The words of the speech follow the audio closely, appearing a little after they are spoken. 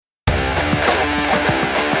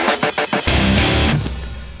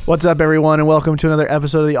What's up, everyone, and welcome to another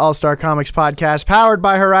episode of the All-Star Comics Podcast, powered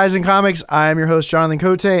by Horizon Comics. I am your host, Jonathan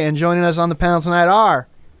Cote, and joining us on the panel tonight are...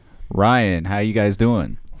 Ryan, how you guys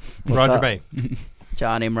doing? Roger Bay.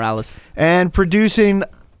 Johnny Morales. And producing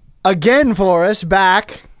again for us,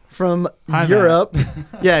 back from Europe.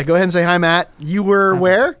 Yeah, go ahead and say hi, Matt. You were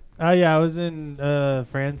where? Yeah, I was in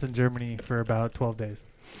France and Germany for about 12 days.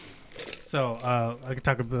 So I could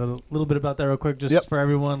talk a little bit about that real quick, just for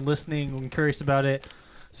everyone listening and curious about it.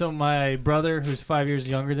 So my brother, who's 5 years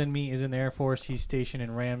younger than me, is in the Air Force. He's stationed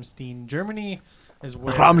in Ramstein, Germany. Is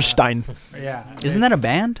where, Rammstein. Yeah. Isn't that a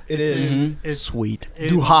band? It is. It's Sweet. It's,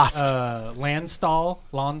 Du hast. Landstall,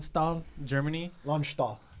 Germany.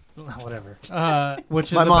 Landstall. Whatever. Which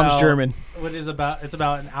is My mom's German. It's about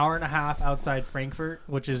an hour and a half outside Frankfurt,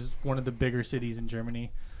 which is one of the bigger cities in Germany.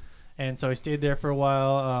 And so I stayed there for a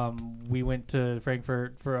while. We went to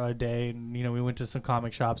Frankfurt for a day, and we went to some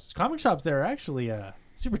comic shops. Comic shops there are actually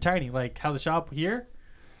super tiny, like how the shop here.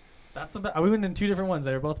 That's about. We went in two different ones.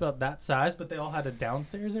 They were both about that size, but they all had a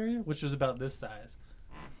downstairs area, which was about this size.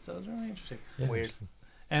 So it was really interesting. Weird.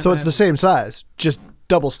 And So it's the same size, just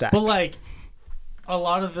double stacked. But like a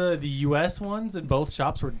lot of the U.S. ones in both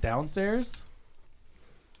shops were downstairs.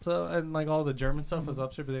 So and like all the German stuff was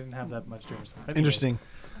upstairs, but they didn't have that much German stuff. Anyway. Interesting.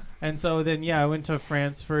 And so then I went to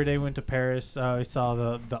France for a day. Went to Paris. I saw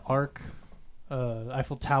the Arc,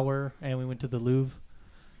 Eiffel Tower, and we went to the Louvre.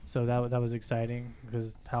 So that was exciting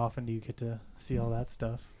because how often do you get to see all that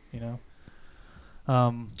stuff? Did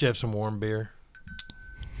you have some warm beer?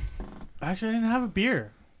 Actually, I didn't have a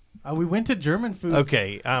beer. We went to German food.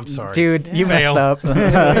 Okay, I'm sorry, Dude. You Fail. messed up.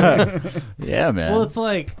 Yeah, man. Well, it's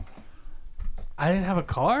like I didn't have a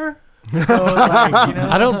car. So like,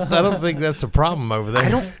 I don't think that's a problem over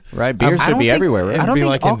there. Right, beer should be everywhere, right? I don't It'd be think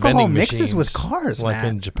like in alcohol vending mixes with machines, cars, like man.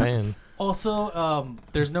 in Japan. Also,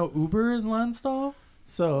 there's no Uber in Landstall,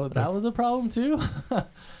 so that was a problem too.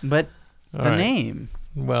 But All the right. name.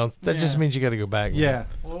 Well, that just means you got to go back. Yeah.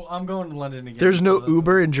 Well, I'm going to London again. There's no so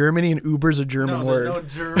Uber in Germany, and Uber's a German word.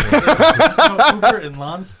 There's no Uber in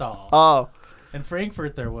Landstall. Oh. In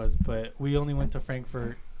Frankfurt there was, but we only went to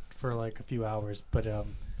Frankfurt for like a few hours. But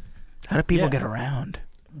How do people Yeah. get around?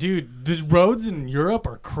 dude, the roads in Europe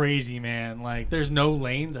are crazy, man. Like there's no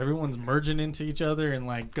lanes. Everyone's merging into each other and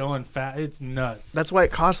like going fast. It's nuts. That's why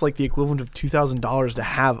it costs like the equivalent of $2,000 to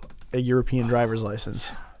have a European driver's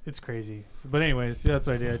license. It's crazy. But anyways, that's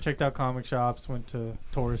what I did. I checked out comic shops, went to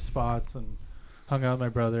tourist spots, and hung out with my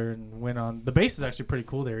brother, and went on. The base is actually pretty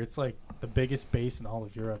cool there. It's like the biggest base in all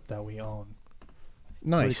of Europe that we own.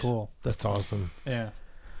 Nice. Pretty cool. That's awesome. Yeah.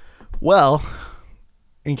 Well,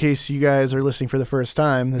 in case you guys are listening for the first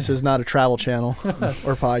time, this is not a travel channel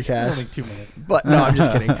or podcast. Only 2 minutes. But no, I'm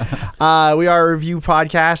just kidding. We are a review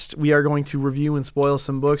podcast. We are going to review and spoil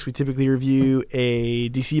some books. We typically review a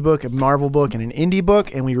DC book, a Marvel book, and an indie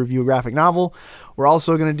book, and we review a graphic novel. We're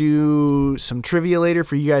also going to do some trivia later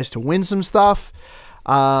for you guys to win some stuff.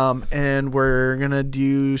 And we're going to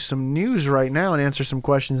do some news right now and answer some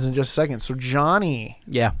questions in just a second. So, Johnny.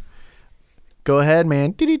 Yeah. Go ahead,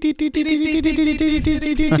 man. Time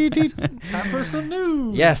for some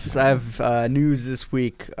news. Yes, I've news this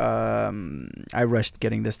week. I rushed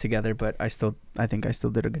getting this together, but I think I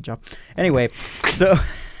still did a good job. Anyway, so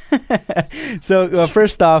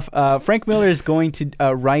first off, Frank Miller is going to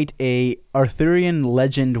write a Arthurian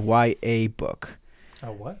legend YA book.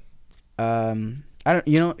 Oh, what? I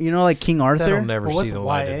don't, like King Arthur. That'll never Well, see what's the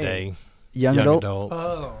light YA? of day. Young adult.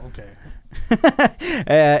 Oh, okay.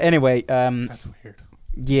 Anyway, That's weird.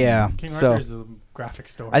 yeah. King so Arthur's a graphic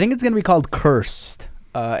story. I think it's gonna be called Cursed,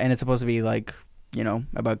 and it's supposed to be like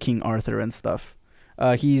about King Arthur and stuff.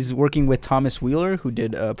 He's working with Thomas Wheeler, who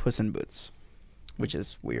did Puss in Boots, which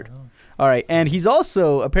is weird. Oh. All right, and he's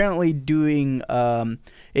also apparently doing a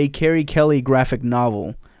Carrie Kelly graphic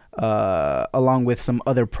novel, along with some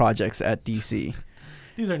other projects at DC.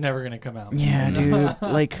 These are never going to come out. Yeah, dude.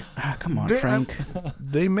 Like, come on, Frank.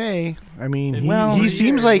 They may. I mean, Well, he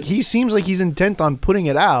seems like he's intent on putting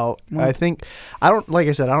it out. Well, I think I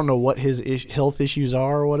don't know what his health issues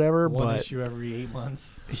are or whatever, One but issue every 8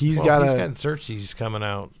 months. he's Well, got he's got Xerxes coming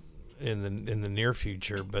out in the near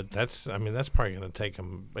future, but that's probably going to take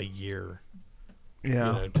him a year.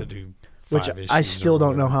 yeah. To do 5 Which issues. I still or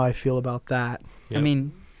don't know whatever. how I feel about that. Yep. I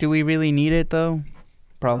mean, do we really need it though?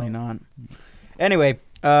 Probably not. Anyway,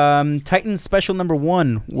 Titans Special Number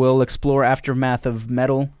 1 will explore aftermath of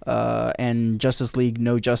Metal and Justice League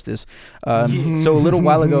No Justice. So a little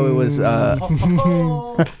while ago, it was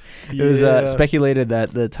speculated that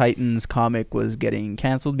the Titans comic was getting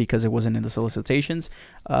canceled because it wasn't in the solicitations.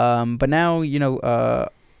 But now,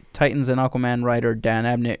 Titans and Aquaman writer Dan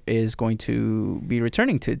Abnett is going to be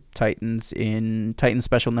returning to Titans in Titans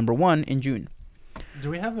Special #1 in June. Do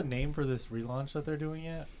we have a name for this relaunch that they're doing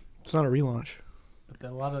yet? It's not a relaunch. But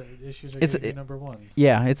a lot of issues are It's going to be #1s.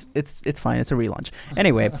 Yeah, it's fine. It's a relaunch.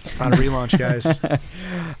 Anyway, It's not a relaunch,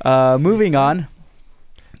 guys. moving on.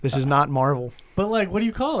 This is not Marvel. But like, what do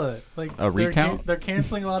you call it? Like A recount? They're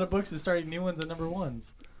canceling a lot of books and starting new ones at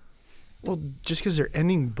 #1s. Well, just because they're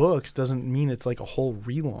ending books doesn't mean it's like a whole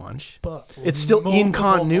relaunch. But It's still in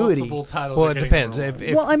continuity. multiple titles Well, are it getting depends.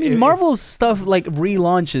 relaunched. Well, I mean, Marvel's stuff like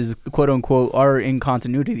relaunches, quote unquote, are in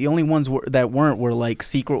continuity. The only ones that weren't were like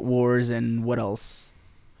Secret Wars and what else?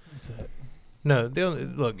 That's it. No, the only,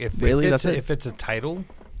 look Really? if That's it? if it's a title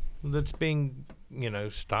that's being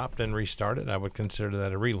stopped and restarted, I would consider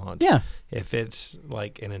that a relaunch. Yeah. If it's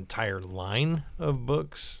like an entire line of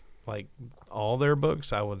books, like all their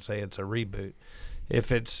books, I would say it's a reboot.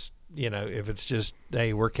 If it's if it's just,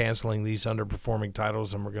 hey, we're canceling these underperforming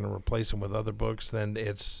titles and we're going to replace them with other books, then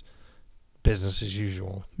it's business as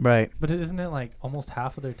usual. Right. But isn't it like almost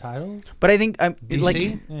half of their titles? But I think DC? like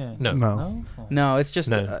Yeah. No. No. Oh. no, it's just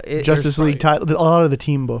No. Justice League title. A lot of the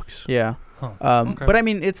team books. Yeah. Huh. Okay. But I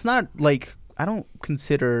mean, it's not like I don't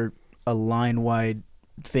consider a line-wide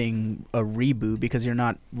thing a reboot because you're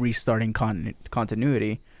not restarting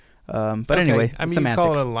continuity. But Okay. anyway, I mean, semantics.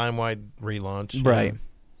 you call it a line-wide relaunch. Right.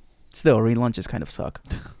 Still, relaunches kind of suck.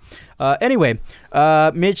 Anyway,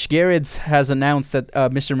 Mitch Gerrits has announced that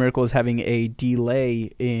Mr. Miracle is having a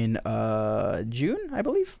delay in June, I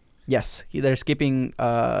believe. Yes, they're skipping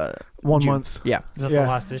 1 June. month. Yeah. Is that Yeah. the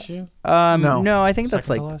last issue? No. I think that's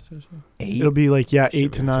Second like to last issue? 8. It'll be like Should 8 be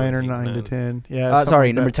to 9 or between 9 to 9. 10. Yeah. something Sorry,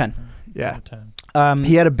 like number that. 10. Yeah. Number 10.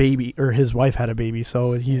 He had a baby, or his wife had a baby,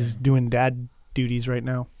 so he's doing dad duties right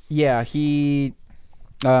now. Yeah, he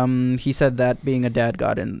said that being a dad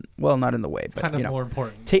got in, well, not in the way, but Kind of you know, more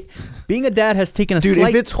important. being a dad has taken a Dude,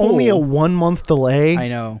 slight if it's toll. only a 1 month delay, I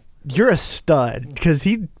know. you're a stud because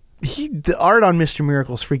the art on Mr.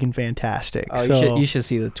 Miracle is freaking fantastic. Oh, so you should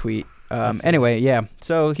see the tweet. I see. Anyway, yeah.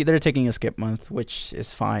 So they're taking a skip month, which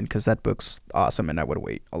is fine because that book's awesome, and I would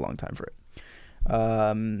wait a long time for it.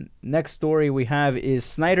 Next story we have is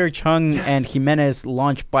Snyder, Chung, and Jimenez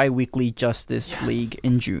launch bi-weekly Justice League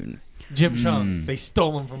in June. Jim Chung. They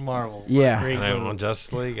stole him from Marvel. Yeah. Great And I move. on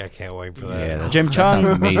Justice League, I can't wait for that. Yeah, Jim that Chung.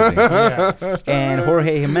 sounds amazing. Yeah. And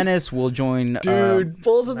Jorge Jimenez will join. Dude,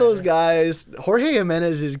 both of those guys. Jorge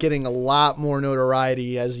Jimenez is getting a lot more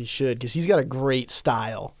notoriety as he should because he's got a great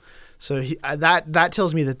style. So that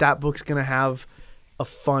tells me that book's gonna have a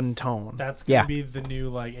fun tone. That's going to Yeah. be the new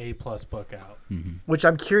like A+ book out. Which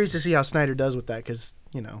I'm curious to see how Snyder does with that because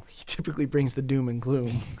he typically brings the doom and gloom.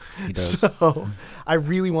 He does. So I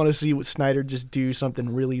really want to see what Snyder just do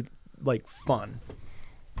something really like fun.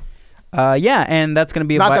 Yeah, and that's going to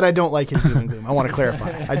be Not that I don't like his doom and gloom. I want to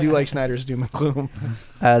clarify. I do like Snyder's doom and gloom.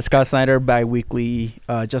 Scott Snyder bi-weekly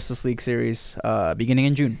Justice League series beginning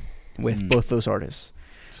in June with both those artists.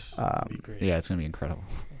 It's gonna be great. Yeah, it's gonna be incredible.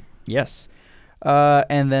 Yes.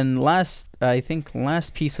 And then last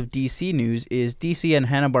piece of DC news is DC and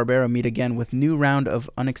Hanna-Barbera meet again with new round of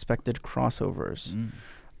unexpected crossovers.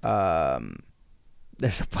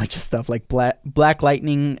 There's a bunch of stuff like Black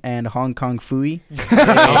Lightning and Hong Kong Phooey.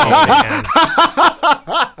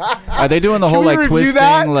 Are they doing the Can whole we like review twist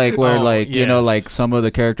that? thing, like where Oh, like yes. like some of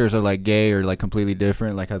the characters are like gay or like completely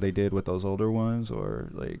different, like how they did with those older ones, or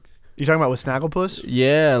like You talking about with Snagglepuss?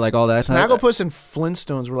 yeah, like all that. Snagglepuss and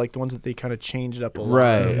Flintstones were like the ones that they kind of changed up a lot.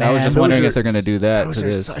 Right. I was Man, just those wondering are- if they're gonna do that. Those for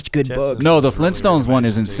are this. such good Jets books. is- No, the really Flintstones one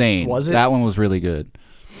is animation, too. insane. Was it? That one was really good.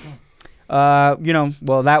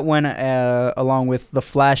 That one along with the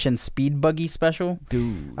Flash and Speed Buggy special.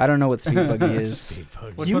 Dude. I don't know what Speed Buggy is.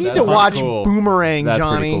 Which You one's need that? to watch cool. Boomerang, That's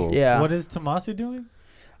Johnny. pretty cool. Yeah. What is Tomasi doing?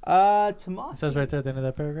 It Tomas. says right there at the end of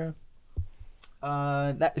that paragraph.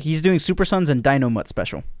 He's doing Super Sons and Dynamut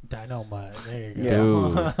special. Dynamite. There you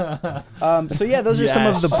go. Dude. So yeah, those are some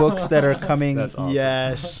of the Yes. books that are coming. That's awesome.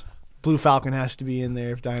 Yes. Blue Falcon has to be in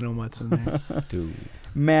there if Dynamut's in there. Dude.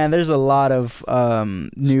 Man, there's a lot of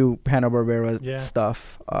new Hanna-Barbera Yeah.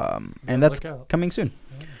 stuff, and Gotta that's look out. coming soon.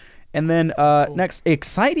 Yeah. And then So cool. next,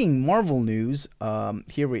 exciting Marvel news.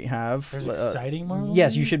 Here we have. There's exciting Marvel.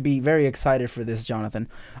 Yes, you should be very excited for this, Jonathan.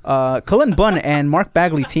 Cullen Bunn and Mark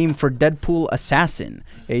Bagley team for Deadpool Assassin,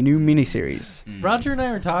 a new miniseries. Roger and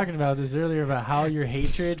I were talking about this earlier about how your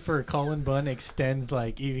hatred for Cullen Bunn extends,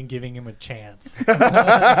 like even giving him a chance.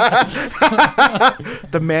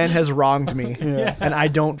 The man has wronged me, Yeah. and I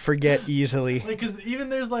don't forget easily. Like, cause even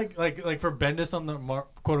there's like for Bendis on the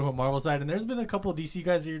quote unquote Marvel side, and there's been a couple of DC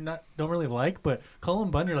guys that don't really like, but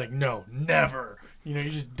Cullen Bunn, you're like, no, never. you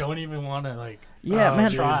just don't even want to like. Yeah,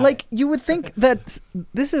 man. try. Like you would think that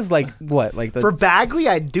this is like what, like the For Bagley,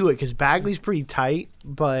 I'd do it because Bagley's pretty tight,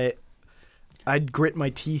 but I'd grit my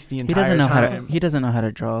teeth the he entire doesn't know time. he doesn't know how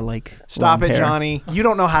to draw like. Stop long it, hair. Johnny. You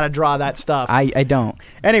don't know how to draw that stuff. I don't.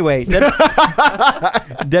 Anyway,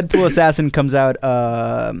 Deadpool Assassin comes out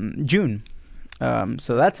June,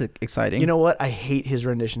 so that's exciting. You know what? I hate his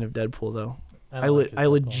rendition of Deadpool though. I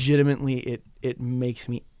legitimately it makes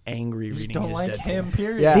me angry You just reading don't his like Deadpool. him.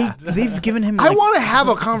 Period. Yeah. they've given him. I Like, want to have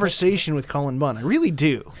a conversation with Cullen Bunn. I really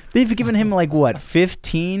do. they've given him like what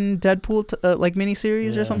 15 Deadpool like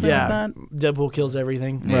miniseries or something Yeah. like that. Deadpool kills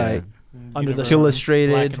everything. Yeah. Right. Under the Universe, sun.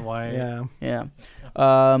 Illustrated. black and white. Yeah.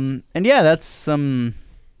 Yeah. And yeah, that's some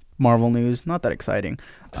Marvel news. Not that exciting.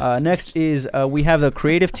 Next is we have a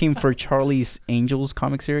creative team for Charlie's Angels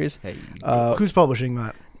comic series. Hey. Who's publishing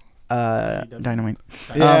that? Dynamite.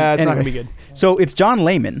 Yeah, it's not anyway. gonna be good. So it's John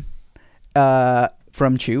Layman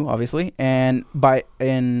from Chew, obviously, and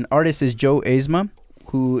an artist is Joe Azma,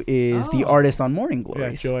 who is the artist on Morning Yeah,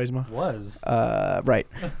 Glories. Joe Eisma. Was. Right.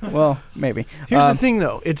 Well, maybe. Here's the thing,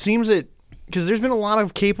 though. It seems that because there's been a lot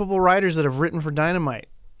of capable writers that have written for Dynamite.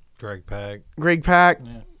 Greg Pak. Greg Pak,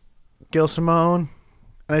 Yeah. Gail Simone,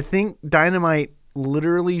 and I think Dynamite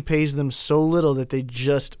literally pays them so little that they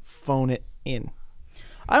just phone it in.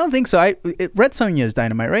 I don't think so. Red Sonja's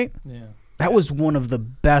Dynamite, right? Yeah. That was one of the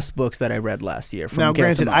best books that I read last year. From Now, Gail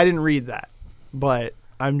granted, Simone. I didn't read that, but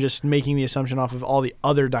I'm just making the assumption off of all the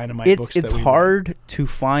other Dynamite books. It's that we hard to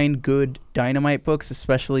find good Dynamite books,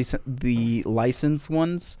 especially the licensed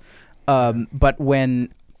ones. But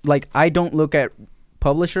when I don't look at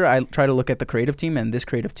publisher, I try to look at the creative team, and this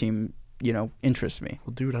creative team, interests me.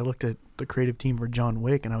 Well, dude, I looked at the creative team for John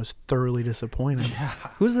Wick, and I was thoroughly disappointed.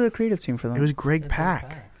 Who's the creative team for that? It was Greg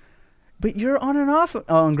Pak. But you're on and off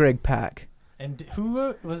on Greg Pak. And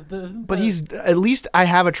who was the? Isn't But the- he's at least I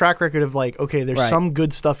have a track record of okay, there's Right. some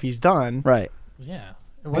good stuff he's done. Right. Yeah.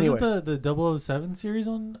 Wasn't Anyway. the 007 series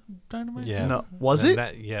on Dynamite? Yeah. No, was And it?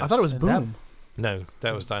 that- yes. I thought it was And that- Boom. No,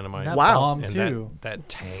 that was Dynamite. That Wow. bomb and too. that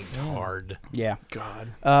tanked Yeah. hard. Yeah. God.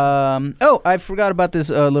 I forgot about this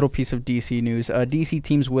little piece of DC news. DC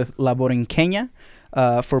teams with La Borinqueña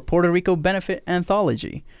for Puerto Rico benefit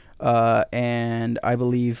anthology. And I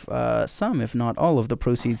believe some, if not all, of the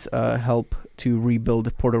proceeds help to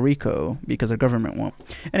rebuild Puerto Rico because our government won't.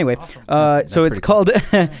 Anyway, so it's pretty called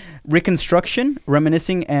Reconstruction,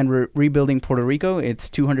 Reminiscing and Rebuilding Puerto Rico. It's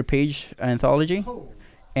 200-page anthology,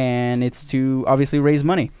 and it's to obviously raise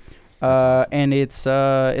money. And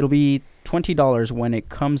it'll be $20 when it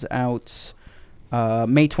comes out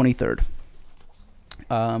May 23rd.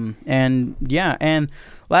 And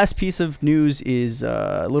last piece of news is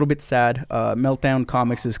a little bit sad. Meltdown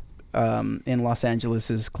Comics is in Los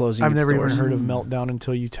Angeles is closing. I've its never doors. even heard of Meltdown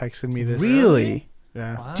until you texted me this. Really,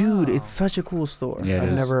 Yeah. Wow. dude, it's such a cool store. Yeah, it I've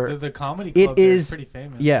is. never. The comedy It club there is- pretty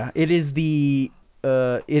famous. Yeah, it is the.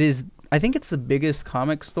 It is. I think it's the biggest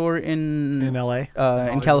comic store in In LA, in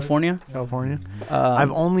Hollywood. California. California. Um,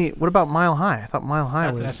 I've only. What about Mile High? I thought Mile High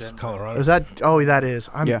That's was. it. Colorado. Was that? Oh, that is.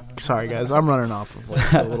 I'm Yeah. sorry, guys. I'm running off of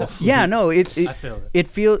a little. Sleep. Yeah, no, I feel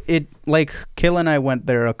it. it like Kill and I went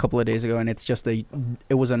there a couple of days ago, and it's just it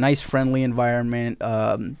was a nice, friendly environment.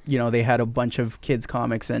 They had a bunch of kids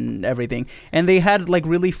comics and everything, and they had like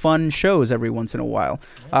really fun shows every once in a while.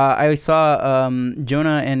 I saw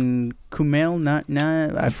Jonah and Kumail,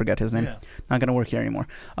 I forget his name. Yeah. Not gonna work here anymore.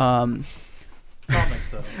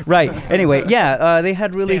 Comics though. Right. Anyway, yeah, they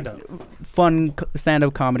had really Stand-up. fun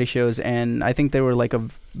stand-up comedy shows, and I think they were like a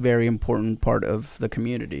very important part of the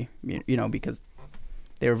community. Because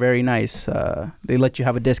they were very nice. They let you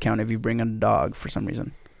have a discount if you bring a dog for some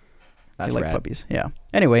reason. That's they like rad. puppies. Yeah.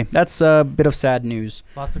 Anyway, that's a bit of sad news.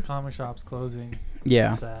 Lots of comic shops closing. Yeah.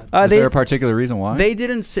 Sad. Is They there a particular reason why? they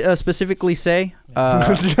didn't specifically say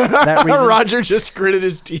that reason. Roger just gritted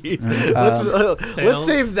his teeth. Let's Sales.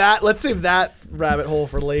 save that. Let's save that rabbit hole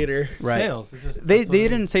for later. Right. Sales. It's just, They that's what it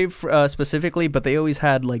didn't say specifically, but they always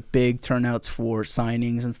had like big turnouts for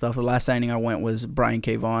signings and stuff. The last signing I went was Brian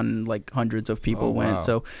K. Vaughan. Like hundreds of people Oh, went. wow.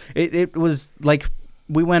 So it was like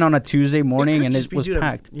we went on a Tuesday morning and it was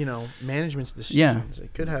packed. Management's decisions. Yeah.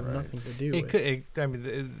 It could have nothing to do It with. could.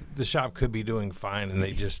 The shop could be doing fine, and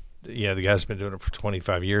they just, the guy's been doing it for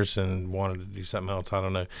 25 years and wanted to do something else. I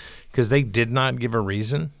don't know, because they did not give a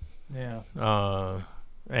reason, Yeah.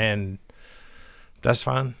 and that's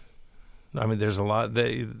fine. I mean, there's a lot.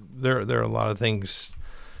 There are a lot of things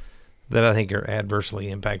that I think are adversely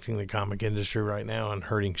impacting the comic industry right now and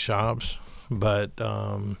hurting shops, but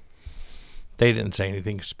they didn't say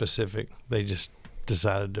anything specific. They just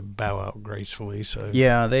decided to bow out gracefully. So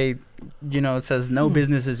Yeah, it says no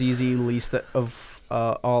business is easy, least of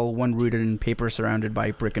all one rooted in paper, surrounded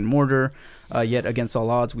by brick and mortar. Yet against all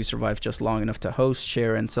odds, we survived just long enough to host,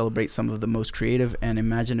 share, and celebrate some of the most creative and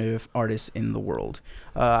imaginative artists in the world.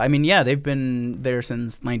 I mean, yeah, they've been there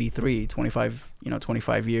since '93, 25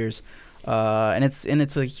 years, and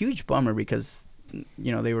it's a huge bummer because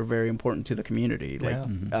they were very important to the community. Yeah.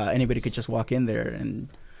 Like anybody could just walk in there, and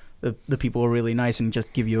the people were really nice and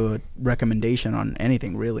just give you a recommendation on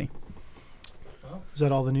anything, really. Is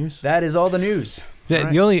that all the news? That is all the news.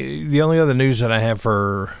 The only other news that I have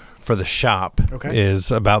for the shop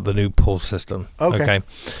is about the new pull system. Okay.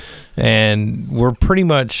 And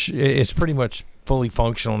it's pretty much fully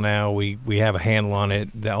functional now. We have a handle on it.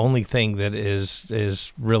 The only thing that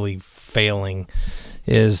is really failing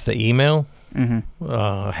is the email. Mm-hmm.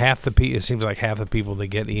 It seems like half the people that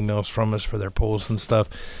get emails from us for their pulls and stuff,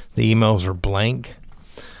 the emails are blank.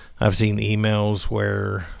 I've seen emails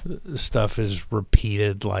where stuff is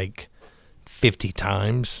repeated like 50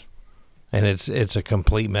 times, and it's a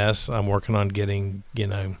complete mess. I'm working on getting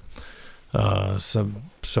some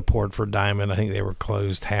support for Diamond. I think they were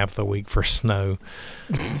closed half the week for snow,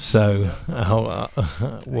 so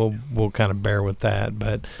we'll kind of bear with that.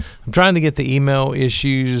 But I'm trying to get the email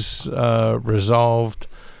issues resolved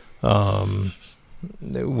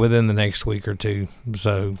within the next week or two.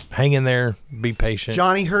 So hang in there, be patient.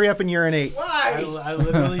 Johnny, hurry up and urinate. Why? I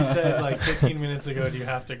literally said like 15 minutes ago, do you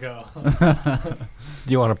have to go?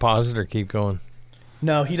 Do you want to pause it or keep going?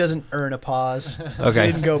 No, he doesn't earn a pause. Okay.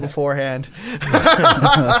 He didn't go beforehand.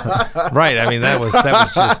 Right. I mean, that was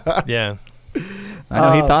just, yeah. I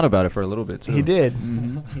know he thought about it for a little bit too. He did.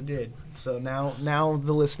 Mm-hmm. He did. So now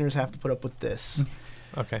the listeners have to put up with this.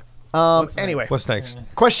 Okay. Anyway. What's next?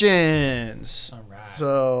 Questions. All right.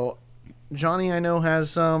 So Johnny, I know, has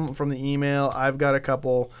some from the email. I've got a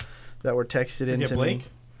couple that were texted in to Blake? me.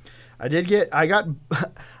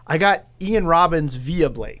 I got Ian Robbins via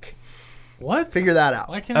Blake. What? Figure that out.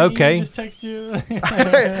 Why can't I just text you?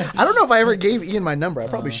 I don't know if I ever gave Ian my number. I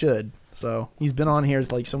probably should. So he's been on here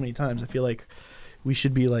like so many times. I feel like we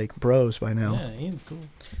should be like bros by now. Yeah, Ian's cool.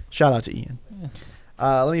 Shout out to Ian. Yeah.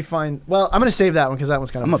 Let me find. Well, I'm gonna save that one because that one's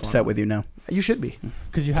kind of. I'm upset with you now. You should be.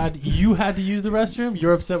 Because you had to use the restroom.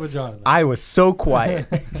 You're upset with Jonathan. I was so quiet.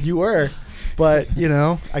 You were, but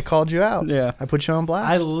I called you out. Yeah. I put you on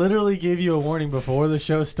blast. I literally gave you a warning before the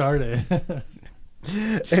show started.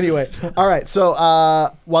 Anyway, all right. So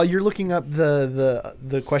while you're looking up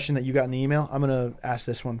the question that you got in the email, I'm gonna ask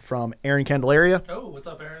this one from Aaron Candelaria. Oh, what's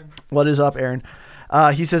up, Aaron? What is up, Aaron?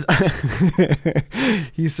 He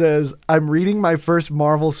says, I'm reading my first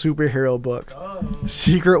Marvel superhero book,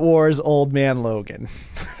 Secret Wars Old Man Logan.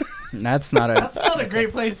 That's not a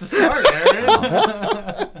great place to start,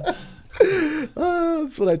 Aaron.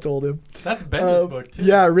 That's what I told him. That's Bendis' book, too.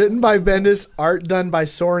 Yeah, written by Bendis, art done by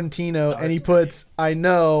Sorrentino, and he puts, I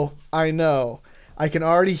know, I can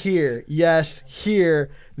already hear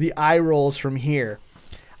the eye rolls from here.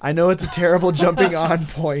 I know it's a terrible jumping on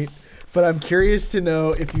point, but I'm curious to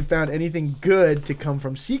know if you found anything good to come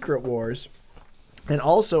from Secret Wars. And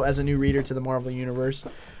also, as a new reader to the Marvel Universe,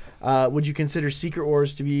 would you consider Secret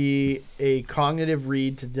Wars to be a cognitive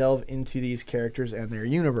read to delve into these characters and their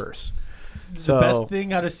universe? The best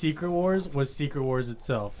thing out of Secret Wars was Secret Wars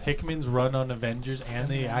itself. Hickman's run on Avengers and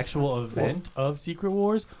the actual event of Secret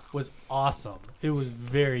Wars was awesome. It was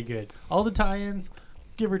very good. All the tie-ins,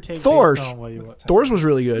 give or take. Thor's was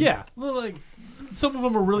really good. Yeah, like some of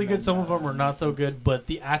them are really good, some of them are not so good, but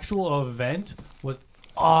the actual event was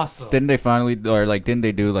awesome. Didn't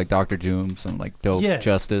they do like Dr. Doom, some like dope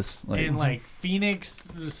Justice, and like Phoenix,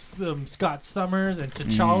 Scott Summers, and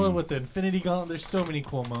T'Challa with the Infinity Gauntlet. There's so many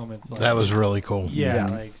cool moments. Like, that was really cool. Yeah,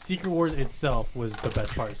 like Secret Wars itself was the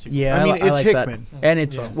best part of Secret Wars. Yeah, I mean, it's like Hickman. That. And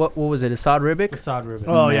it's what was it? Assad Ribic? Assad Ribic.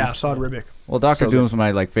 Oh yeah, Assad Ribic. Well, Dr. Doom's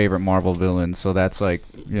my favorite Marvel villain, so that's it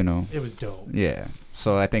was dope. Yeah.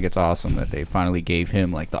 So I think it's awesome that they finally gave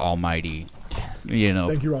him like the almighty,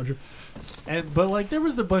 Thank you, Roger. But there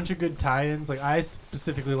was a bunch of good tie-ins. Like I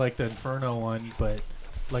specifically like the Inferno one, but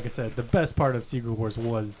like I said, the best part of Secret Wars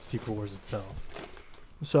was Secret Wars itself.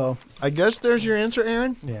 So I guess there's your answer,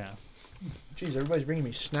 Aaron. Yeah. Jeez, everybody's bringing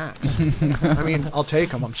me snacks. I mean, I'll take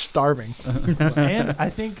them. I'm starving. And I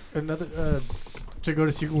think another to go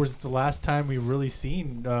to Secret Wars, it's the last time we really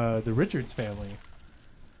seen the Richards family.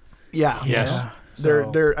 Yeah. Yes. Yeah.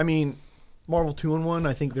 They're. I mean, Marvel 2-in-1.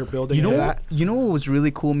 I think they're building to that. You know what was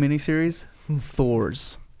really cool miniseries?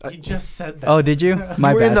 Thor's. You just said that. Oh, did you?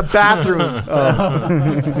 You were in the bathroom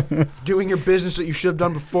doing your business that you should have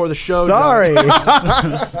done before the show. Sorry.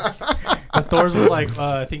 The Thor's was like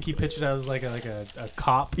I think he pitched it as like a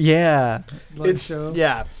cop. Yeah. Show.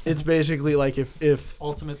 Yeah, it's basically like if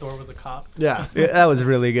Ultimate Thor was a cop. yeah. That was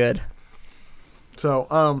really good.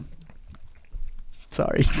 So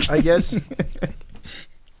Sorry.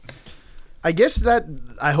 I guess that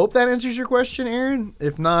I hope that answers your question, Aaron.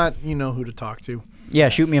 If not, you know who to talk to. Yeah,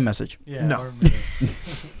 shoot me a message. Yeah. No. or-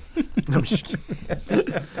 No, I'm just kidding.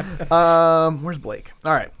 Where's Blake?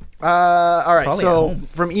 All right. All right. Probably So at home.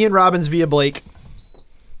 from Ian Robbins via Blake.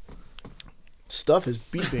 Stuff is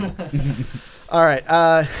beeping. All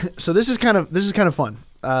right. So this is kind of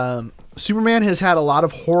fun. Superman has had a lot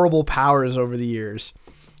of horrible powers over the years.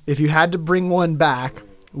 If you had to bring one back,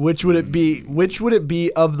 which would it be? Which would it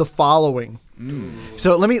be of the following?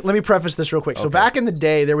 So let me preface this real quick. So back in the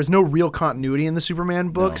day, there was no real continuity in the Superman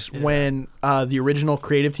books when the original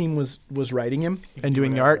creative team was writing him and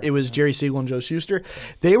doing the art. It was Jerry Siegel and Joe Shuster.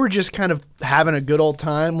 They were just kind of having a good old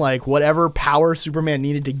time, like whatever power Superman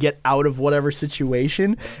needed to get out of whatever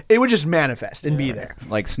situation, it would just manifest and be there.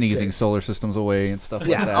 Like sneezing solar systems away and stuff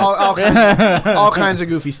like that. all kinds of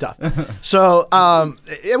goofy stuff. So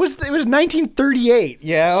it was 1938.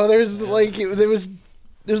 Yeah, there's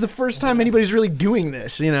the first time anybody's really doing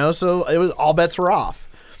this, you know. So it was all bets were off.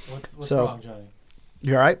 What's So- wrong, Johnny?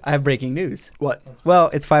 You all right? I have breaking news. What? Well,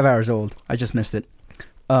 it's 5 hours old. I just missed it.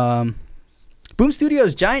 Boom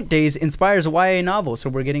Studios Giant Days inspires a YA novel, so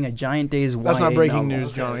we're getting a Giant Days YA That's not breaking novel.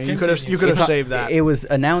 news, Johnny. Okay. You could have It's not- saved that. It was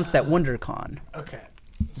announced at WonderCon. Okay.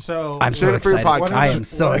 So I'm so Save it for your excited. podcast. I am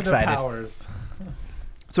so what are the excited. powers?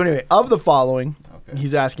 So anyway, of the following, Okay.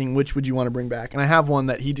 he's asking which would you want to bring back, and I have one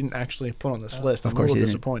that he didn't actually put on this list. I'm Of course a he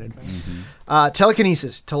little didn't. disappointed.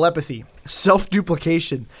 Telekinesis, telepathy,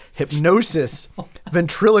 self-duplication, hypnosis,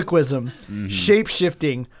 ventriloquism,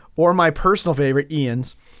 shape-shifting, or my personal favorite,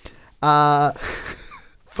 Ian's,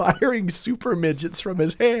 firing super midgets from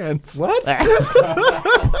his hands. What?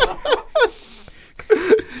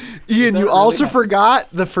 Ian, you also forgot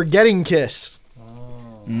the forgetting kiss.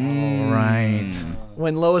 Right.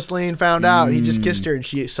 When Lois Lane found out, he just kissed her, and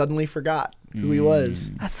she suddenly forgot who he was.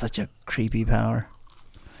 That's such a creepy power.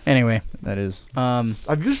 Anyway, That is.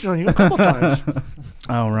 I've used it on you a couple times.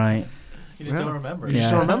 all right. You just don't remember. You just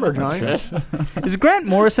Yeah. don't remember, Johnny. Is Grant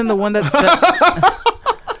Morrison the one that said?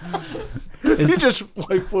 He just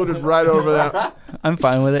like floated right over that. I'm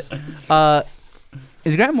fine with it.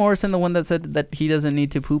 Is Grant Morrison the one that said that he doesn't need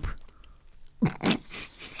to poop? I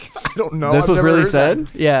don't know. This I've was never really heard that.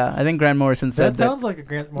 said? Yeah, I think Grant Morrison said That that. sounds like a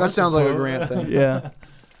Grant. That sounds like a quote. Grant thing. Yeah.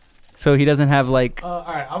 So he doesn't have like. All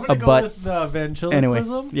right, I'm A gonna go butt. with the ventriloquism. Anyway,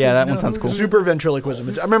 yeah, that one sounds cool. Super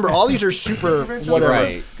ventriloquism. I remember all these are super whatever.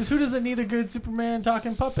 Right. Because who doesn't need a good Superman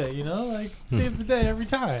talking puppet? You know, like saves the day every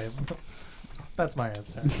time. That's my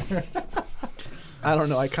answer. I don't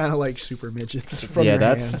know. I kind of like super midgets from Yeah,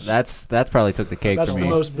 their that's hands. that's probably took the cake That's for the me.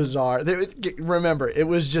 most bizarre. Remember, it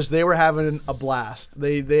was just they were having a blast.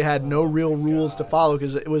 They had no real rules to follow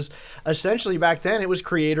because it was essentially back then it was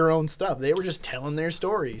creator-owned stuff. They were just telling their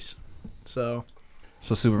stories. So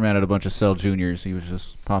So Superman had a bunch of Cell Juniors. He was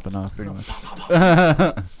just popping off pretty much.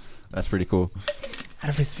 That's pretty cool. Out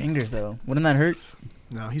of his fingers though, wouldn't that hurt?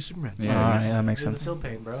 no, he's Superman. Yeah. All right, that makes It's a sense. feel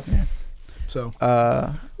pain, bro. So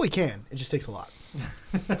Well, he can. It just takes a lot.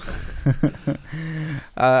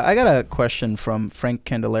 I got a question from Frank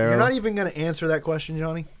Candelero. You're not even going to answer that question,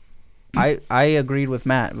 Johnny. I agreed with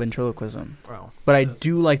Matt, ventriloquism, Wow. but I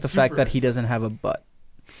do like the fact Super. that he doesn't have a butt.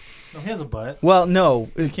 No, he has a butt. Well, no,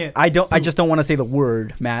 He can't. I don't. I just don't want to say the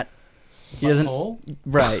word, Matt. He doesn't. Butthole?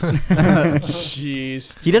 Right.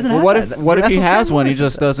 Jeez. He doesn't. Well, have what that. if what if That's he what has Grant one? He Morrison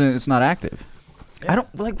just said. doesn't. It's not active. I don't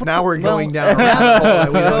like. What's Now the- we're going well, down a rabbit hole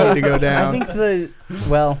that we don't need to go down. I think the.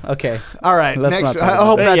 Well, okay. All right, Let's next. not talk I about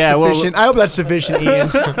hope that. that's Yeah, well, sufficient. I hope that's sufficient, Ian.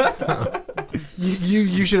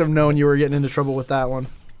 you should have known you were getting into trouble with that one.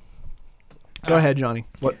 Go ahead, Johnny.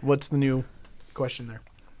 What's the new question there?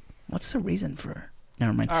 What's the reason for?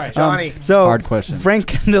 Never mind. All right, Johnny. So Hard question. Frank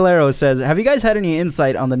Candelero says, "Have you guys had any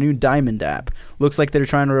insight on the new Diamond app? Looks like they're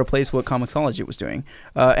trying to replace what Comixology was doing."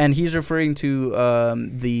 And he's referring to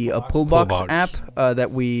the Pullbox Pullbox. app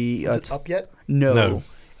that we. Is it up yet? No.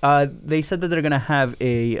 They said that they're gonna have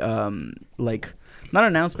a like not an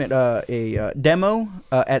announcement, a demo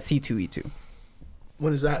at C2E2.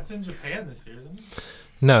 When is that? That's in Japan this year, isn't it?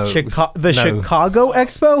 No. The no. Chicago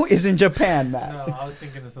Expo is in Japan, Matt. No, I was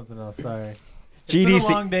thinking of something else. Sorry. It's been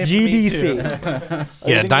a long day for me, GDC.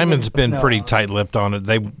 Yeah, Diamond's been No. pretty tight-lipped on it.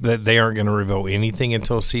 They aren't going to reveal anything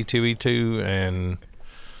until C2E2, and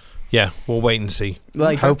yeah, we'll wait and see.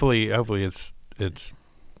 Like hopefully it's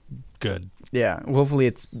good. yeah, hopefully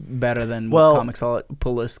it's better than Well, what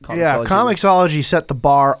Comixology. Yeah, was. Comixology set the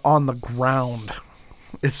bar on the ground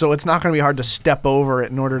it's not going to be hard to step over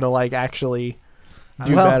it in order to like actually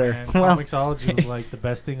do better. Man, Comixology was like the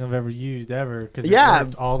best thing I've ever used because it Yeah.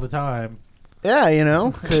 worked all the time.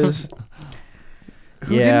 Yeah, because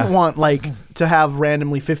who didn't want like to have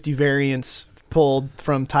randomly 50 variants pulled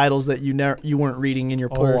from titles that you weren't reading in your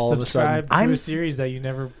pull Or all of a sudden? subscribe to a series that you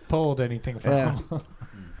never pulled anything from. Yeah.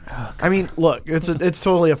 I mean, look, it's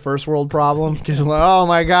totally a first world problem because like, oh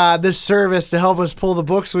my god, this service to help us pull the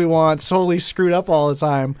books we want totally screwed up all the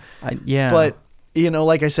time. But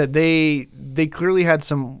like I said, they clearly had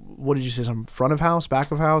some. What did you say? Some front of house,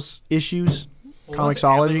 back of house issues. Well, once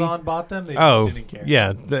Comixology. Amazon bought them. They didn't care.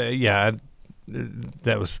 Yeah,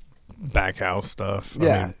 that was back house stuff.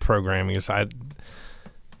 Yeah. I mean, programming aside,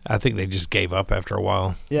 I think they just gave up after a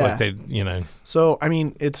while. Yeah. Like So, I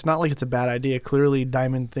mean, it's not like it's a bad idea. Clearly,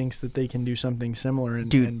 Diamond thinks that they can do something similar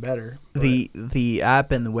and better. The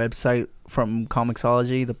app and the website from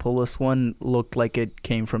Comixology, the pull list one, looked like it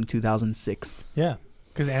came from 2006. Yeah.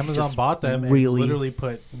 Because Amazon Just bought them and really- literally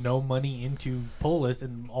put no money into pull list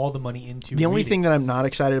and all the money into The only reading. thing that I'm not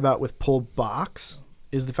excited about with Pull Box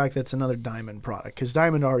is the fact that it's another Diamond product because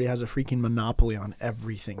Diamond already has a freaking monopoly on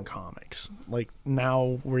everything comics. Like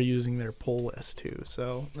now we're using their pull list too.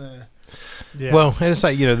 So, Yeah. Well, and it's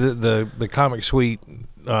like the Comic Suite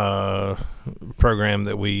program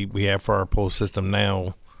that we have for our pull system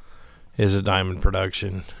now is a Diamond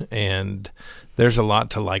production, and there's a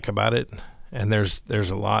lot to like about it. And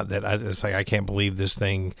there's a lot that it's like I can't believe this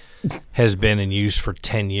thing has been in use for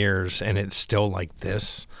 10 years and it's still like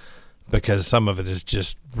this, because some of it is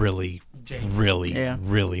just really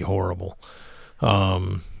horrible.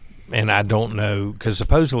 And I don't know, because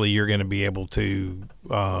supposedly you're going to be able to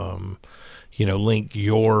link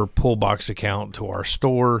your pull box account to our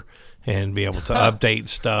store and be able to update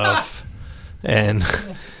stuff and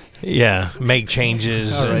make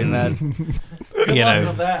changes. All right, and, man.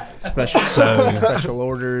 special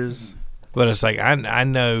orders. But it's like I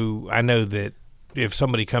know that if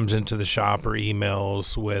somebody comes into the shop or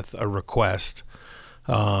emails with a request,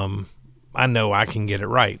 I know I can get it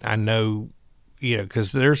right. I know,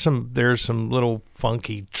 because there's some little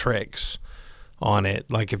funky tricks on it.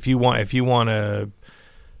 Like if you want to,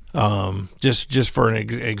 just for an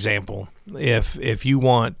example, if you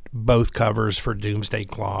want both covers for Doomsday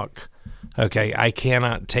Clock, okay, I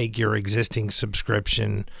cannot take your existing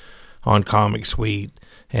subscription on Comic Suite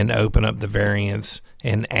and open up the variants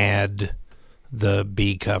and add the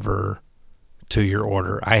B cover to your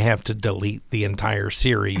order. I have to delete the entire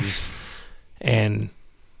series and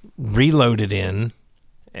reload it in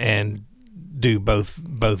and do both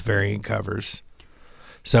variant covers.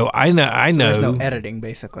 So I know. There's no editing,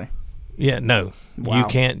 basically. Yeah, no. Wow.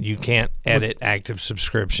 You can't edit active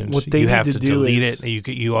subscriptions. What they You need have to to do delete is- it.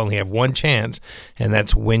 You only have one chance, and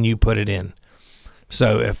that's when you put it in.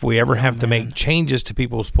 So if we ever have to make changes to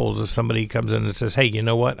people's pulls, if somebody comes in and says, "Hey, you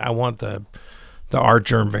know what? I want the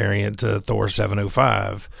Archer variant to Thor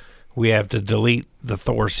 705," we have to delete the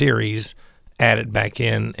Thor series, add it back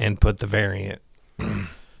in, and put the variant.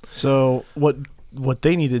 So what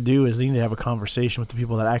they need to do is they need to have a conversation with the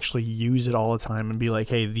people that actually use it all the time and be like,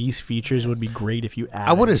 hey, these features would be great if you add.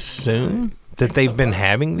 I would assume that they've been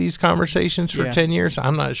having these conversations for 10 years.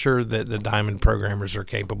 I'm not sure that the Diamond programmers are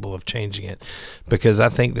capable of changing it, because I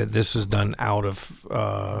think that this was done out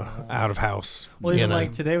of house. Well, even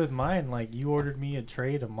like today with mine, like you ordered me a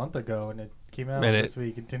trade a month ago and it came out this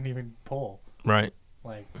week. It didn't even pull. Right.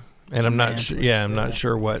 Like, and I'm not sure. Yeah, I'm not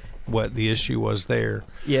sure what the issue was there.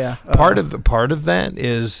 Yeah. Part of that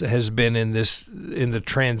has been in the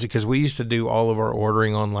transit, because we used to do all of our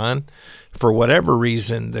ordering online. For whatever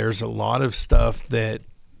reason, there's a lot of stuff that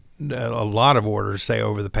a lot of orders, say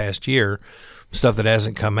over the past year, stuff that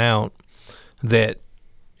hasn't come out that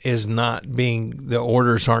is not being, the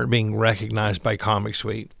orders aren't being recognized by Comic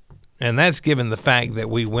Suite. And that's given the fact that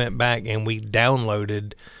we went back and we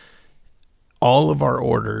downloaded all of our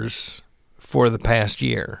orders for the past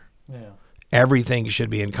year. yeah. Everything should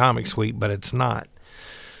be in Comic Suite, but it's not.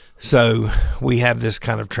 So we have this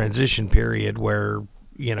kind of transition period where,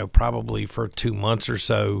 probably for 2 months or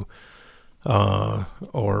so,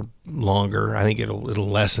 or longer, I think it'll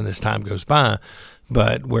lessen as time goes by,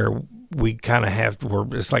 but where we kind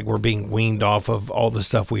of it's like we're being weaned off of all the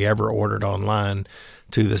stuff we ever ordered online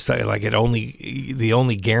to the stuff. Like the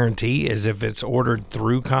only guarantee is if it's ordered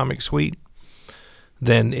through Comic Suite,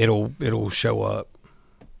 then it'll show up.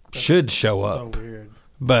 Should show up. So weird.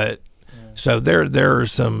 But so there are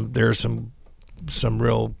some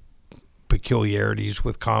real peculiarities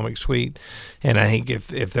with Comic Suite, and I think if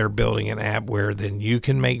they're building an app where then you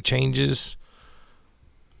can make changes,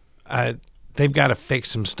 they've got to fix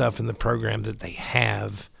some stuff in the program that they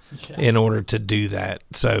have in order to do that.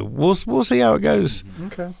 So we'll see how it goes.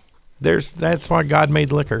 Okay. That's why God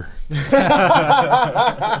made liquor.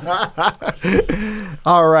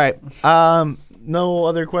 All right. No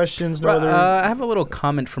other questions. No other. I have a little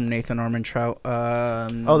comment from Nathan Armentrout.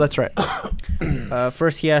 Oh, that's right.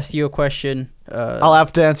 First, he asked you a question. I'll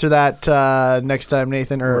have to answer that next time,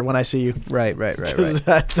 Nathan, or when I see you. Right.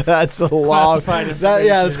 That's a long.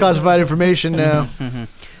 That's classified information now.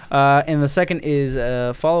 And the second is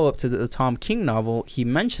a follow-up to the Tom King novel he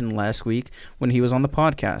mentioned last week when he was on the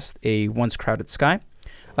podcast, A Once Crowded Sky.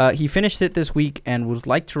 He finished it this week and would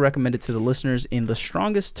like to recommend it to the listeners in the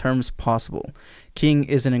strongest terms possible. King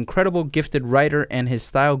is an incredible gifted writer, and his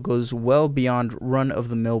style goes well beyond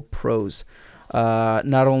run-of-the-mill prose.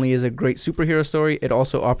 Not only is it a great superhero story, it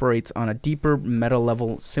also operates on a deeper meta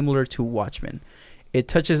level similar to Watchmen. It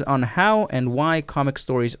touches on how and why comic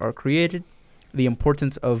stories are created, the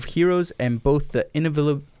importance of heroes, and both the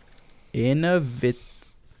inevitability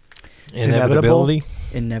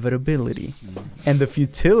and the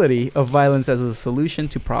futility of violence as a solution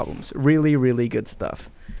to problems. Really, really good stuff.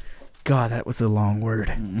 God, that was a long word.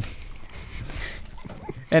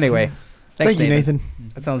 Anyway, thanks, Thank you, Nathan.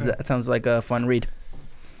 That sounds like a fun read.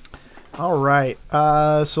 All right.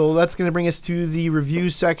 So that's going to bring us to the review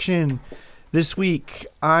section. This week,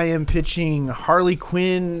 I am pitching Harley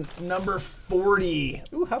Quinn number 40.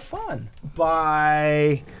 Ooh, have fun.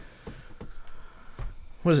 By,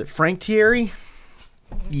 what is it, Frank Tieri?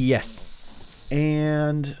 Yes.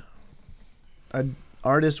 And an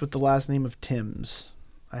artist with the last name of Timms.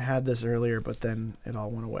 I had this earlier, but then it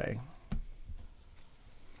all went away.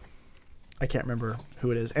 I can't remember who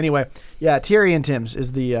it is. Anyway, yeah, Tieri and Timms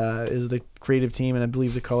is the creative team, and I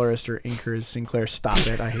believe the colorist or inker is Sinclair. Stop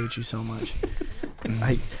it! I hate you so much.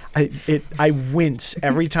 I wince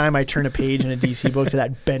every time I turn a page in a DC book to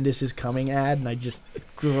that Bendis is coming ad, and I just,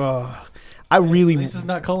 I really. This is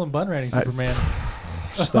not Cullen Bunn writing Superman.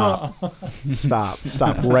 Stop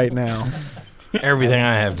right now. Everything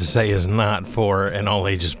I have to say is not for an all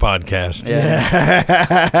ages podcast. Yeah.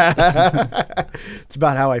 It's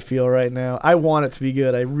about how I feel right now. I want it to be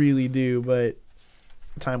good. I really do, but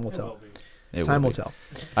time will tell. Time will tell.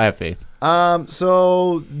 I have faith.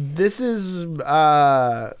 So this is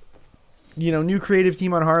new creative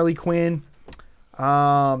team on Harley Quinn.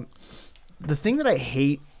 The thing that I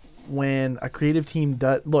hate when a creative team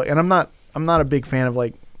does and I'm not a big fan of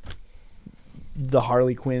like the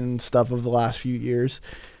Harley Quinn stuff of the last few years.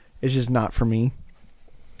 It's just not for me.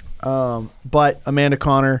 But Amanda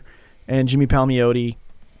Conner and Jimmy Palmiotti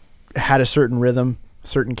had a certain rhythm,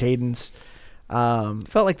 certain cadence.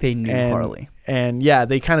 Felt like they knew Harley. And yeah,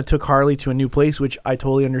 they kind of took Harley to a new place, which I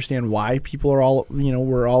totally understand why people are all,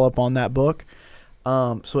 we're all up on that book.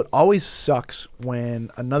 So it always sucks when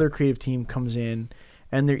another creative team comes in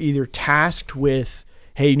and they're either tasked with,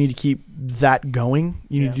 hey, you need to keep that going.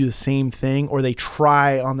 You need to do the same thing, or they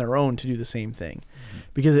try on their own to do the same thing,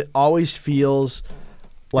 because it always feels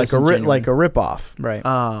like a ripoff, right?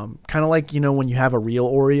 Kind of like when you have a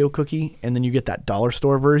real Oreo cookie and then you get that dollar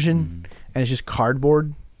store version, and it's just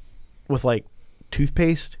cardboard with like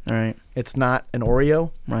toothpaste. Right. It's not an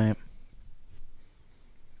Oreo. Right.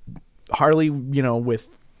 Harley, with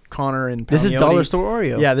Connor and Palmiotti. This is dollar store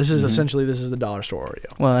Oreo. Yeah, this is essentially the dollar store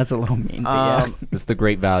Oreo. Well, that's a little mean. But It's the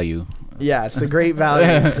great value. Yeah, it's the great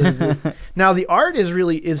value. Now the art is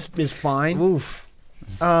really is fine. Oof.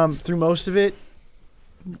 Through most of it.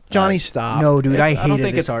 Johnny, stop. No, dude, I don't hated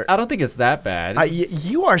think this art. I don't think it's that bad.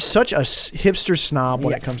 You are such a hipster snob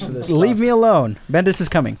when it comes to this Leave stuff. me alone. Bendis is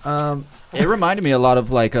coming. It reminded me a lot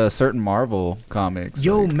of like a certain Marvel comics.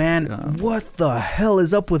 Yo, like, man, what the hell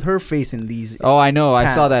is up with her face in these? Oh, I know. I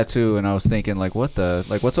saw that Pants. too, and I was thinking like, what's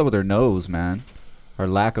up with her nose, man? Her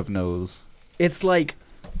lack of nose. It's like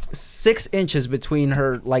 6 inches between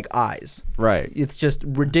her like eyes. Right. It's just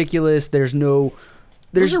ridiculous.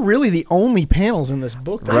 Those are really the only panels in this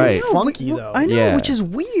book that Right. are funky, though. I know, Yeah. which is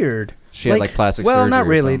weird. She had like plastic surgery. Well, not or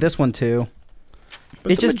really. something. This one too.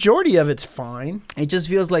 But the majority of it's fine. It just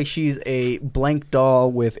feels like she's a blank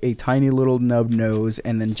doll with a tiny little nub nose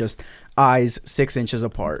and then just eyes 6 inches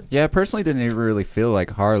apart. Yeah, I personally didn't even really feel like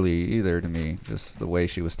Harley either to me. Just the way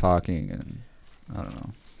she was talking, and I don't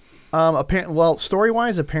know.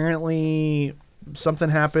 Story-wise, apparently something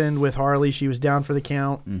happened with Harley. She was down for the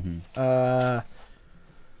count.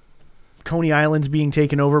 Coney Island's being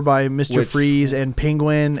taken over by Mr. Freeze and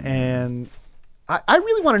Penguin, and I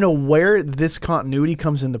really want to know where this continuity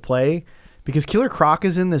comes into play, because Killer Croc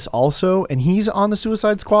is in this also, and he's on the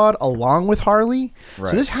Suicide Squad along with Harley.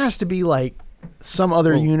 Right. So this has to be like some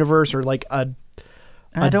other universe, or like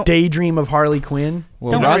a daydream of Harley Quinn.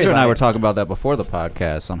 Well, Roger and I were talking about that before the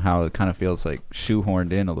podcast on how it kind of feels like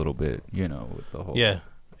shoehorned in a little bit, with the whole. Yeah.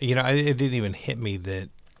 It didn't even hit me that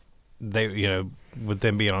they, with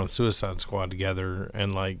them being on Suicide Squad together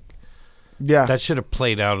and that should have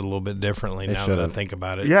played out a little bit differently now that I think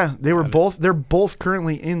about it. Yeah, they're both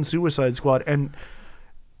currently in Suicide Squad, and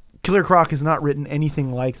Killer Croc has not written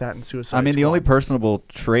anything like that in Suicide Squad. The only personable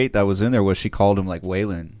trait that was in there was she called him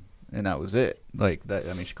Waylon. And that was it.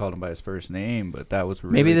 She called him by his first name, but that was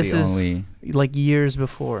really maybe this the only... is years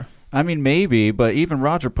before. Maybe, but even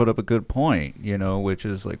Roger put up a good point, which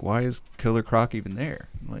is why is Killer Croc even there?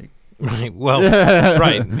 Right. Well,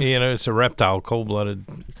 right. It's a reptile, cold-blooded.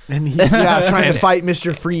 And he's trying to fight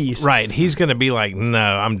Mr. Freeze. Right. He's going to be like, no,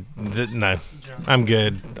 I'm good. I'm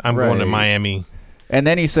going to Miami. And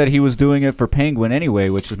then he said he was doing it for Penguin anyway,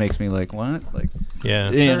 which makes me what? Yeah.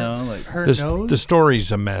 Her nose? The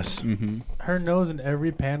story's a mess. Mm-hmm. Her nose in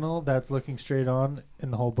every panel that's looking straight on in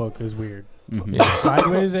the whole book is weird. Mm-hmm. Yeah.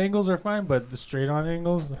 Sideways angles are fine, but the straight on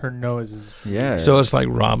angles, her nose is... Yeah. So it's like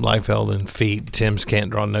Rob Liefeld and feet. Tim's can't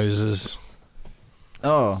draw noses.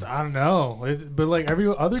 Oh. I don't know. But every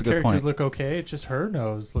other characters point. look okay. It's just her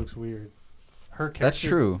nose looks weird. Her character That's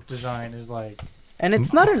true. design is And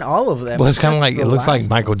it's not in all of them. Well, it's kind of it looks like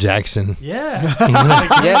Michael Jackson. Yeah.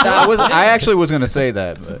 I actually was going to say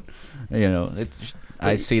that, but,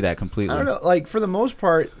 I see that completely. I don't know. For the most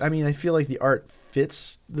part, I feel like the art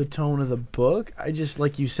fits the tone of the book. I just,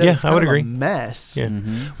 like you said, it's kind of a mess. Yeah.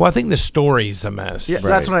 Mm-hmm. Well, I think the story's a mess. Yeah,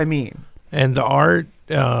 that's what I mean. And the art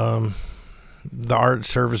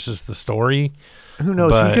services the story. Who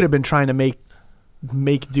knows? He could have been trying to make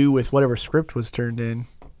do with whatever script was turned in.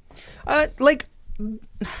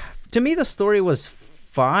 To me, the story was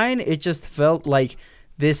fine. It just felt like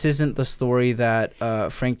this isn't the story that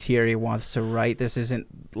Frank Tieri wants to write. This isn't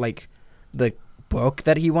the book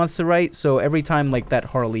that he wants to write. So every time that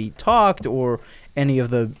Harley talked or any of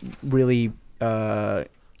the really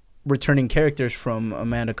returning characters from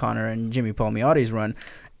Amanda Conner and Jimmy Palmiotti's run,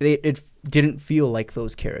 it didn't feel like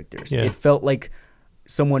those characters. Yeah. It felt like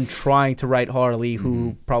someone trying to write Harley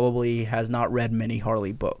who probably has not read many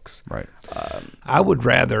Harley books. Right.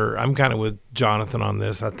 I'm kind of with Jonathan on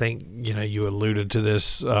this. I think, you alluded to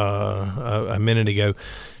this a minute ago.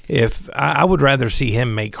 I would rather see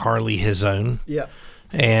him make Harley his own. Yeah.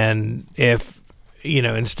 And if,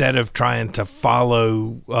 instead of trying to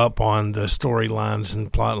follow up on the storylines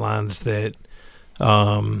and plot lines that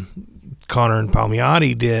Conner and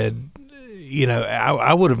Palmiotti did,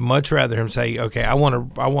 I would have much rather him say, okay, I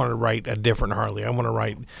want to write a different Harley. I want to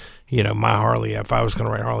write, my Harley. If I was going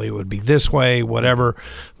to write Harley, it would be this way, whatever.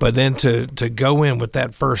 But then to go in with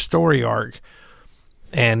that first story arc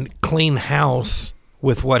and clean house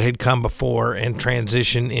with what had come before and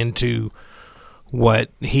transition into what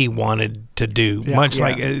he wanted to do. Like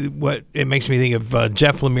what it makes me think of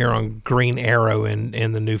Jeff Lemire on Green Arrow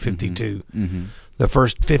in the New 52. Mm-hmm. The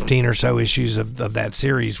first 15 or so issues of that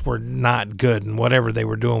series were not good, and whatever they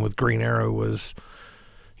were doing with Green Arrow was,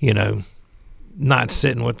 not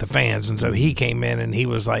sitting with the fans. And so he came in and he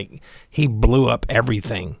was he blew up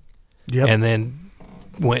everything. Yep. And then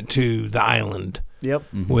went to the island. Yep.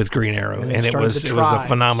 With Green Arrow, and it was a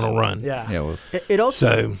phenomenal run. Yeah, it was. It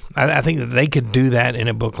also. So I think that they could do that in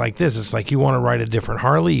a book like this. It's you want to write a different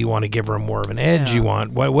Harley, you want to give her more of an edge, you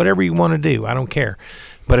want whatever you want to do. I don't care.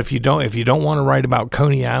 But if you don't want to write about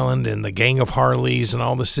Coney Island and the gang of Harleys and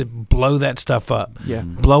all this, blow that stuff up. Yeah,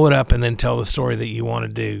 blow it up and then tell the story that you want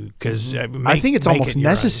to do. Because I think it's almost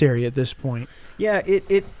necessary at this point. Yeah,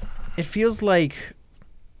 it feels like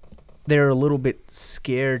they're a little bit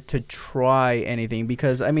scared to try anything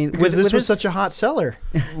because this was such a hot seller.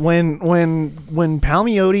 when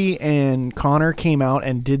Palmiotti and Conner came out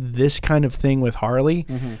and did this kind of thing with Harley,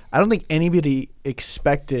 I don't think anybody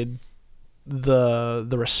expected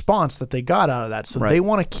the response that they got out of that. So they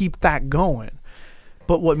want to keep that going.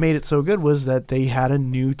 But what made it so good was that they had a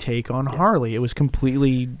new take on Harley. It was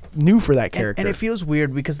completely new for that character. And it feels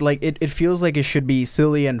weird because it feels like it should be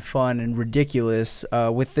silly and fun and ridiculous.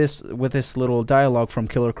 With this little dialogue from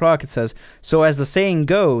Killer Croc, it says, "So as the saying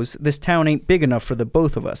goes, this town ain't big enough for the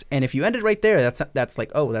both of us." And if you end it right there, that's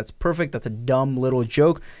oh, that's perfect. That's a dumb little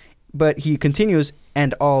joke. But he continues,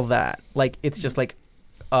 and all that. It's just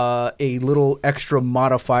a little extra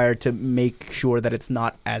modifier to make sure that it's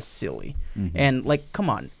not as silly. Mm-hmm. And come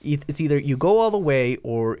on, it's either you go all the way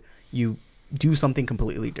or you do something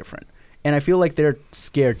completely different. And I feel like they're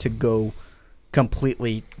scared to go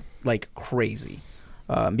completely crazy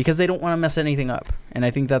because they don't want to mess anything up. And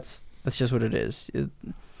I think that's just what it is.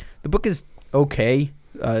 The book is okay.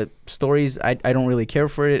 Stories, I don't really care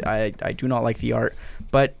for it. I do not like the art.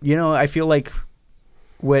 But, I feel like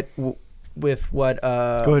with what... Go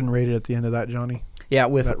ahead and rate it at the end of that, Johnny. Yeah,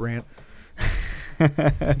 with... that rant.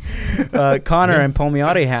 Connor and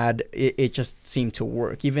Palmiotti had, it just seemed to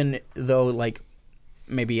work. Even though, like,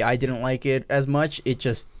 maybe I didn't like it as much,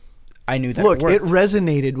 I knew that it worked. It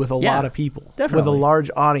resonated with a lot of people. Definitely. With a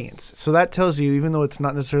large audience. So that tells you, even though it's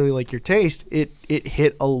not necessarily like your taste, it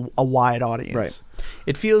hit a wide audience. Right.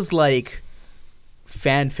 It feels like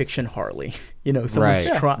fan fiction Harley. Someone's Right.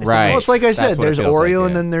 trying. Right. Well, it's like I That's said, what it there's feels Oreo like,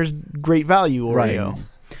 and then there's Great Value Oreo.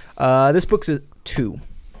 Right. This book's a 2.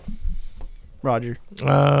 Roger.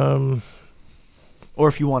 Or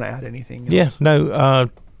if you want to add anything. Yeah, no,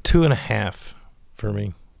 2.5 for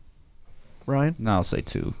me. Ryan? No, I'll say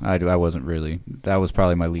 2. I wasn't really. That was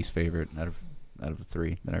probably my least favorite out of the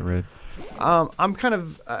 3 that I read. I'm kind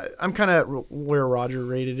of where Roger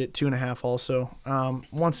rated it, 2.5 also.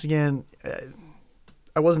 Once again,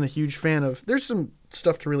 I wasn't a huge fan of. There's some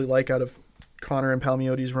stuff to really like out of Connor and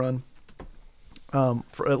Palmiotti's run.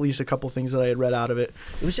 For at least a couple things that I had read out of it.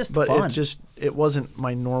 It was just but fun. It wasn't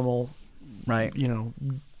my normal, right?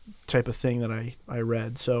 Type of thing that I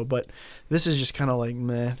read. So, but this is just kind of like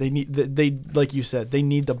meh. They like you said, they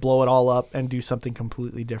need to blow it all up and do something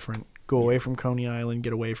completely different. Go away from Coney Island,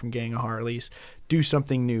 get away from Gang of Harleys, do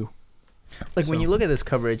something new. Like when you look at this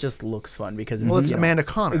cover, it just looks fun because it's Amanda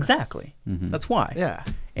Connor. Exactly. Mm-hmm. That's why. Yeah.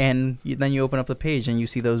 And then you open up the page and you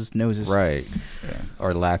see those noses. Right. Yeah.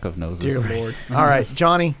 Or lack of noses. Dear Lord. All right,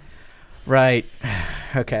 Johnny. Right.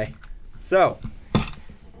 Okay. So,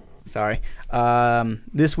 sorry.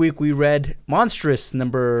 This week we read Monstress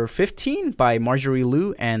number 15 by Marjorie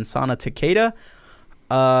Liu and Sana Takeda.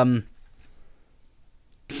 Man,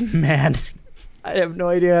 I have no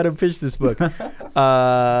idea how to pitch this book.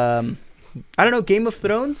 I don't know, Game of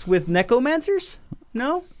Thrones with necromancers?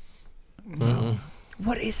 No? Mm-mm.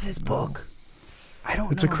 What is this book? I don't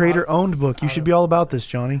know. It's a creator-owned book. You should be all about this,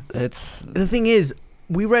 Johnny. The thing is,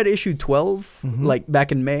 we read issue 12, like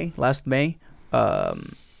back in last May.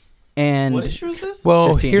 And What issue is this?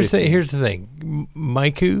 Well, 15. here's the thing.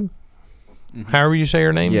 Maiku, however you say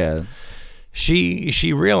her name. Yeah.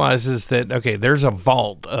 She realizes that there's a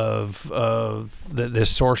vault of that this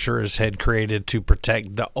sorceress had created to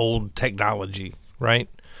protect the old technology, right?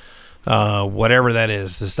 Whatever that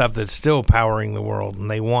is, the stuff that's still powering the world,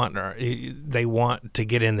 and they want to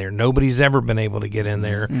get in there. Nobody's ever been able to get in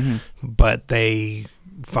there, but they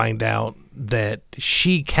find out that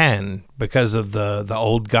she can because of the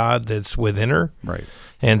old god that's within her, Right.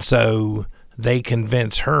 and so they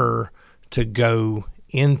convince her to go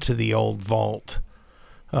into the old vault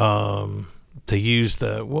to use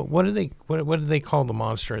the what do they call the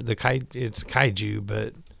monster? It's kaiju,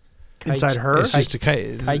 but Inside her? it's just a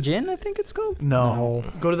Kaijin, I think it's called? No.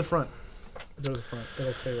 Go to the front. Go to the front.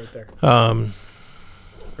 That'll say right there.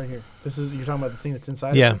 Right here. You're talking about the thing that's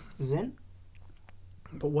inside? Yeah. Zen?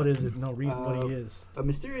 But what is it? No, read what he is. A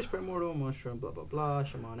mysterious primordial monster, blah, blah, blah,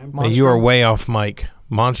 shaman empire. Monstrum? You are way off, Mike.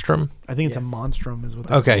 Monstrum? I think it's a monstrum is what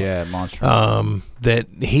they're Okay. Yeah, monster. That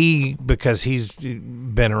because he's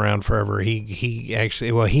been around forever, he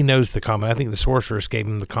actually, he knows the combination. I think the sorceress gave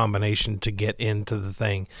him the combination to get into the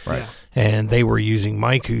thing. Right. Yeah. And they were using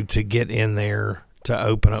Maiku to get in there to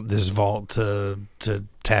open up this vault to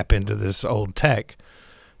tap into this old tech.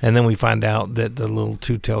 And then we find out that the little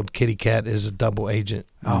two-tailed kitty cat is a double agent.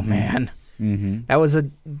 Oh, man. Mm-hmm. That was a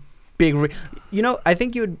big... I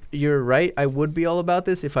think you're right. I would be all about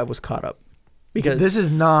this if I was caught up. Because this is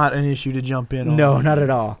not an issue to jump in on. No, not at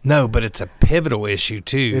all. No, but it's a pivotal issue,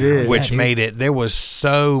 too. It is. Which Yeah, made it... There was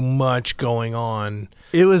so much going on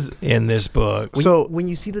It was... in this book. When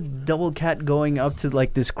you see the double cat going up to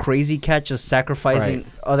like this crazy cat just sacrificing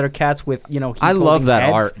other cats with, he's I love holding that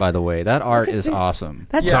heads. art, by the way. That art at is this. awesome.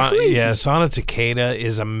 That's Sana crazy. Takeda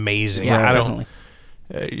is amazing. Yeah, I don't...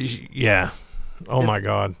 definitely. Yeah. Oh, my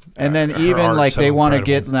God. And then Her even art's like so they want to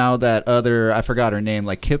incredible. get now that other, I forgot her name,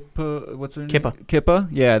 like Kippa, what's her name? Kippa.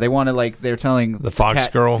 Yeah, they want to they're telling The Fox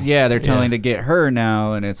cat- girl? Yeah, they're telling Yeah. to get her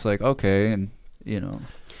now, and it's like, okay, and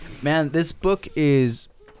Man, this book is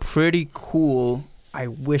pretty cool. I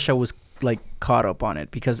wish I was caught up on it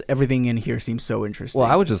because everything in here seems so interesting. Well,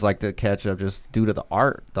 I would just like to catch up just due to the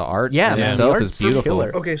art. The art Yeah, in man, the itself art's is so beautiful.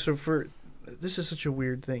 killer. Okay, so this is such a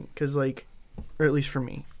weird thing because or at least for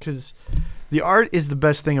me, because the art is the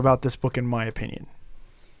best thing about this book in my opinion.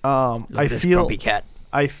 I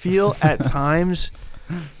feel at times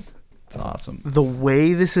It's awesome. the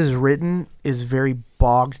way this is written is very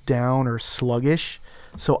bogged down or sluggish.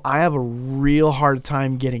 So I have a real hard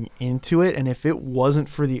time getting into it. And if it wasn't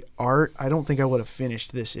for the art, I don't think I would have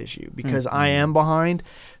finished this issue because I am behind.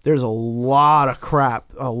 There's a lot of crap,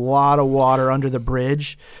 a lot of water under the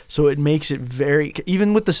bridge. So it makes it very,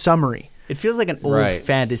 even with the summary. It feels like an old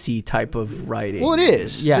fantasy type of writing. Well, it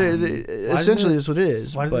is. Yeah. Essentially, that's what it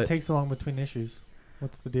is. Why does it take so long between issues?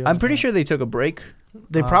 What's the deal? I'm pretty sure they took a break.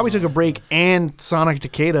 They probably took a break, and Sonic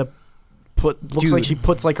Takeda looks like she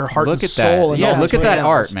puts like her heart and soul. Yeah, look at that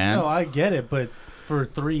art, man. No, I get it, but for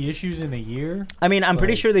 3 issues in a year. I mean, I'm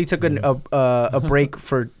pretty sure they took a break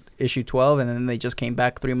for issue 12, and then they just came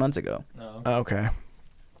back 3 months ago. No. Okay,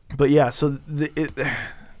 but yeah, so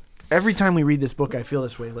every time we read this book, I feel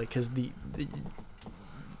this way, like because the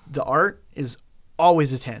art is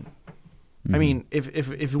always a 10. I mean,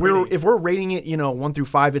 if we're rating it, 1 through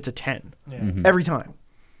 5, it's a 10 every time.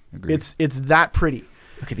 Agreed. It's that pretty.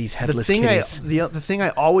 Look at these headless kitties. The thing I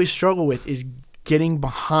always struggle with is getting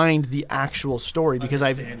behind the actual story because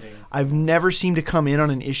I've never seemed to come in on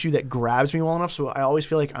an issue that grabs me well enough. So I always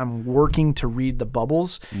feel like I'm working to read the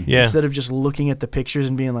bubbles instead of just looking at the pictures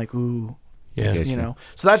and being like, ooh, So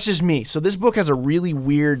that's just me. So this book has a really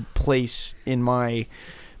weird place in my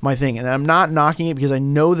thing, and I'm not knocking it because I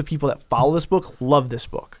know the people that follow this book love this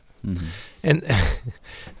book. Mm-hmm. And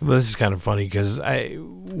well, this is kind of funny because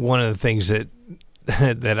one of the things that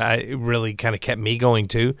I really kind of kept me going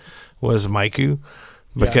to was Maiku,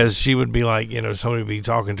 because she would be like, somebody would be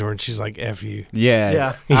talking to her and she's like, F you.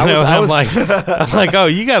 Yeah. I'm like, oh,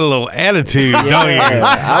 you got a little attitude, don't you?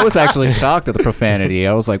 I was actually shocked at the profanity.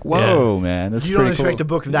 I was like, whoa, man. This is you don't pretty expect cool. a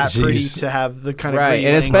book that pretty to have the kind of right,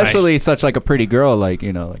 and especially such like a pretty girl like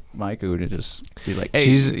Maiku to just be like, hey,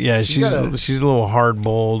 she's a little hard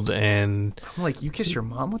boiled, and I'm like, you kiss your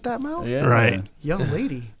mom with that mouth? Yeah. Right, young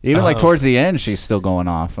lady. Even like towards the end, she's still going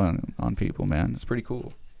off on people, man. It's pretty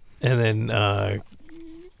cool. And then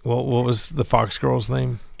what was the fox girl's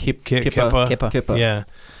name? Kippa. Yeah.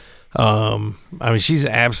 I mean, she's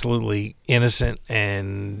absolutely innocent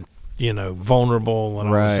and vulnerable, and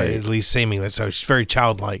I would say at least seemingly so. She's very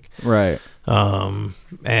childlike, right? And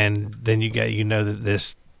then you that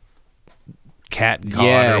this cat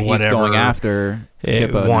god or whatever he's going after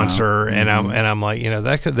Kippa wants now. her, and I'm like,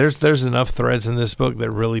 there's enough threads in this book that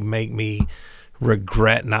really make me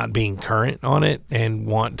regret not being current on it and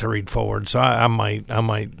want to read forward. So I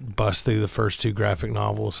might bust through the first 2 graphic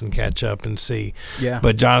novels and catch up and see. Yeah.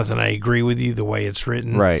 But Jonathan, I agree with you the way it's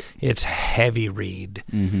written. Right. It's heavy read.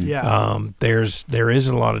 Mm-hmm. Yeah. There is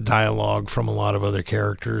a lot of dialogue from a lot of other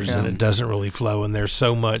characters, and it doesn't really flow. And there's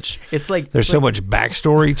so much. There's so much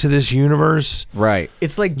backstory to this universe. Right.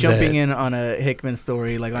 It's like jumping in on a Hickman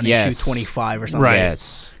story, like on issue 25 or something. Right.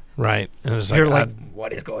 Yes. Right. And it's You're like,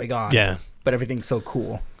 what is going on? Yeah. But everything's so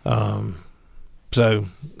cool. So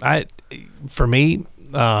for me,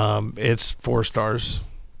 it's 4 stars.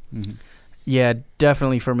 Mm-hmm. Yeah,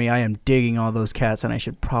 definitely for me. I am digging all those cats, and I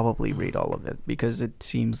should probably read all of it because it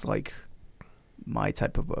seems like my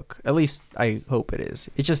type of book. At least I hope it is.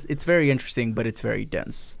 It's very interesting, but it's very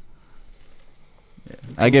dense. Yeah.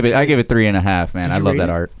 I give it 3.5, man. I love that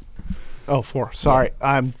art. Oh, 4. Sorry.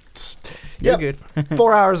 You're good.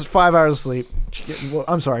 4 hours, 5 hours of sleep.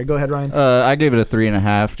 I'm sorry. Go ahead, Ryan. I gave it a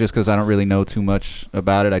 3.5 just because I don't really know too much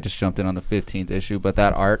about it. I just jumped in on the 15th issue, but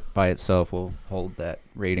that art by itself will hold that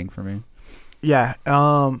rating for me. Yeah.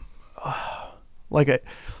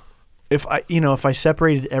 If I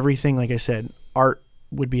separated everything, like I said, art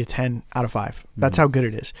would be a 10 out of 5. That's how good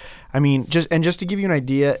it is. I mean, just to give you an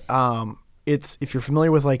idea, it's if you're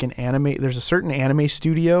familiar with like an anime, there's a certain anime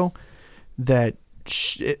studio that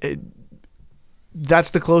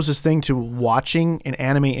that's the closest thing to watching an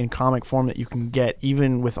anime in comic form that you can get,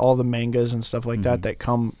 even with all the mangas and stuff like that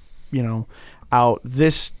come, out.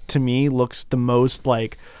 This to me looks the most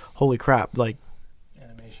like, holy crap, like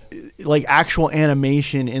animation, like actual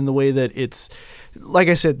animation in the way that it's, like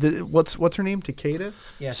I said, what's her name? Takeda?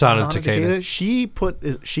 Yeah, Sana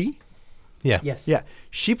Takeda. Yeah. Yes. Yeah.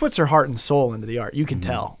 She puts her heart and soul into the art. You can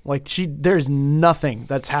tell. Like there's nothing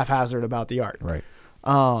that's haphazard about the art. Right.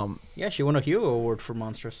 Yeah, she won a Hugo Award for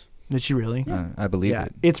Monstress. Did she really? I believe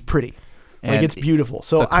it. It's pretty. And like it's beautiful.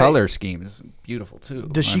 So the color scheme is beautiful too.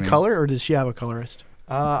 Does she color or does she have a colorist?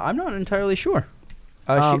 I'm not entirely sure.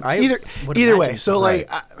 Either way. So like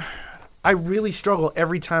I really struggle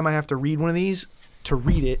every time I have to read one of these to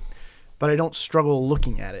read it, but I don't struggle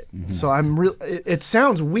looking at it. Mm-hmm. So I'm real. It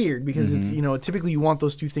sounds weird because it's typically you want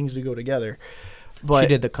those two things to go together. But she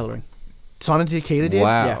did the coloring. Sana Takeda did.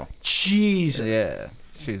 Wow. Yeah. Jeez.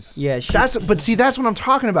 Yeah. That's what I'm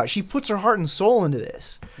talking about. She puts her heart and soul into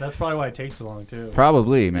this. That's probably why it takes so long too.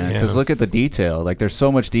 Probably, man. Because look at the detail. Like, there's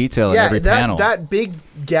so much detail in every panel. That big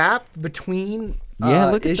gap between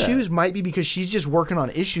look at issues that. might be because she's just working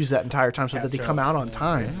on issues that entire time so that they come out on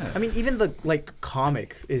time. I mean, even the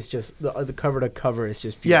comic is just the cover to cover is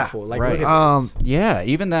just beautiful. Like, right. look at this. Yeah,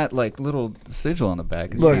 even that like little sigil on the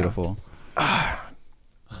back is beautiful.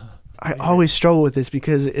 I always struggle with this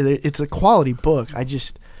because it's a quality book.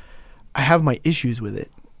 I have my issues with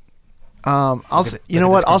it. I'll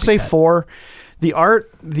say 4. The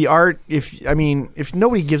art. If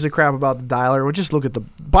nobody gives a crap about the dialer, we'll just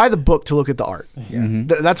buy the book to look at the art. Yeah.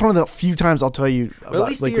 Mm-hmm. That's one of the few times I'll tell you. Or at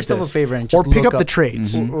least do yourself a favor and or just pick look up the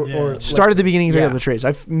trades. or Start at the beginning and pick yeah. up the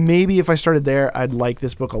trades. Maybe if I started there, I'd like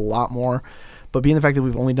this book a lot more. But being the fact that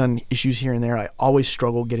we've only done issues here and there, I always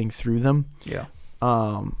struggle getting through them. Yeah.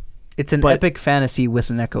 It's an epic fantasy with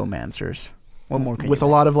necromancers. What more can with you a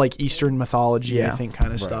lot of like Eastern mythology, I Yeah. think,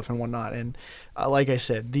 kind of stuff and whatnot. And like I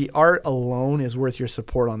said, the art alone is worth your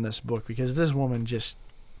support on this book because this woman just,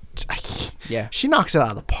 she knocks it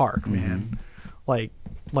out of the park, man. Like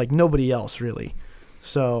nobody else really.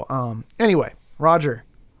 So anyway, Roger,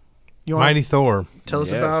 you want Mighty Thor. tell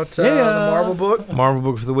us about the Marvel book? Marvel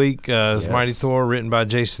book for the week is Mighty Thor, written by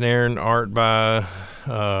Jason Aaron, art by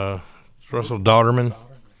Russell Dauterman.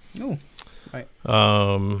 Oh, right.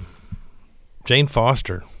 Jane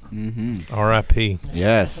Foster, R.I.P.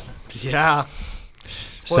 Yes. Yeah.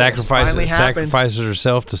 Sacrifices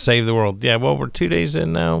herself to save the world. Yeah, well, we're 2 days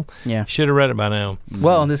in now. Yeah. Should have read it by now.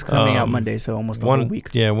 Well, and this is coming out Monday, so almost a whole week.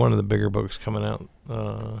 Yeah, one of the bigger books coming out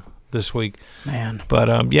this week. Man.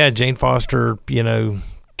 But Jane Foster,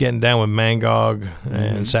 getting down with Mangog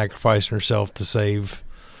and sacrificing herself to save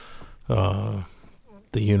the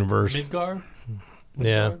universe. Midgar?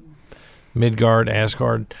 Yeah. Midgard,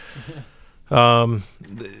 Asgard.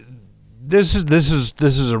 This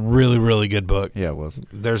is a really, really good book. Yeah, it was.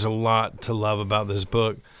 There's a lot to love about this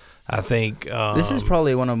book. I think this is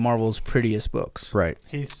probably one of Marvel's prettiest books. Right.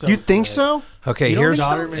 He's so You think good. so? Okay, You here's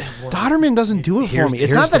Dauterman doesn't do it for me.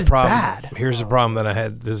 It's not that it's bad. Here's the problem that I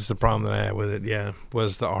had. This is the problem that I had with it. Yeah,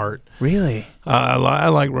 was the art. Really? I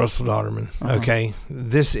like Russell Dauterman. Okay,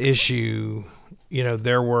 this issue,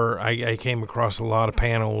 I came across a lot of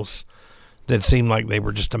panels that seemed like they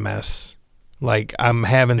were just a mess. Like I'm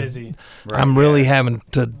busy. I'm really having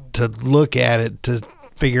to look at it to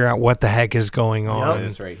figure out what the heck is going on.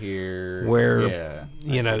 This right here. Where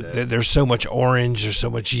there's so much orange, there's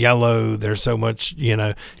so much yellow, there's so much, and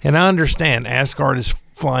I understand Asgard is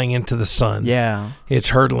flying into the sun. Yeah. It's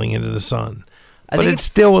hurtling into the sun. I But think it's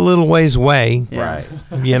still a little ways away. Yeah. Right.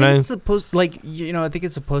 I think it's supposed I think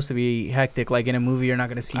it's supposed to be hectic. Like in a movie, you're not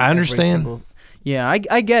going to see. I understand.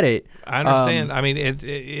 I get it. I understand. I mean,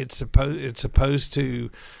 it's supposed to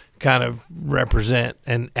kind of represent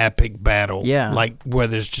an epic battle. Yeah. Like where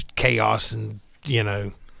there's just chaos and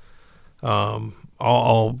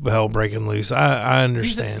all hell breaking loose. I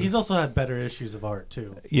understand. He's also had better issues of art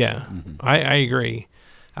too. Yeah, I agree.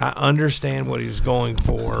 I understand what he was going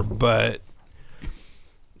for, but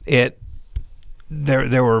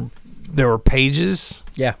there were pages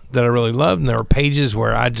that I really loved, and there were pages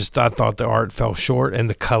where I thought the art fell short and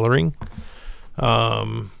the coloring,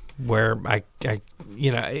 where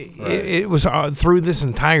it was through this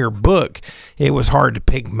entire book, it was hard to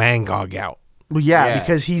pick Mangog out. Well,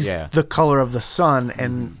 because he's the color of the sun,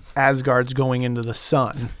 and Asgard's going into the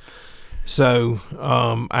sun. So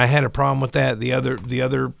I had a problem with that. The other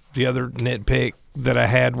nitpick that I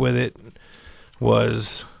had with it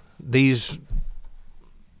was these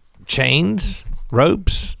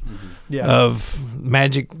ropes of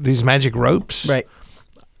magic. These magic ropes, Right.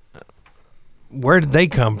 Where did they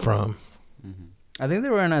come from? I think they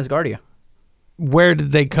were in Asgardia. Where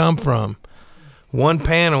did they come from? One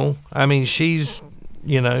panel, I mean, she's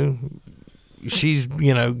getting on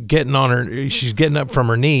her, she's getting up from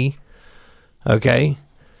her knee, okay,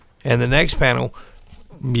 and the next panel,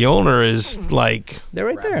 Mjolnir is like, They're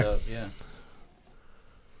right there. Up, yeah.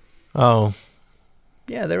 oh,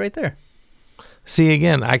 Yeah, they're right there. see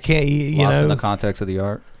again, I can't, Lost in the context of the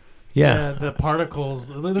art. yeah. The particles.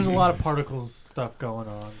 There's a lot of particles stuff going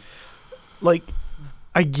on. Like,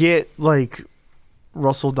 I get like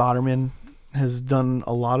Russell Dauterman has done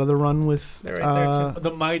a lot of the run with They're right there, too.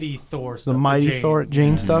 The Mighty Thor stuff. the Mighty Jane. Thor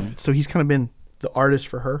Jane stuff. So he's kind of been the artist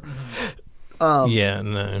for her. Yeah,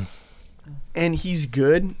 no. And he's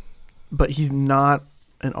good, but he's not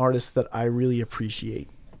an artist that I really appreciate.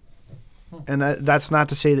 And that's not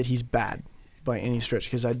to say that he's bad by any stretch,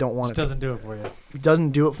 because I don't want Just doesn't do it for you. It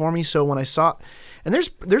doesn't do it for me. So when I saw, and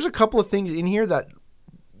there's a couple of things in here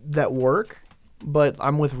that work, but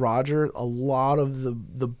I'm with Roger. A lot of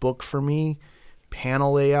the book for me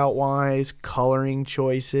panel layout wise, coloring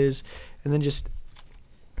choices, and then just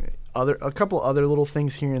a couple other little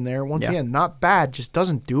things here and there. Once again, not bad, just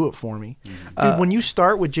doesn't do it for me. Dude, when you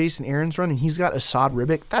start with Jason Aaron's run and he's got Assad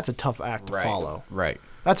Ribic, that's a tough act to follow. Right.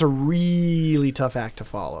 That's a really tough act to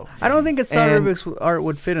follow. I don't think Assad Ribic's art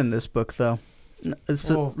would fit in this book, though.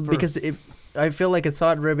 Because I feel like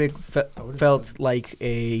Assad Ribic felt like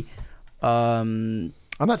a... I'm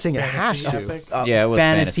not saying it has to. It was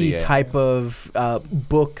fantasy type of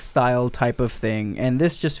book style type of thing. And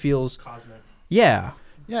this just feels... Cosmic. Yeah.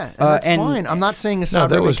 Yeah, and that's fine. I'm not saying Assad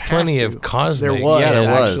Ribic there was plenty of cosmic. There was. Yeah, there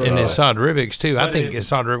was. And Assad Ribic's too. I think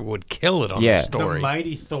Assad Ribic would kill it on the story. The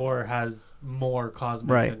Mighty Thor has more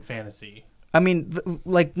cosmic than fantasy. I mean,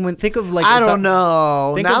 think of I don't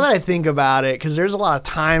know. Now that I think about it, because there's a lot of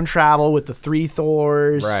time travel with the 3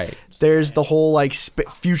 Thors. Right. There's the whole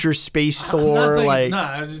future space Thor. I'm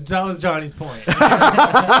not saying it's not. That was Johnny's point.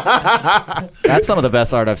 That's some of the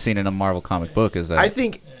best art I've seen in a Marvel comic book. Is that I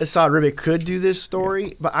think Assad Ribic could do this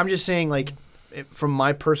story, but I'm just saying, from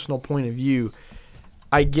my personal point of view,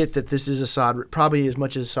 I get that this is Assad, probably as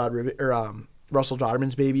much as Assad Ribic or Russell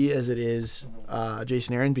Dodderman's baby as it is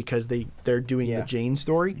Jason Aaron, because they're doing the Jane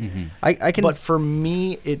story. Mm-hmm. I can. But for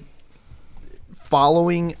me,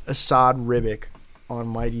 following Assad Ribic on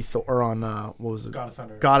Mighty Thor or on what was it?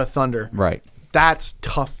 God of Thunder. Right. That's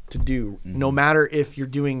tough to do. No matter if you're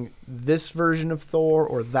doing this version of Thor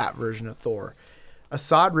or that version of Thor.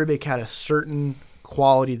 Assad Ribic had a certain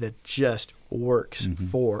quality that just works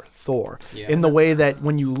for Thor in the way that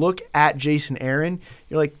when you look at Jason Aaron,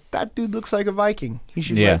 you're like, that dude looks like a Viking. He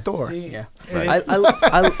should be like Thor. Right.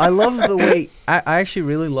 I love the way I actually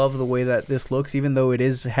really love the way that this looks, even though it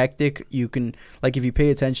is hectic. You can if you pay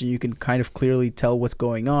attention, you can kind of clearly tell what's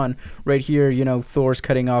going on. Right here, Thor's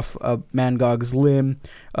cutting off Mangog's limb,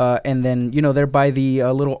 and then they're by the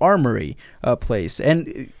little armory place,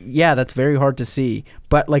 and that's very hard to see.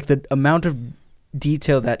 But the amount of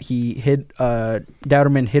detail that he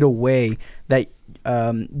Dowderman hid away that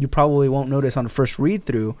you probably won't notice on the first read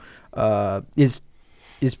through is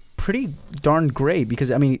pretty darn great,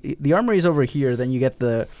 because I mean the armory is over here, then you get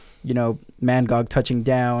the Mangog touching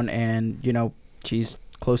down, and she's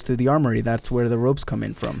close to the armory. That's where the ropes come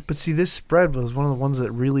in from. But see, this spread was one of the ones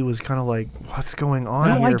that really was kind of like, what's going on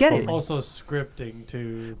here? No, I get it. Also scripting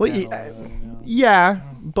too. Well,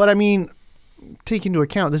 but I mean, take into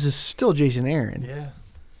account this is still Jason Aaron. Yeah.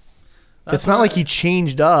 It's not like he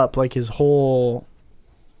changed up his whole...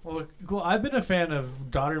 Well, I've been a fan of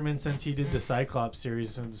Dodderman since he did the Cyclops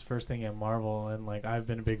series when his first thing at Marvel, and I've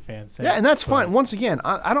been a big fan since. Yeah, and that's fine. Once again,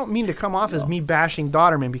 I don't mean to come off as me bashing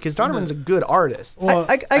Dodderman, because Dodderman's a good artist. Well,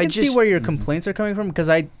 I can see where your complaints are coming from, because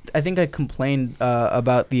I think I complained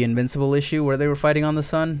about the Invincible issue where they were fighting on the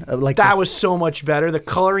sun. That was so much better. The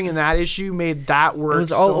coloring in that issue made that work. It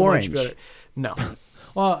was all orange. Much better. No.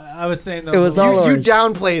 Well, I was saying though, it was all orange. You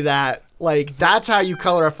downplay that. That's how you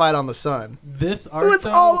color a fight on the sun. This art, it was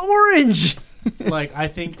all orange. I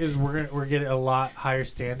think we're getting a lot higher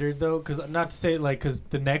standard though, because not to say because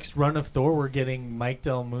the next run of Thor we're getting Mike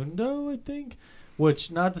Del Mundo, I think,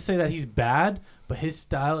 which not to say that he's bad, but his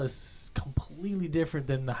style is completely different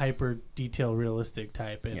than the hyper detail realistic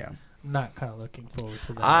type. And I'm not kind of looking forward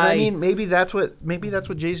to that. I mean, maybe that's what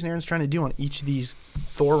Jason Aaron's trying to do on each of these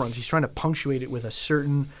Thor runs. He's trying to punctuate it with a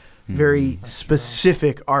certain very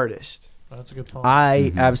specific artist. That's a good point.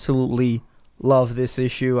 I absolutely love this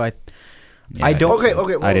issue. I don't. Okay.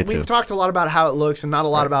 Well, we've talked a lot about how it looks and not a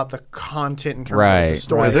lot about the content in terms of the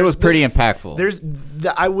story. Because it was pretty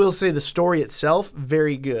impactful. I will say the story itself,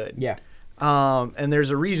 very good. Yeah. And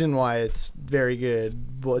there's a reason why it's very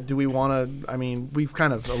good. But do we want to? I mean, we've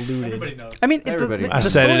kind of alluded. Everybody knows. I mean, I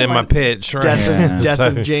said it in my pitch. Right? Death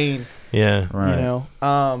of Jane. Yeah. Right.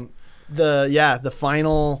 The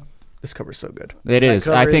final. This cover's so good. It is.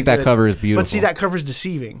 I think that cover is beautiful. But see, that cover's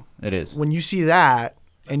deceiving. It is. When you see that,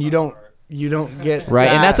 and you don't get right,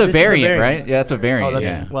 that. and that's a variant, right? Yeah, that's a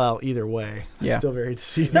variant. Well, either way, it's still very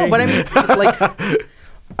deceiving. No, but I mean,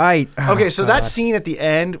 okay, so that scene at the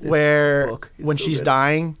end where when she's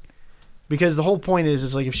dying, because the whole point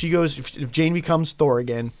is if if Jane becomes Thor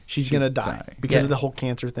again, she's gonna die because of the whole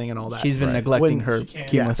cancer thing and all that. She's been neglecting her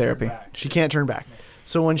chemotherapy. She can't turn back.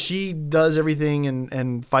 So when she does everything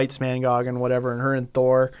and fights Mangog and whatever, and her and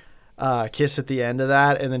Thor kiss at the end of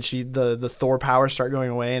that, and then the Thor powers start going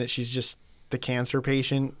away, and she's just the cancer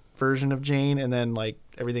patient version of Jane, and then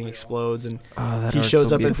everything explodes, and he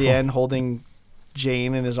shows up at the end holding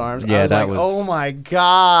Jane in his arms. Yeah, I was oh my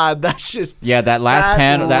god, that's just that last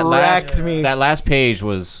panel, wrecked me. That last page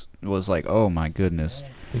was like, oh my goodness.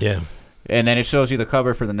 Yeah. And then it shows you the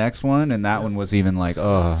cover for the next one, and that one was even like,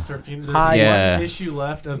 oh. There's Yeah. one issue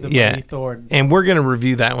left of the Yeah. Mighty Thor. And we're going to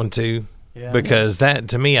review that one too. Yeah. Because that,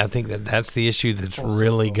 to me, I think that's the issue that's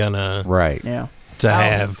really gonna Right. Yeah.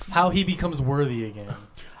 have how he becomes worthy again.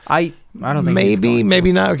 I don't think he's going maybe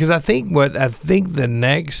to. not, because I think the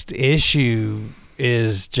next issue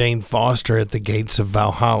is Jane Foster at the gates of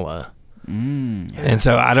Valhalla, and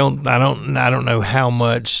so I don't know how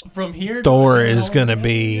much From here, Thor is gonna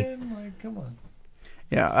be, like, come on.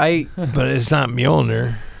 Yeah, but it's not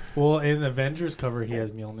Mjolnir. Well, in Avengers cover, he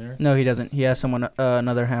has Mjolnir No, he doesn't. He has someone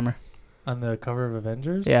another hammer. on the cover of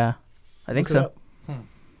Avengers. Yeah, I think Look it so. up.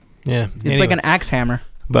 Yeah, It's like an axe hammer.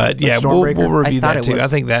 But yeah, Like we'll Stormbreaker? review I thought that it too. was. I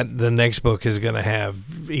think that the next book is going to have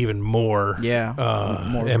even more,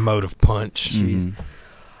 More. emotive punch. Mhm.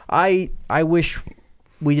 I wish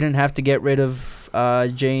we didn't have to get rid of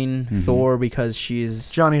Jane Thor because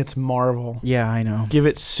she's. Johnny, it's Marvel. Yeah, I know. Give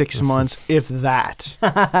it 6 months, if that.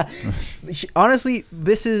 Honestly,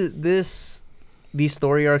 these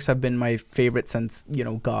story arcs have been my favorite since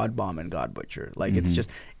God Bomb and God Butcher. Like it's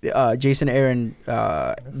just Jason Aaron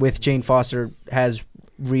with Jane Foster has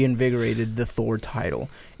reinvigorated the Thor title,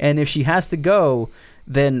 and if she has to go,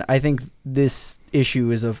 then I think this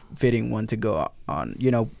issue is a fitting one to go on.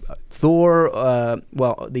 Thor,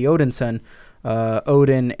 the Odin son,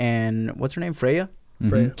 Odin, and what's her name, Freya,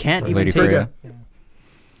 Freya. can't even Lady take. Freya.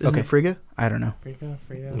 Isn't Okay. it Frigga? I don't know.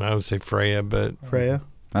 Freya. I would say Freya, but Freya.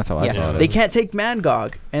 That's how I saw it. They can't take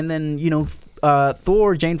Mangog, and then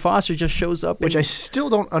Thor, Jane Foster just shows up, Which I still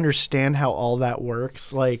don't understand how all that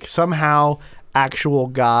works. Like, somehow actual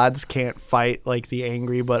gods can't fight like the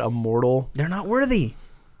angry but immortal. they're not worthy.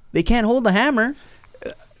 They can't hold the hammer.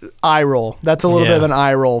 Eye roll. That's a little bit of an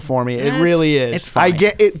eye roll for me. It really is. it's fine. I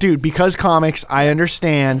get it, dude. Because comics, I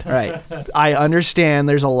understand. Right. I understand.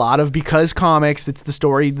 There's a lot of because comics. It's the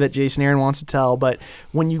story that Jason Aaron wants to tell. But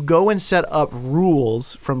when you go and set up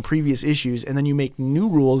rules from previous issues, and then you make new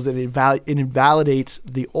rules, that it invalidates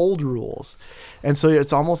the old rules, and so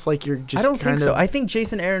it's almost like you're just. I don't think kind so. of- I think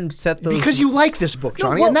Jason Aaron set those because you like this book, No,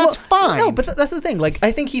 Johnny, well, and that's fine. No, but that's the thing. Like,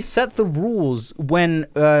 I think he set the rules when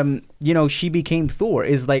she became Thor.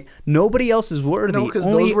 Is like nobody else is worthy. no, because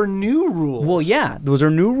Only- those were new rules. Well, yeah, those are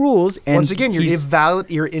new rules. And Once again, he's-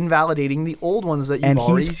 you're invalidating the old ones that you've And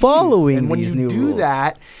already he's used. following And when these you new do rules.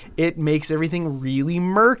 that, it makes everything really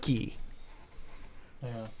murky. Yeah.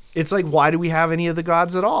 It's like, why do we have any of the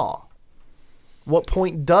gods at all? What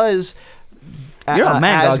point does you're on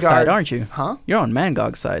Mangog's Asgard, side, aren't you? Huh? You're on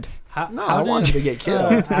Mangog's side. No, I want him to get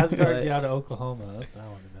killed. Asgard But- get out of Oklahoma. That's what I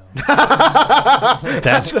want to know.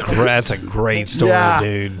 that's a great story, Yeah.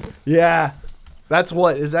 dude. Yeah, that's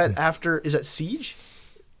what is that after? Is that Siege?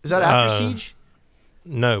 Is that after Siege?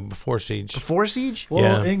 No, before Siege. Before Siege? Well,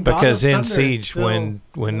 yeah, in God because of in Thunder, it's Siege, still-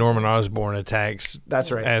 when Norman Osborn attacks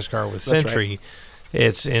That's right. Asgard with That's right. Sentry,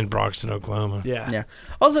 it's in Broxton, Oklahoma. Yeah, Yeah.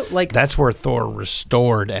 Also, like, That's where Thor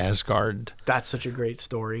restored Asgard. that's such a great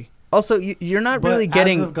story. you're not But really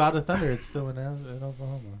getting. as of God of Thunder, it's still in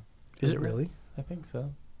Oklahoma. Is it Isn't really? I think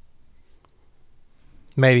so.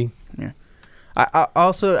 Maybe.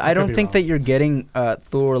 I don't be think wrong. that you're getting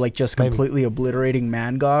Thor like just Maybe. completely obliterating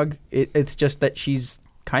Mangog. It's just that she's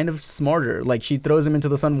kind of smarter. Like, she throws him into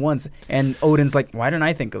the sun once, and Odin's like, "Why didn't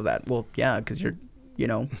I think of that?" Well, yeah, because you're,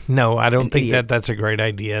 No, I don't An think idiot. that's a great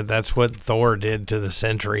idea. That's what Thor did to the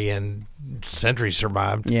Sentry, and Sentry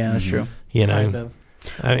survived. Yeah, that's true. You know, Kind of.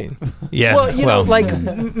 I mean, yeah. Well,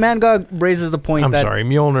 Mangog raises the point I'm that sorry,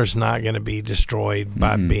 Mjolnir's not going to be destroyed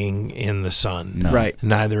by being in the sun. No. right,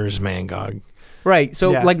 Neither is Mangog. right.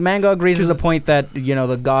 So Yeah. like Mangog raises the point that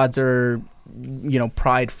the gods are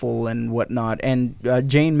prideful and whatnot, and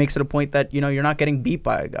Jane makes it a point that you're not getting beat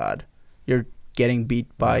by a god, you're getting beat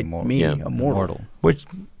by Immortal. me, Yeah. a mortal. Which,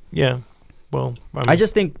 yeah. Well, I, mean, I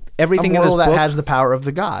just think A everything in this mortal that book has the power of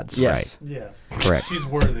the gods. yes. Yes. Correct. She's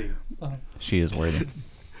worthy. She is worthy.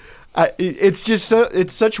 It's just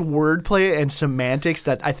it's such wordplay and semantics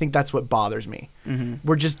that I think that's what bothers me. Mm-hmm.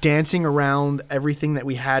 We're just dancing around everything that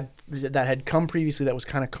we had that had come previously that was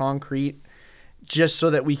kind of concrete, just so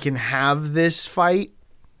that we can have this fight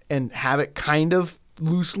and have it kind of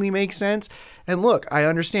loosely make sense. And look, I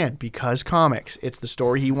understand because comics, it's the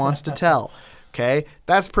story he wants to tell. Okay,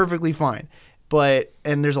 that's perfectly fine.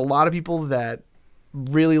 And there's a lot of people that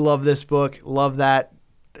really love this book, love that.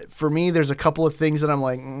 For me, there's a couple of things that I'm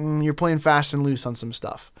like, you're playing fast and loose on some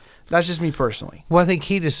stuff. That's just me personally. well, I think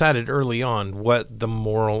he decided early on what the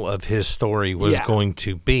moral of his story was Yeah. going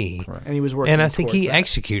to be. And he was working. And I think he towards that.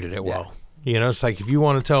 executed it well. It's like if you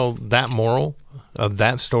want to tell that moral of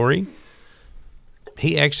that story,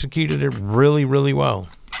 he executed it really, really well.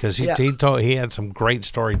 because he had some great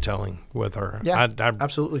storytelling with her. Yeah,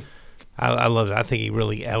 absolutely. I love it. I think he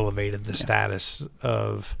really elevated the status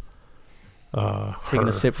of Taking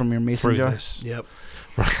a sip from your mason jar. This. Yep.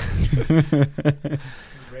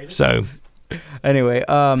 So, anyway,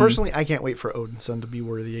 personally, I can't wait for Odin's son to be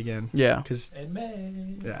worthy again. Yeah. Because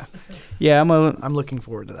yeah, I'm looking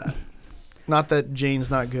forward to that. Not that Jane's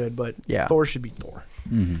not good, but Thor should be Thor.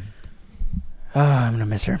 Mm-hmm. I'm gonna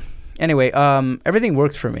miss her. Anyway, everything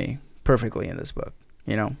works for me perfectly in this book.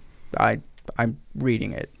 You know, I'm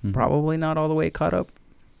reading it. Mm-hmm. Probably not all the way caught up.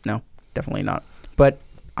 No, definitely not. But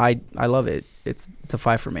I love it. It's a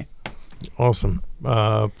 5 for me. Awesome.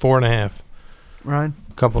 4.5. Ryan?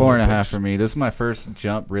 Couple 4.5 for me. This is my first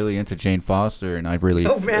jump really into Jane Foster, and I really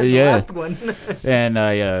the last one. and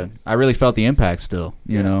I really felt the impact still.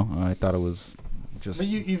 You know, I thought it was just. But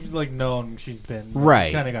you've like known she's been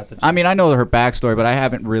right. Kind of got the. I mean, I know her backstory, but I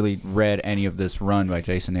haven't really read any of this run by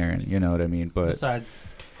Jason Aaron. You know what I mean? But besides.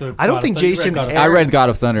 I don't think Jason. I read God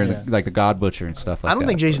of Thunder and like the God Butcher and stuff like that. I don't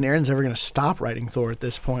think Jason Aaron's ever going to stop writing Thor at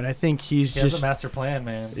this point. I think he has a master plan,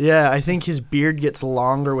 man. Yeah, I think his beard gets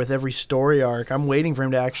longer with every story arc. I'm waiting for him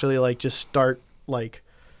to actually like just start like.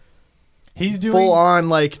 He's doing full on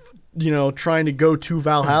like trying to go to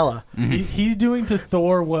Valhalla. He's doing to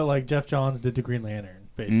Thor what like Geoff Johns did to Green Lantern,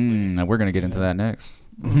 basically. We're gonna get into that next.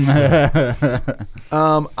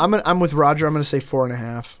 I'm with Roger. I'm going to say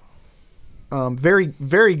 4.5. Very,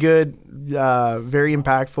 very good, very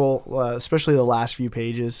impactful, especially the last few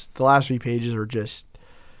pages. The last few pages are just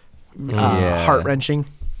heart-wrenching.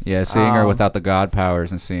 Yeah, seeing her without the god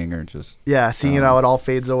powers and seeing her just... Yeah, seeing how it all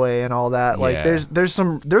fades away and all that. Like, there's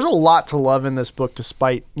a lot to love in this book,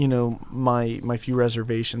 despite, my few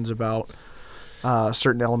reservations about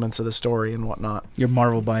certain elements of the story and whatnot. Your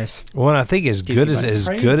Marvel bias. Well, I think as good as this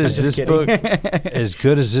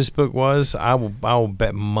book was, I will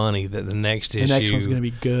bet money that the next issue one's going to be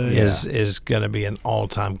good. Is going to be an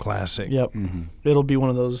all-time classic. Yep, it'll be one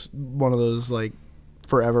of those like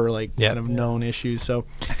forever kind of known issues. So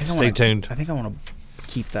stay tuned. I think I want to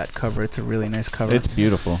keep that cover. It's a really nice cover. It's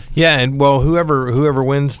beautiful. Yeah, and well, whoever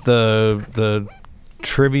wins the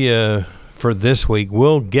trivia for this week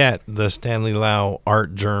will get the Stanley Lau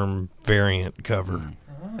Art Germ variant cover.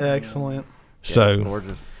 Excellent. So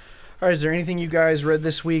gorgeous. All right, is there anything you guys read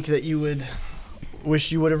this week that you would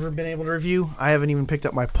wish you would have been able to review? I haven't even picked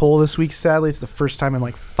up my poll this week, sadly. It's the first time in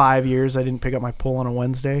like 5 years I didn't pick up my poll on a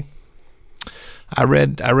Wednesday. I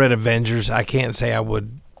read Avengers. I can't say I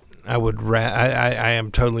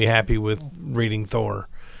am totally happy with reading Thor.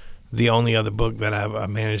 The only other book that I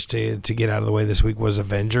managed to get out of the way this week was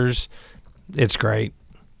Avengers. It's great.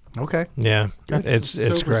 Okay. Yeah. It's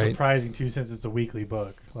it's great. Surprising too, since it's a weekly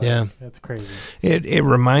book. Like, yeah. That's crazy. It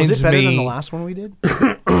reminds me. Was it better than the last one we did?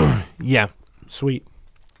 Yeah. Sweet.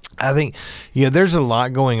 I think there's a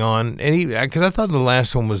lot going on, and because I thought the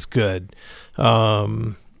last one was good.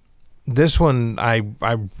 This one I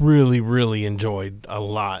really, really enjoyed a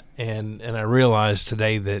lot, and I realized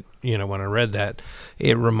today that when I read that,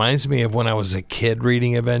 it reminds me of when I was a kid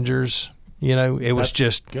reading Avengers. It was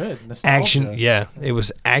just good action. Yeah, it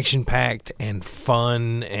was action packed and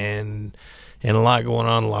fun, and a lot going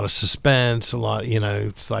on, a lot of suspense, a lot.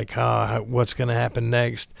 It's like what's going to happen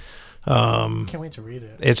next. Can't wait to read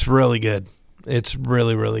it. It's really good. It's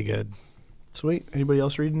really, really good. Sweet. Anybody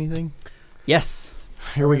else read anything? Yes.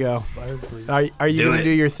 Here we go. Are you going to do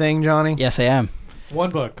your thing, Johnny? Yes, I am. One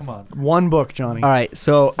book. Come on. One book, Johnny. All right.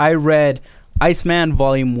 So I read Iceman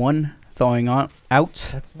Volume 1, Thawing Out.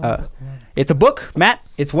 That's not it's a book, Matt.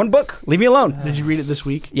 It's one book. Leave me alone. Did you read it this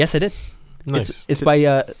week? Yes, I did. Nice. It's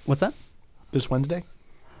by what's that? This Wednesday?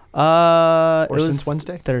 Or since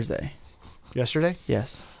Wednesday? Thursday. Yesterday?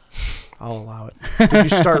 Yes. I'll allow it. Did you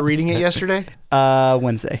start reading it yesterday?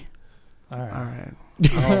 Wednesday. All right.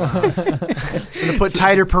 I'm gonna put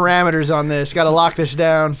tighter parameters on this. Got to lock this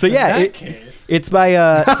down. So yeah, it's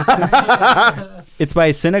by it's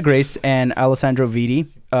by Cinna Grace and Alessandro Vitti,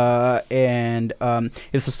 and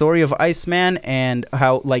it's the story of Iceman and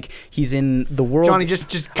how he's in the world. Johnny,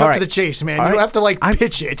 just cut to the chase, man. You don't have to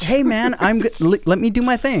pitch it. Hey, man, let me do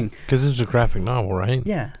my thing. Because this is a graphic novel, right?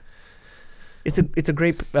 Yeah. It's a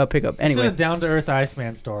great pickup. Anyway, it's a down-to-earth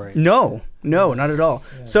Iceman story. No, not at all.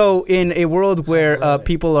 Yeah, so in a world where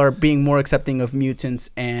people are being more accepting of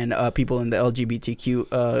mutants and people in the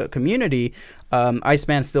LGBTQ community,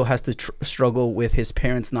 Iceman still has to struggle with his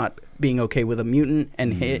parents not being okay with a mutant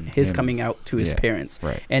and his coming out to his parents.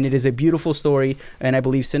 Right. And it is a beautiful story, and I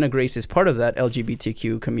believe Cinna Grace is part of that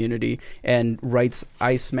LGBTQ community and writes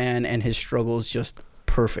Iceman and his struggles just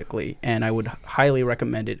perfectly, and I would highly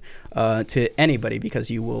recommend it to anybody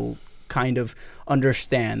because you will kind of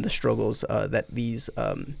understand the struggles that these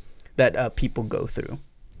people go through.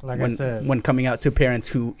 Like I said, when coming out to parents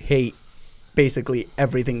who hate basically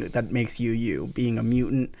everything that makes you, being a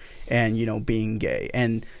mutant and, you know, being gay.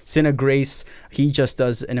 And Sin of Grace, he just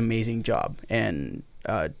does an amazing job. And,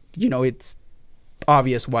 you know, it's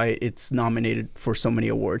obvious why it's nominated for so many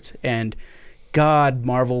awards. And God,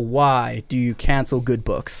 Marvel, why do you cancel good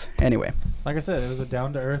books? Anyway. like I said, it was a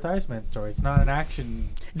down-to-earth Iceman story. It's not an action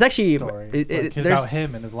It's actually story. It's like about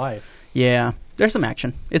him and his life. Yeah, there's some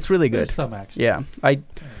action. It's really good. There's some action. Yeah.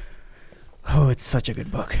 It's such a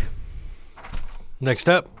good book. Next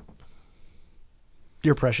up.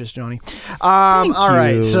 You're precious, Johnny. All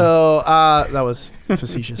right, you. so that was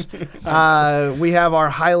facetious. We have our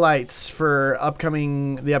highlights for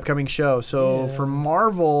the upcoming show. So for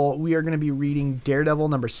Marvel, we are going to be reading Daredevil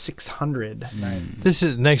number 600. Nice.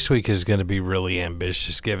 Next week is going to be really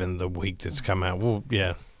ambitious, given the week that's come out. We'll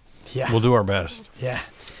do our best. Yeah.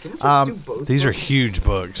 Can we just do both These are books? huge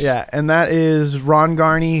books. Yeah, and that is Ron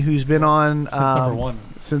Garney, who's been on Since number one.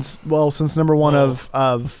 Since number one of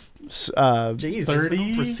Jeez,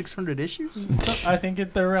 30? for 600 issues? I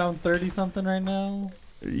think they're around 30 something right now.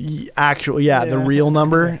 the real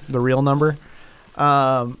number.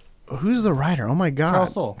 Who's the writer? Oh my God,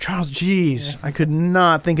 Charles Soule. Charles, jeez, I could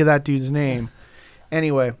not think of that dude's name.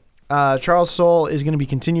 Anyway, Charles Soule is going to be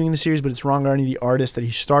continuing the series, but it's Ron Garney, the artist that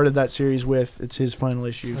he started that series with. It's his final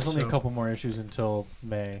issue. There's only a couple more issues until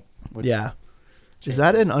May. Which Is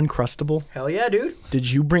that an Uncrustable? Hell yeah, dude. Did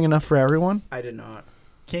you bring enough for everyone? I did not.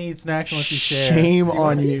 Can't eat snacks unless you share. Shame Do you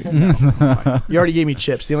on want you. these? You already gave me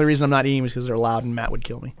chips. The only reason I'm not eating is because they're loud and Matt would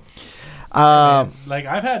kill me. Man, like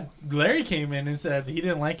I've had Larry came in and said he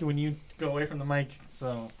didn't like it when you go away from the mic.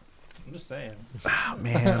 So I'm just saying. Oh,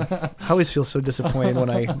 man, I always feel so disappointed when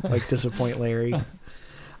I disappoint Larry.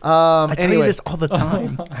 I tell you this all the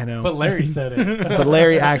time. I know, But Larry said it. but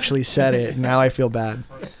Larry actually said it. Now I feel bad.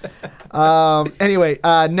 Anyway,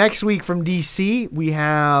 next week from DC, we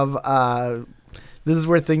have this is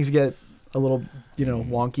where things get a little,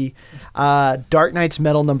 wonky. Dark Knight's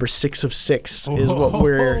Metal number 6 of 6 is what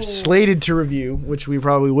we're slated to review, which we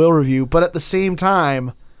probably will review. But at the same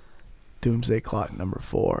time, Doomsday Clock number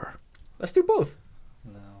 4. Let's do both.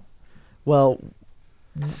 No. Well,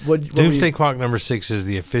 what Doomsday Clock number 6 is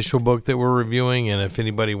the official book that we're reviewing, and if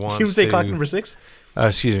anybody wants Doomsday to, Clock number 6?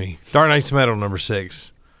 excuse me, Dark Knight's Metal number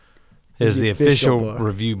 6 is the official official book.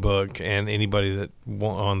 review book, and anybody that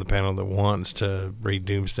on the panel that wants to read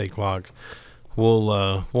Doomsday Clock,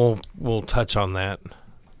 we'll touch on that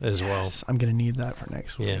as well. I'm gonna need that for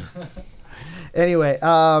next week. Yeah. Anyway,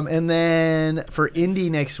 and then for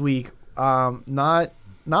indie next week, not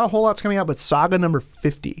a whole lot's coming out, but Saga number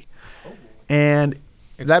 50, and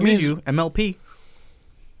that means you, MLP.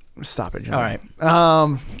 Stop it, John. All right.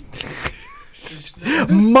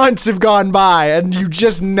 Months have gone by, and you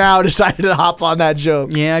just now decided to hop on that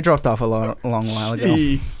joke. Yeah, I dropped off a long while ago.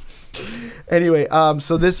 Jeez. Anyway,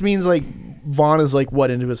 so this means Vaughn is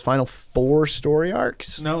into his final 4 story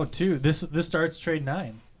arcs, No, 2. This starts trade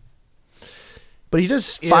 9. but he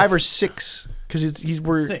does 5 or 6 because he's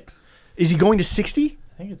 6. Is he going to 60?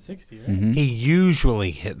 I think it's 60, right? Mm-hmm. He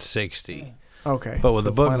usually hits 60, Okay, but with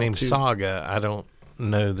so a book final named 2. Saga, I don't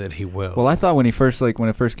know that he will. Well, I thought when it first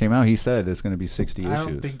came out, he said it's going to be 60 I issues.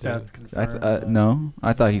 don't think that's confirmed. No,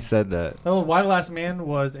 I thought he said that. Oh, Why the Last Man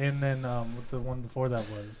was, and then what the one before that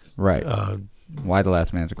was. Right. Why the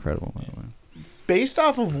Last Man's incredible, by the way. Based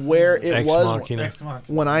off of where it Ex was Machina. Next month.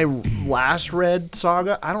 when I last read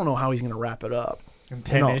Saga, I don't know how he's going to wrap it up. In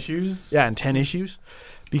 10 No. issues? Yeah, in 10 issues,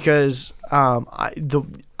 because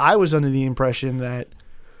I was under the impression that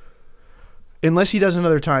unless he does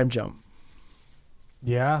another time jump,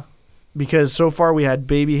 Yeah. because so far we had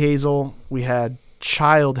baby Hazel, we had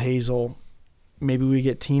child Hazel, maybe we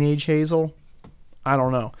get teenage Hazel. I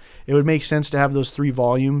don't know. It would make sense to have those 3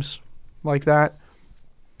 volumes like that,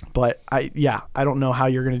 but I don't know how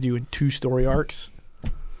you're going to do in 2 story arcs.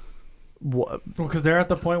 Well, because they're at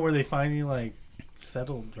the point where they finally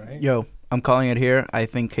settled, right? Yo, I'm calling it here. I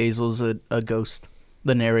think Hazel's a ghost.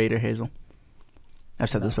 The narrator, Hazel.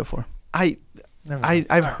 I've said this before.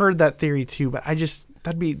 I've heard that theory too, but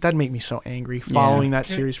that'd make me so angry following that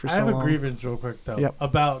series for so long. I have a grievance real quick though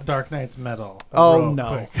about Dark Knight's Metal. Oh Real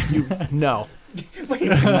no, quick. no.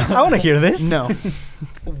 I want to hear this. No.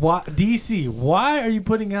 Why, DC, why are you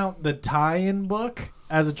putting out the tie-in book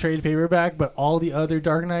as a trade paperback, but all the other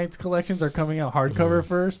Dark Knights collections are coming out hardcover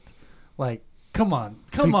first? Come on.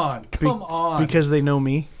 Because they know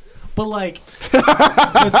me. But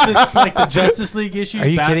the Justice League issue. Are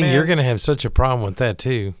you Batman, kidding? You're going to have such a problem with that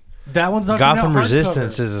too. That one's not coming Gotham out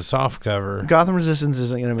Resistance hardcover. is a soft cover. Gotham Resistance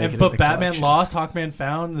isn't going to make it. But in the Batman collection. Lost, Hawkman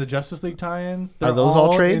Found, the Justice League tie-ins. Are those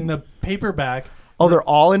all trade? in the paperback? Oh, they're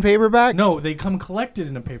all in paperback? No, they come collected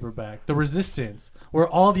in a paperback. The Resistance, where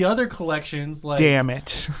all the other collections like Damn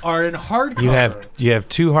it. are in hardcover. You have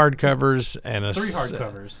 2 hardcovers and 3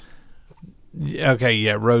 hardcovers. Okay,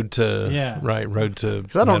 yeah, Road to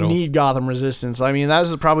Because I don't Metal. need Gotham Resistance. I mean,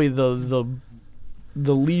 that's probably the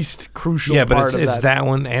least crucial Yeah, part but of it's that. that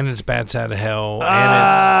one, and it's Bats Out of Hell, and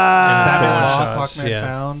it's Batman the Lost, one-shots. Hawkman Yeah.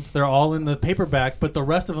 Found. They're all in the paperback, but the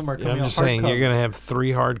rest of them are coming I'm out just saying, hardcover. you're going to have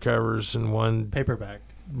 3 hardcovers and 1 paperback.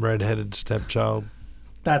 redheaded stepchild.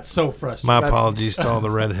 That's so frustrating. My apologies to all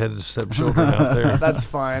the redheaded stepchildren out there. That's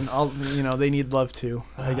fine. They need love too,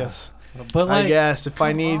 I guess. But I guess if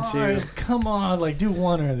I need to. Come on, like do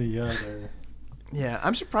one or the other. Yeah,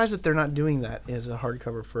 I'm surprised that they're not doing that as a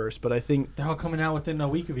hardcover first, but I think, They're all coming out within a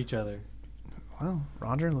week of each other. well,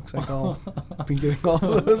 Roger looks like I'll be doing all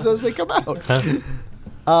of those as they come out.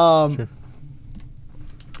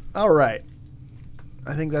 All right.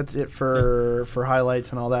 I think that's it for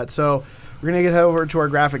highlights and all that. So we're going to get over to our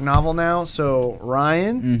graphic novel now. So,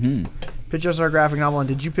 Ryan, pitch us our graphic novel. And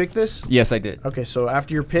did you pick this? Yes, I did. Okay, so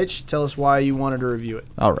after your pitch, tell us why you wanted to review it.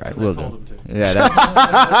 All right, I we'll told do. him to. Yeah,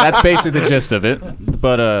 that's basically the gist of it.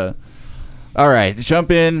 But all right, jump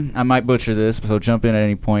in. I might butcher this, so jump in at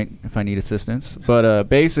any point if I need assistance. But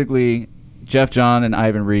basically, Geoff Johns and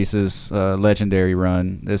Ivan Reis's legendary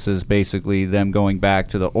run. This is basically them going back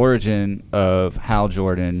to the origin of Hal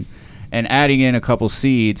Jordan and adding in a couple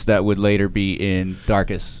seeds that would later be in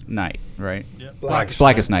Darkest Night, right? Yep.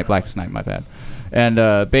 Blackest Night, my bad.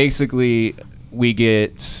 And basically, we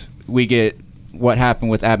get what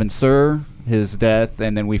happened with Abin Sur, his death,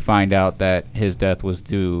 and then we find out that his death was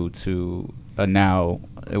due to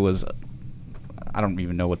it was, I don't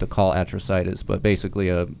even know what to call Atrocitus, but basically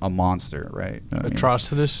a monster, right?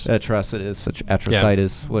 Atrocitus?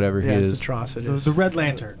 Atrocitus, whatever he it's is. Atrocitus. The Red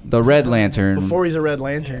Lantern. The Red Lantern. Before he's a Red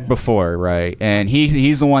Lantern. Before, right. And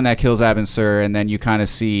he's the one that kills Abin Sur, and then you kind of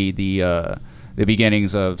see the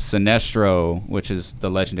beginnings of Sinestro, which is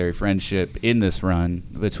the legendary friendship in this run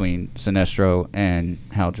between Sinestro and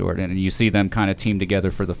Hal Jordan. And you see them kind of team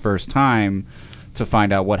together for the first time to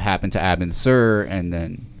find out what happened to Abin Sur, and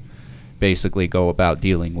then basically go about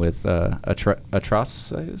dealing with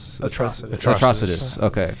Atrocitus.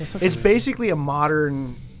 Okay. It's basically a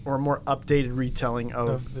modern or more updated retelling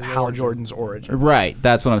of Hal Jordan's origin. Right,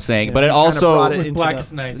 that's what I'm saying. Yeah, but it he kinda also brought it With into Blackest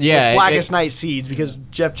the- Nights. yeah, Blackest Night seeds, because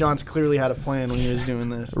Geoff Johns clearly had a plan when he was doing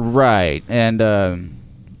this. right. And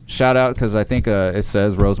shout out, because I think it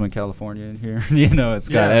says Roseman, California in here. It's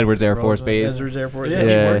got Yeah, Edwards Air Force Roseman. Base. Ezra's Air Force. Yeah,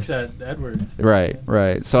 Yeah. he works at Edwards.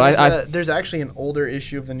 Right. So There's actually an older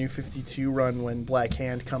issue of the New 52 run when Black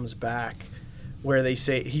Hand comes back, where they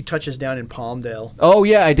say he touches down in Palmdale oh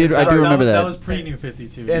yeah, I do remember That that. was pre-New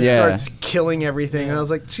 52. and Yeah. starts killing everything. And I was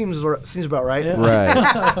like, seems about right. Yeah.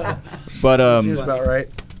 Right. But Seems about right.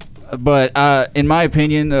 in my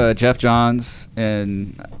opinion, Geoff Johns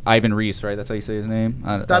and Ivan Reis, right? That's how you say his name.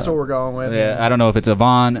 That's what we're going with. Yeah, I don't know if it's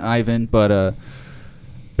Ivan, but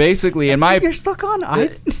basically, in my You're stuck on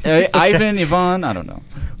Ivan. Ivan, I don't know.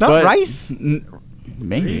 Not But- Rice.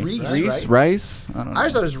 Maybe Reis, right? Rice. I don't know. I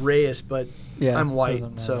always thought it was Reyes, but Yeah. I'm white,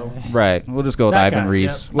 Doesn't so matter. Right. We'll just go with That Ivan guy,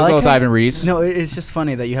 Reis. yep. We'll go with Ivan Reis. No, it's just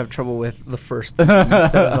funny that you have trouble with the first one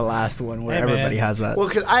instead of the last one, where Hey, man. everybody has that. well,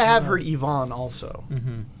 because I have heard Yvonne also,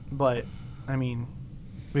 Mm-hmm. but I mean,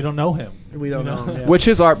 We don't know him. we don't know. Him, yeah. Which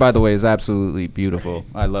his art, by the way, is absolutely beautiful.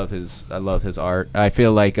 I love his art. I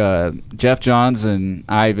feel like Geoff Johns and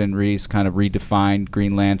Ivan Reis kind of redefined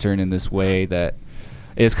Green Lantern in this way that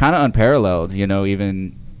is kind of unparalleled.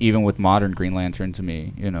 Even with modern Green Lantern, to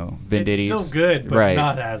me, Venditti. It's still good, but right.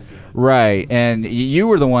 not as good. Right, and you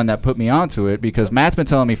were the one that put me onto it, because Matt's been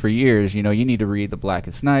telling me for years, you need to read The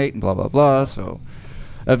Blackest Night and blah blah blah. So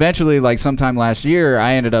eventually, like sometime last year,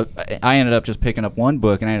 I ended up just picking up one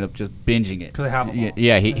book, and I ended up just binging it. 'Cause I have them all.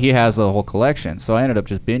 Yeah, he has the whole collection, so I ended up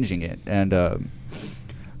just binging it. And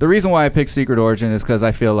the reason why I picked Secret Origin is because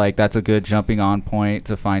I feel like that's a good jumping on point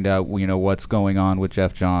to find out what's going on with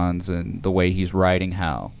Geoff Johns and the way he's writing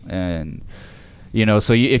Hal. And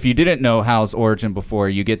so if you didn't know Hal's origin before,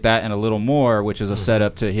 you get that and a little more, which is a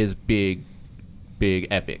setup to his big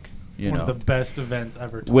epic. One of the best events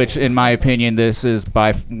ever told. Which, in my opinion, this is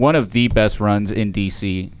by one of the best runs in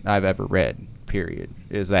DC I've ever read. Period.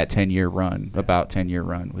 Is that 10-year run, about 10-year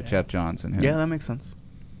run with Geoff Johns and him. Yeah, that makes sense.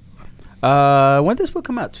 When did this book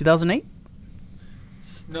come out? 2008?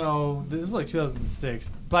 No, this is like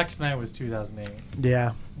 2006. Blackest Night was 2008.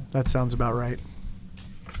 Yeah, that sounds about right.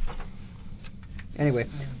 Anyway,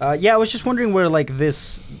 I was just wondering where like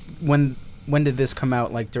this when did this come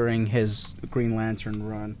out, like during his Green Lantern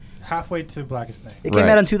run? Halfway to Blackest Night. It came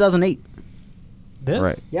out in 2008. This?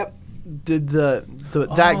 Right. Yep. Did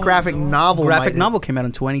that graphic novel? Graphic novel came out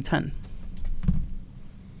in 2010.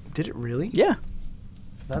 Did it really? Yeah.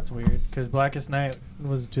 That's weird because Blackest Night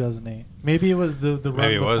was 2008. Maybe it was the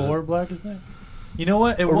run before Blackest Night. You know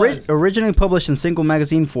what? It was originally published in single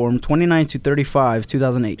magazine form, 29-35,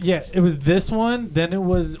 2008. Yeah, it was this one. Then it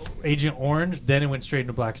was Agent Orange. Then it went straight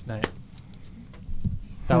into Blackest Night.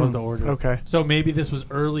 That was the order. Okay. So maybe this was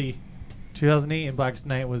early 2008 and Blackest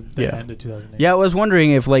Night was the end of 2008. Yeah, I was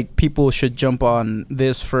wondering if like people should jump on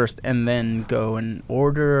this first and then go in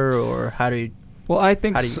order, or how do you? Well, I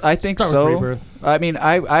think so. Rebirth. I mean,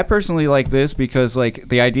 I personally like this because like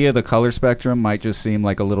the idea of the color spectrum might just seem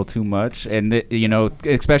like a little too much, and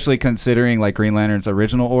especially considering like Green Lantern's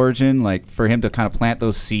original origin, like for him to kind of plant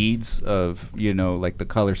those seeds of like the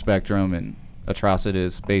color spectrum and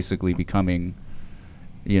Atrocitus basically becoming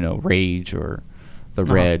Rage or the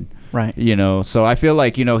Red. Right. So I feel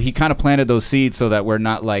like, he kind of planted those seeds so that we're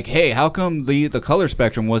not like, hey, how come the color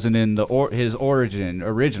spectrum wasn't in his origin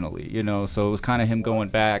originally, So it was kind of him going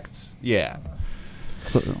back. Yeah.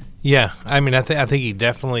 So. Yeah. I mean, I think he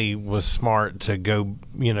definitely was smart to go,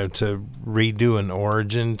 to redo an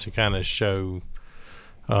origin to kind of show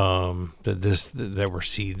that there were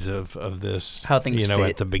seeds of this, how things fit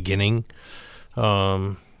at the beginning.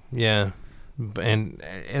 Yeah.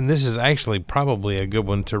 And this is actually probably a good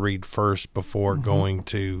one to read first before going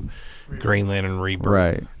to Green Lantern Rebirth.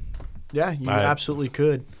 Right. Yeah, you absolutely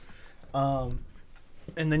could. And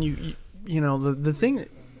then the thing,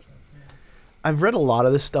 I've read a lot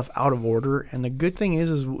of this stuff out of order, and the good thing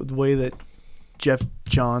is the way that Geoff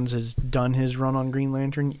Johns has done his run on Green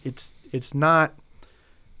Lantern. It's not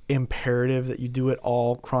imperative that you do it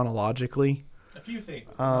all chronologically. A few things.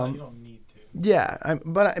 You don't need to. Yeah,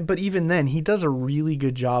 but even then, he does a really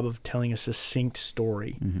good job of telling a succinct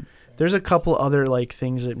story. Mm-hmm. There's a couple other like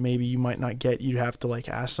things that maybe you might not get. You'd have to like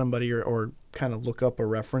ask somebody or kind of look up a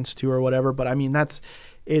reference to or whatever. But I mean, that's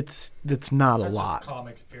not a lot. Just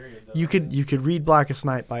comics, period. Though. You could read Blackest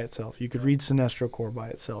Night by itself. You could read Sinestro Corps by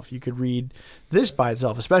itself. You could read this by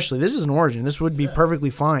itself. Especially this is an origin. This would be perfectly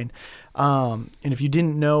fine. And if you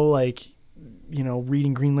didn't know like.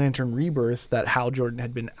 Reading Green Lantern Rebirth, that Hal Jordan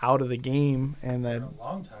had been out of the game, and that for a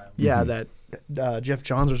long time. Yeah, that Geoff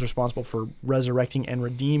Johns was responsible for resurrecting and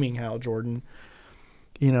redeeming Hal Jordan.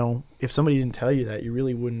 If somebody didn't tell you that, you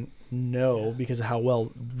really wouldn't know because of how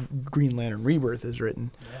well Green Lantern Rebirth is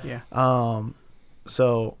written. Yeah.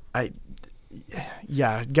 So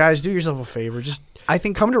guys, do yourself a favor. I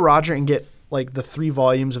think come to Roger and get like the 3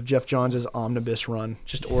 volumes of Geoff Johns' omnibus run.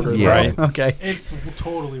 Just order them. Right. Okay. It's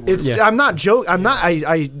totally worth it. I'm not joking. I'm not.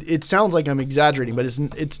 It sounds like I'm exaggerating, but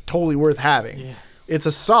it's totally worth having. Yeah. It's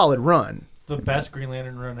a solid run. It's the best Green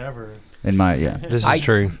Lantern run ever. This is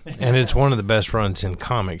true, and it's one of the best runs in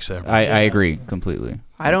comics ever. I agree completely.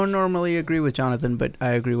 I don't normally agree with Jonathan, but I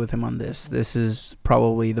agree with him on this. This is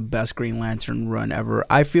probably the best Green Lantern run ever.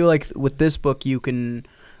 I feel like with this book, you can.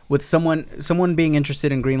 With someone being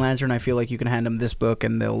interested in Green Lantern, I feel like you can hand them this book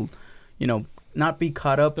and they'll, not be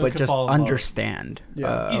caught up, but just understand.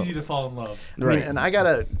 Yeah, easy to fall in love. Right. I mean, and I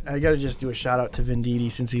gotta just do a shout out to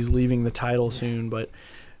Venditti since he's leaving the title soon. But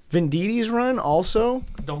Venditti's run also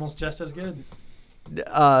almost just as good.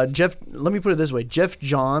 Let me put it this way: Geoff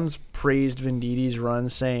Johns praised Venditti's run,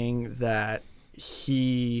 saying that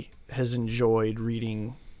he has enjoyed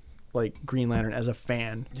reading like Green Lantern as a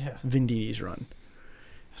fan. Yeah. Venditti's run.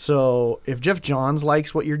 So if Geoff Johns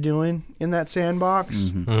likes what you're doing in that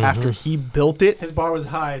sandbox after he built it, his bar was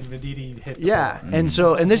high and Venditti hit the bar.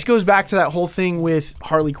 Mm-hmm. And this goes back to that whole thing with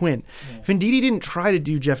Harley Quinn. Yeah. Venditti didn't try to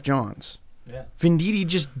do Geoff Johns. Yeah. Venditti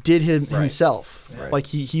just did himself. Right. Like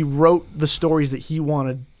he wrote the stories that he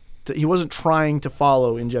wanted. He wasn't trying to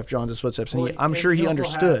follow in Geoff Johns' footsteps, and I'm sure he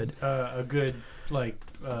understood. A good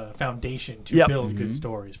foundation to build good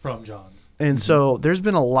stories from Johns. And so there's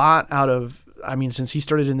been a lot out of. I mean, since he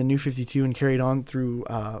started in the New 52 and carried on through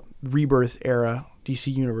Rebirth era,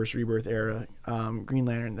 DC Universe Rebirth era, Green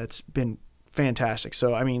Lantern, that's been fantastic.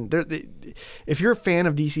 So, I mean, if you're a fan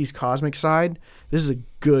of DC's cosmic side, this is a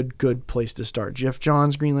good place to start. Geoff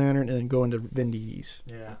Johns, Green Lantern, and then go into Venditti's.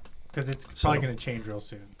 Yeah, because it's probably going to change real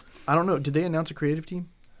soon. I don't know. Did they announce a creative team?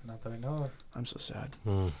 Not that I know of. I'm so sad.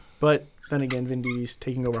 Mm. But then again, Vin Diesel's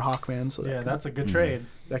taking over Hawkman, so Yeah, that's a good trade.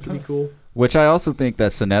 that could be cool. Which I also think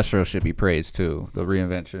that Sinestro should be praised too. The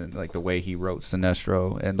reinvention, like the way he wrote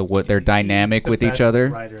Sinestro and what their dynamic with each other.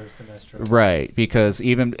 Writer of Sinestro. Right, because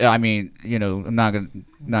even I'm not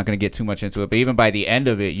gonna get too much into it, but even by the end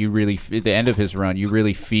of it, the end of his run, you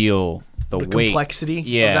really feel the weight,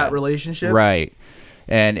 complexity of that relationship. Right,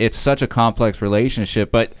 and it's such a complex relationship,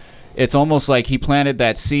 but it's almost like he planted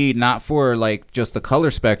that seed not for like just the color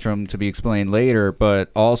spectrum to be explained later, but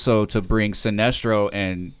also to bring Sinestro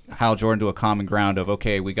and Hal Jordan to a common ground of,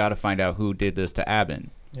 okay, we got to find out who did this to Abin.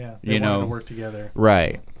 Yeah, they wanted to work together.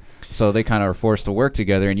 Right. So they kind of are forced to work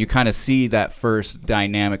together, and you kind of see that first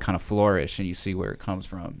dynamic kind of flourish, and you see where it comes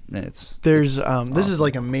from. And this is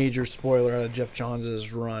like a major spoiler out of Geoff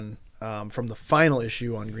Johns' run from the final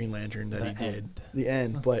issue on Green Lantern that he did, the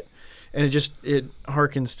end, but. And it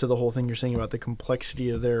harkens to the whole thing you're saying about the complexity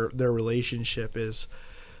of their relationship is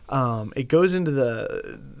it goes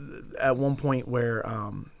into at one point where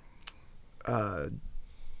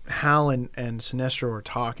Hal and Sinestro are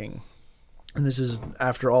talking, and this is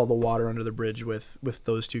after all the water under the bridge with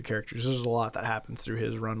those two characters. There's a lot that happens through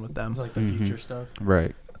his run with them. It's like the future stuff.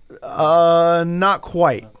 right. Not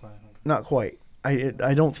quite. Not quite.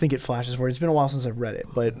 I don't think it flashes forward. It's been a while since I've read it,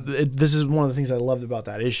 but this is one of the things I loved about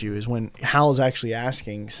that issue is when Hal is actually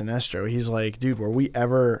asking Sinestro, he's like, dude, were we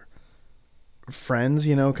ever friends,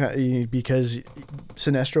 because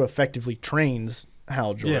Sinestro effectively trains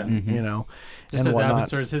Hal Jordan, Just and as whatnot.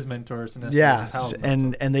 Abin is his mentor, Sinestro is Hal's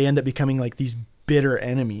and they end up becoming like these bitter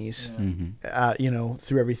enemies,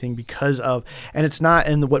 through everything because of, and it's not,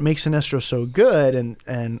 and what makes Sinestro so good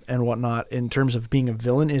and whatnot in terms of being a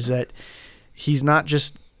villain is that he's not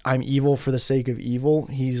just I'm evil for the sake of evil.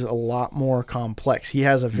 He's a lot more complex. He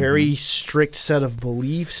has a very strict set of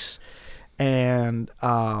beliefs, and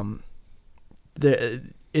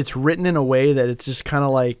it's written in a way that it's just kind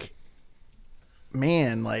of like,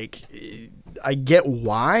 man, like I get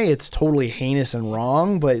why it's totally heinous and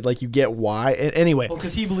wrong, but like you get why. Anyway,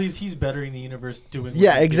 because he believes he's bettering the universe doing.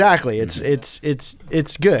 Yeah, exactly. It's good.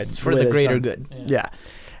 It's for the greater good. Yeah.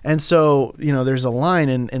 And so, there's a line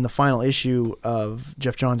in the final issue of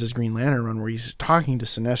Geoff Johns' Green Lantern run where he's talking to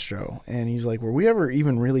Sinestro, and he's like, "Were we ever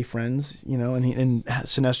even really friends?" And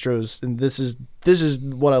Sinestro's, and this is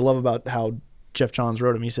what I love about how Geoff Johns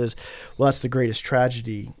wrote him. He says, "Well, that's the greatest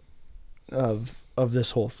tragedy of this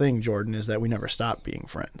whole thing, Jordan, is that we never stopped being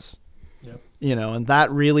friends." Yep. And that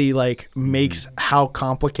really like makes how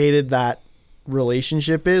complicated that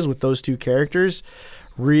relationship is with those two characters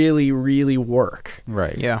really, really work.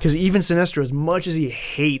 Right. Yeah. Because even Sinestro, as much as he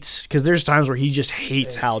hates, because there's times where he just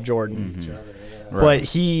hates Hal Jordan, but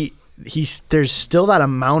there's still that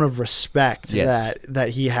amount of respect that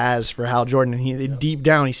he has for Hal Jordan, and he deep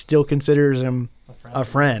down he still considers him a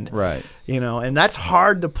friend. Right. And that's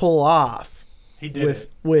hard to pull off. He did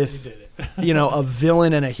with a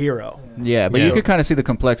villain and a hero. Yeah, but you could kind of see the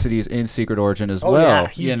complexities in Secret Origin as well.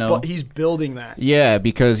 Yeah, he's building that. Yeah,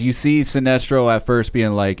 because you see Sinestro at first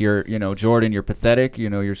being like, "You're, Jordan, you're pathetic.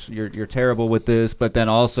 You're terrible with this." But then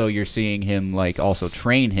also you're seeing him like also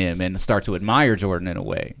train him and start to admire Jordan in a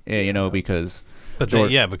way. Because. But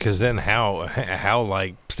because then Hal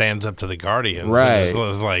like stands up to the Guardians, right? And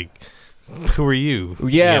is like, who are you?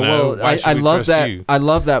 Yeah, I love that. I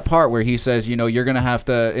love that part where he says, you're gonna have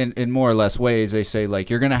to, in more or less ways, they say like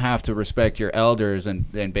you're gonna have to respect your elders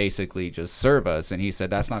and basically just serve us. And he said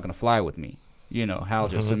that's not gonna fly with me. Hal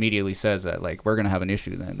just immediately says that like we're gonna have an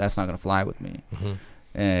issue then. That's not gonna fly with me.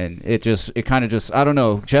 And it kind of just I don't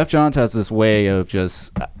know. Geoff Johns has this way of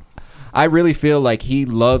just. I really feel like he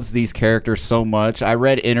loves these characters so much. I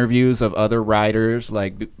read interviews of other writers,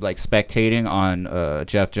 like spectating on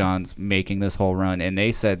Geoff Johns making this whole run, and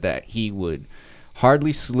they said that he would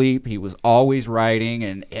hardly sleep. He was always writing,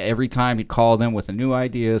 and every time he'd call them with a new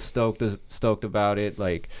idea, stoked about it.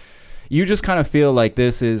 Like, you just kind of feel like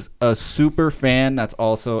this is a super fan that's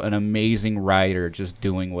also an amazing writer, just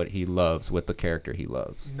doing what he loves with the character he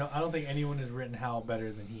loves. No, I don't think anyone has written Hal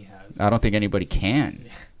better than he has. I don't think anybody can.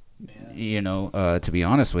 To be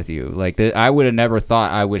honest with you, like I would have never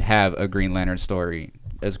thought I would have a Green Lantern story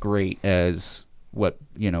as great as what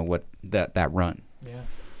that run. Yeah.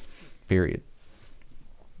 Period.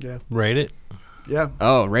 Yeah. Rate it. Yeah.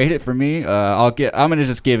 Oh, rate it for me. I'm gonna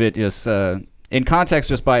just give it just in context,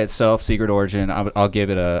 just by itself. Secret Origin. I'll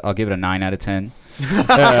give it a 9 out of 10.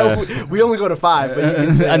 We only go to 5, but you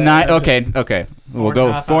can say a 9. Okay. We'll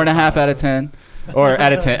go 4.5 out of 10, or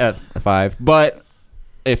out of 10, 5. But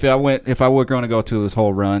if I were going to go to his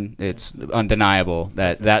whole run, it's undeniable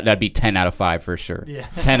that'd be 10 out of 5 for sure. Yeah.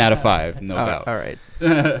 10 out of 5, no doubt. All right.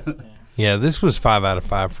 Yeah, this was 5 out of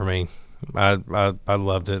 5 for me. I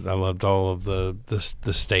loved it. I loved all of the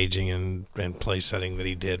staging and play setting that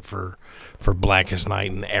he did for Blackest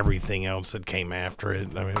Night and everything else that came after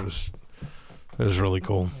it. I mean, it was really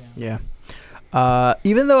cool. Yeah.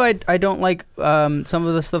 Even though I don't like some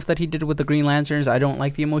of the stuff that he did with the Green Lanterns, I don't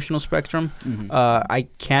like the emotional spectrum. I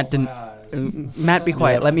can't. Matt, be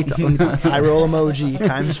quiet. Let me talk. I roll emoji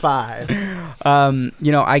times 5.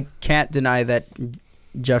 I can't deny that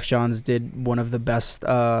Geoff Johns did one of the best,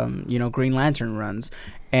 Green Lantern runs.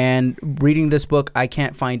 And reading this book, I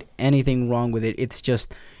can't find anything wrong with it.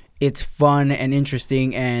 It's fun and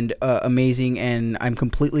interesting and amazing, and I'm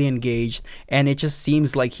completely engaged. And it just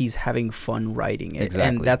seems like he's having fun writing it,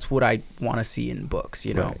 Exactly. and that's what I want to see in books.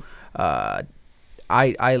 Right.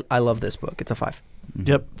 I love this book. It's a 5.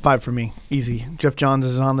 Yep, 5 for me. Easy. Geoff Johns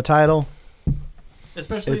is on the title.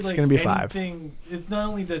 Especially It's like gonna be 5. It's not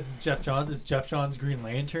only that it's Geoff Johns, it's Geoff Johns' Green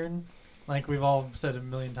Lantern. Like we've all said a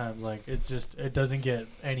million times, like it doesn't get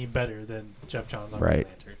any better than Geoff Johns on Right. Green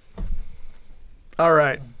Lantern. All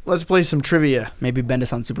right, let's play some trivia. Maybe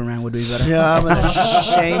Bendis on Superman would be better. Yeah, I'm gonna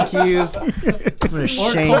shank you. I'm gonna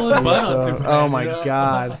shank Colin you. Bunn on So. Superman, Oh my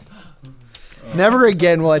god. Never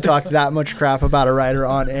again will I talk that much crap about a writer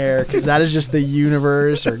on air, because that is just the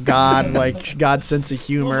universe or God, like God's sense of Well,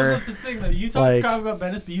 humor. that's this thing though. You talk Like- crap about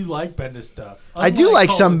Bendis, but you like Bendis stuff. I do Unlike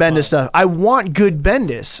like some Colin Bendis Bunn. stuff. I want good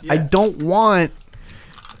Bendis. I Yeah. don't want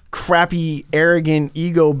crappy, arrogant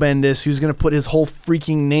ego Bendis who's going to put his whole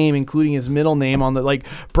freaking name, including his middle name, on the, like,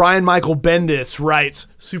 Brian Michael Bendis writes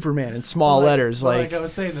Superman in small Well, letters. like Like, I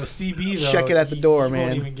was saying, though, CB though, check it at the door, you man.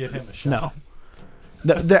 Won't even give him a shot. no.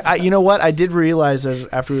 You know what? I did realize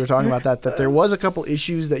after we were talking about that there was a couple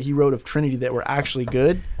issues that he wrote of Trinity that were actually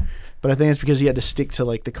good, but I think it's because he had to stick to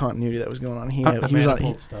like the continuity that was going on. He was on.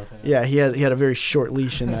 Manifold stuff. Yeah, he had a very short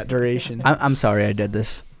leash in that duration. I'm sorry I did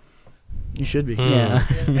this. You should be. Yeah.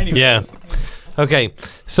 Anyways, Yeah. Okay,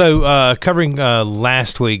 so covering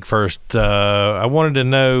last week first, I wanted to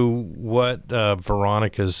know what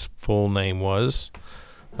Veronica's full name was.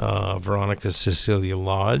 Veronica Cecilia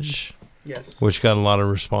Lodge, Yes. which got a lot of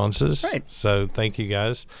responses. Right. So thank you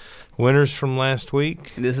guys. Winners from last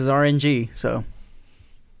week. This is RNG, so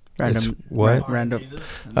It's random. what? Random. Jesus.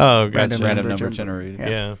 Oh, gotcha. Random number generated.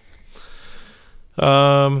 Yeah.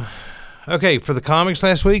 Yeah. Okay, for the comics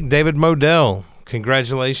last week, David Modell.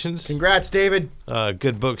 Congratulations. Congrats, David.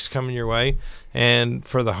 Good books coming your way. And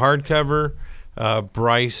for the hardcover,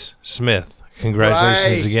 Bryce Smith.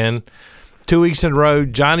 Congratulations Bryce. again. 2 weeks in a row.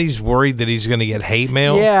 Johnny's worried that he's going to get hate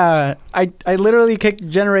mail. Yeah, I literally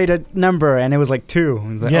generate a number and it was like 2. I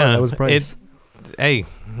was like, Yeah, oh, that was Bryce. Hey,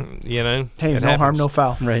 you know. Hey, it no harm, happens. no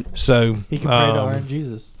foul. Right. So, He can pray to RN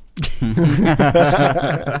Jesus.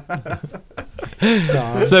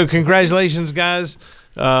 so congratulations, guys.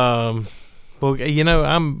 Well, you know,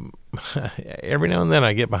 I'm every now and then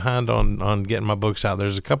I get behind on getting my books out.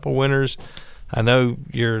 There's a couple winners. I know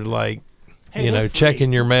you're like, Hey, you they're know, free.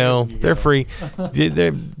 checking your mail. You They're go. free.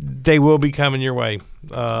 They will be coming your way.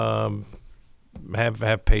 Have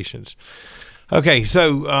patience. Okay,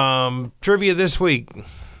 so trivia this week.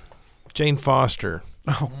 Jane Foster.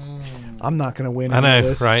 I'm not going to win I any know, of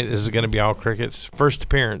this. right? This is going to be all crickets. First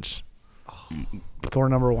appearance. Thor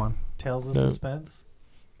number 1. Tales of No. Suspense.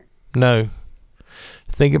 No.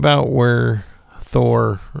 Think about where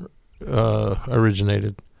Thor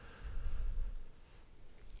originated.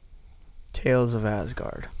 Tales of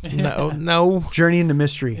Asgard. No. Journey into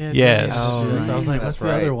Mystery. Yeah, Yes. Journey into Mystery. I was like, That's what's the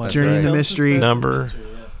other right. one? That's Journey right. into Tales of Mystery. Suspense and Number. Mystery,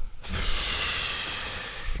 yeah.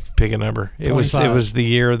 Pick a number. It was 25. the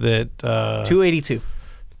year that 282.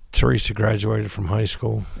 Teresa graduated from high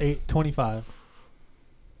school. 825.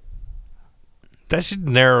 That should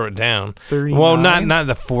narrow it down. 39. Well, not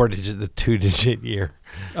the 4-digit, the 2-digit year.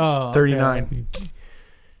 Oh, okay. 39.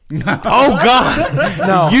 Oh God!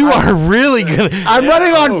 No. You are really good. I'm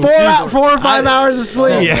running on 4 or 5 hours of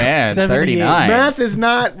sleep. Oh, Yeah. man, 78. 39. Math is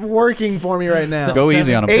not working for me right now. Go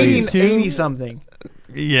easy on him, 80, please. 80 something.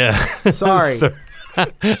 Yeah. Sorry.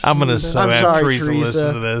 I'm gonna so I'm have sorry, Teresa Teresa.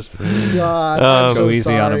 listen to this. God, I'm so Go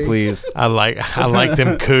easy on sorry. him, please. I like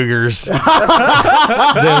them Cougars. them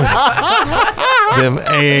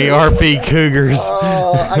AARP Cougars.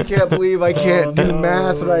 Oh, I can't believe I can't do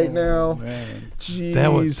math right now.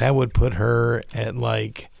 Jeez. That would put her at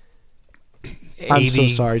like 80. I'm so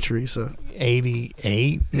sorry, Teresa.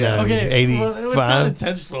 88. Yeah. No, Okay, 85. well, it's not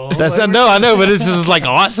intentional. That's Like, no, I know, but it's just like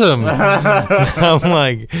awesome. I'm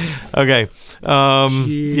like, okay,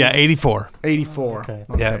 Jeez. yeah, 84. 84. Okay.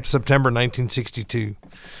 Yeah, September 1962.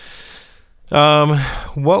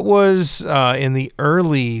 What was in the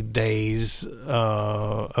early days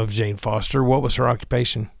of Jane Foster? What was her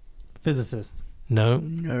occupation? Physicist. No.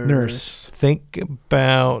 Nurse. Think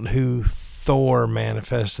about who Thor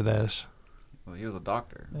manifested as. Well, he was a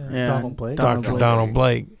doctor. Yeah. Donald Blake. Donald Dr. Blake. Donald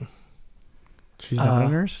Blake. She's not a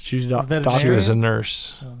nurse. She's a Veterinarian? She doctor. was a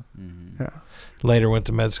nurse. Mm-hmm. Yeah. Later went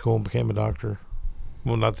to med school and became a doctor.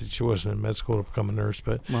 Well, not that she wasn't in med school to become a nurse,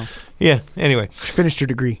 but Well. yeah. Anyway, She finished her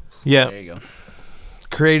degree. yeah. There you go.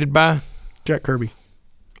 Created by Jack Kirby.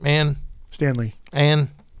 Ann. Stanley. No.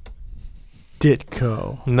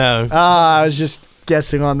 Ditko. I was just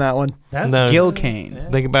guessing on that one. That's No. Gil Kane. Yeah.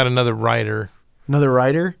 Think about another writer. Another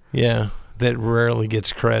writer. Yeah, that rarely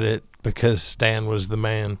gets credit because Stan was the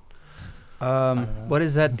man. What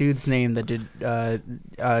is that dude's name that did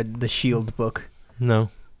the Shield book? No.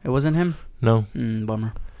 It wasn't him. No.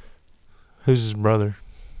 Bummer. Who's his brother?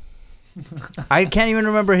 I can't even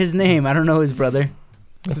remember his name. I don't know his brother.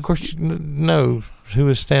 Of course, you know who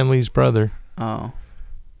is Stan Lee's brother. Oh.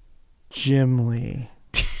 Jim Lee.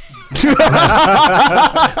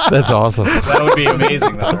 That's awesome. That would be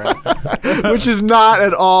amazing, though, right? Which is not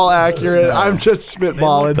at all accurate. I'm just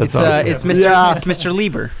spitballing. That's It's awesome. it's Mr. Yeah. It's Mr.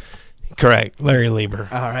 Lieber. Correct, Larry Lieber.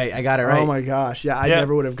 All right, I got it right. Oh my gosh. Yeah, I Yeah.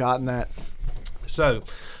 never would have gotten that. So,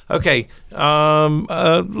 okay,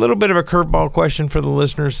 a little bit of a curveball question for the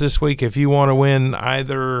listeners this week. If you want to win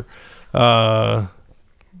either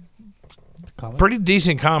Comic? pretty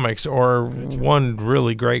decent comics or one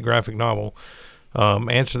really great graphic novel,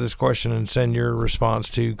 answer this question and send your response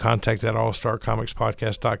to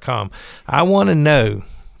contact@allstarcomicspodcast.com. I want to know,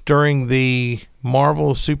 during the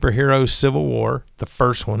Marvel Superhero Civil War, the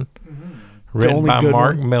first one, written only by good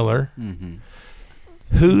Mark one. Miller, Mm-hmm.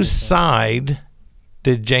 whose side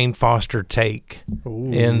did Jane Foster take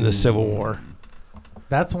in the Civil War?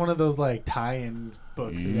 That's one of those like tie-in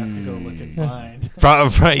books that you have to go look and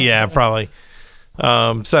find. Yeah, probably.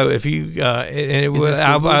 So if you and it Is was this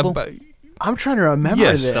Googleable? I'm trying to remember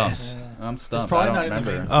Yes. this. Stumped. I'm stumped. probably I not don't in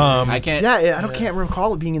the remember. main series. I can't. Yeah, I can't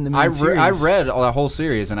recall it being in the main I series. read the whole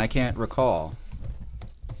series and I can't recall.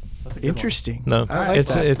 That's a good Interesting. No, I like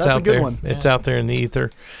it's that. it's That's out a good there. one. It's out there in the ether,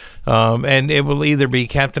 and it will either be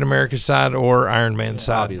Captain America's side or Iron Man's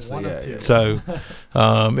side. Obviously, One yeah. of two. yeah. So,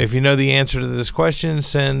 if you know the answer to this question,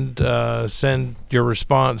 send your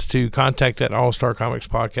response to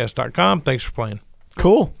contact@allstarcomicspodcast.com. Thanks for playing.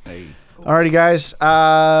 Cool. Hey. Alrighty, guys.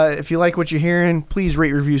 If you like what you're hearing, please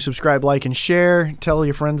rate, review, subscribe, like, and share. Tell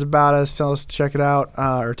your friends about us. Tell us to check it out,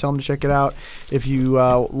 or tell them to check it out. If you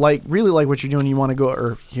really like what you're doing, you want to go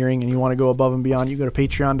or hearing, and you want to go above and beyond, you go to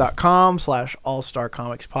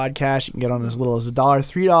patreon.com/allstarcomicspodcast. You can get on as little as $1.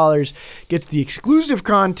 $3 gets the exclusive Hey,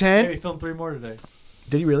 content. we filmed 3 more today.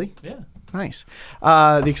 Did he really? Yeah. Nice.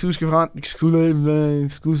 The exclusive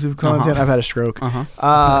content. I've had a stroke.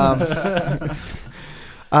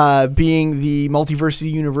 Being the Multiversity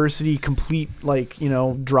University complete,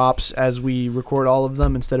 drops as we record all of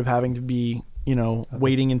them instead of having to be,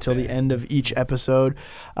 waiting until the end of each episode,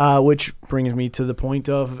 which brings me to the point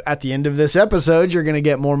of, at the end of this episode, you're going to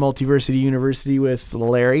get more Multiversity University with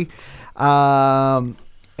Larry. And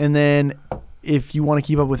then if you want to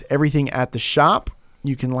keep up with everything at the shop,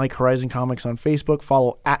 you can like Horizon Comics on Facebook,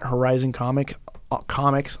 follow @Horizon Comics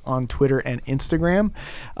on Twitter and Instagram.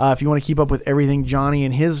 If you want to keep up with everything Johnny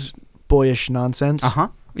and his boyish nonsense.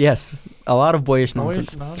 Yes, a lot of boyish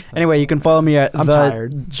nonsense. nonsense. Anyway, you can follow me at I'm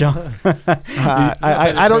tired. John.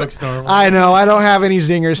 I don't. I know I don't have any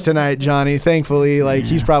zingers tonight, Johnny. Thankfully,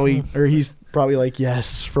 he's probably like,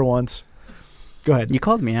 yes, for once. Go ahead. You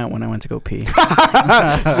called me out when I went to go pee. It's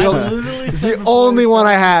the only one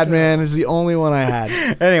I had, man. It's the only one I had.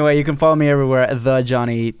 Anyway, you can follow me everywhere at the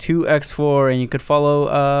Johnny2x4, and you could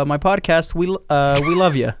follow my podcast. We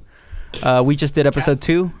love you. We just did episode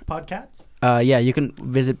 2. Podcats? Yeah, you can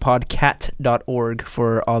visit podcat.org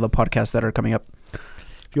for all the podcasts that are coming up.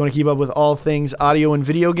 If you want to keep up with all things audio and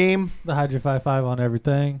video game, The Hydra 55 on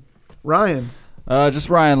everything. Ryan. Just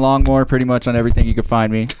Ryan Longmore, pretty much on everything you can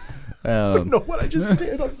find me. I don't know what I just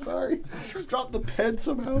did. I'm sorry. Just dropped the pen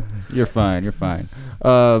somehow. You're fine. You're fine.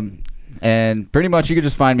 And pretty much you could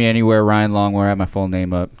just find me anywhere, Ryan Longmore. I have my full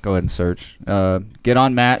name up. Go ahead and search. Get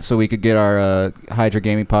on Matt so we could get our Hydra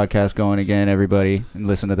Gaming podcast going again, everybody, and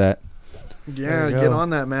listen to that. Yeah, you get go. on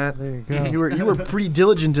that, Matt. There you go. You were pretty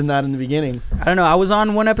diligent in that in the beginning. I don't know. I was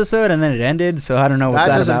on one episode and then it ended, so I don't know what's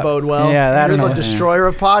That that doesn't about. bode well. Yeah, I You're don't the know. destroyer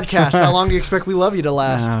of podcasts. How long do you expect we love you to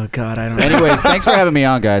last? Oh God, I don't know. Anyways, thanks for having me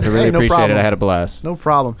on, guys. I really Hey, no appreciate problem. it. I had a blast. No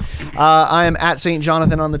problem. I am at St.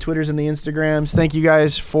 Jonathan on the Twitters and the Instagrams. Thank you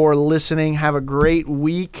guys for listening. Have a great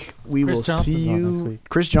week. We Chris will Johnson's see on next you. week.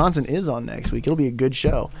 Chris Johnson is on next week. It'll be a good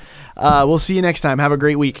show. We'll see you next time. Have a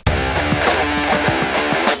great week.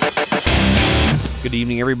 Good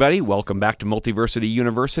evening, everybody. Welcome back to Multiversity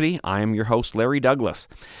University. I am your host, Larry Douglas.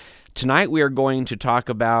 Tonight we are going to talk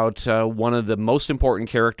about one of the most important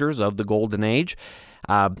characters of the Golden Age.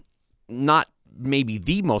 Not maybe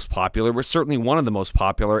the most popular, but certainly one of the most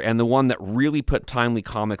popular, and the one that really put timely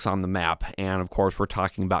comics on the map. And, of course, we're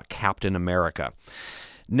talking about Captain America.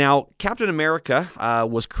 Now, Captain America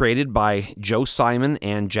was created by Joe Simon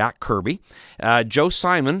and Jack Kirby. Joe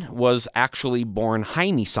Simon was actually born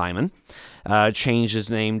Jaime Simon, changed his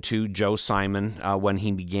name to Joe Simon when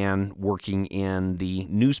he began working in the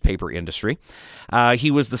newspaper industry.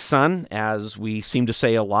 He was the son, as we seem to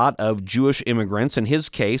say a lot, of Jewish immigrants. In his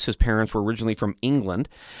case, his parents were originally from England.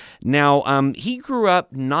 Now, he grew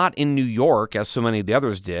up not in New York, as so many of the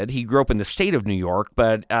others did. He grew up in the state of New York,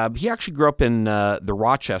 but he actually grew up in the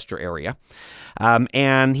Rochester area.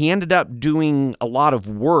 And he ended up doing a lot of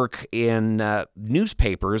work in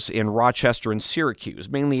newspapers in Rochester and Syracuse,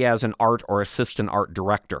 mainly as an art or assistant art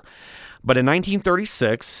director. But in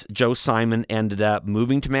 1936, Joe Simon ended up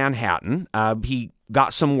moving to Manhattan. He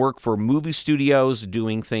got some work for movie studios,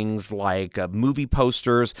 doing things like movie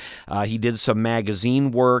posters. He did some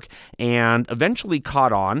magazine work and eventually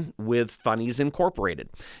caught on with Funnies Incorporated,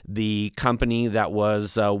 the company that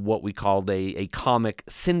was what we called a comic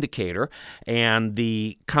syndicator, and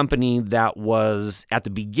the company that was at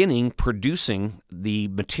the beginning producing the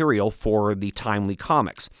material for the timely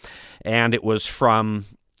comics. And it was from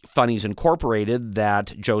Funnies Incorporated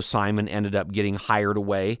that Joe Simon ended up getting hired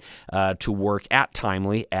away to work at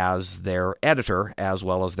Timely as their editor as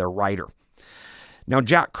well as their writer. Now,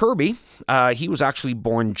 Jack Kirby, he was actually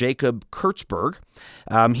born Jacob Kurtzberg.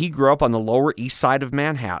 He grew up on the Lower East Side of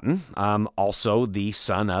Manhattan, also the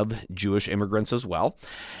son of Jewish immigrants as well.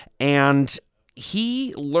 And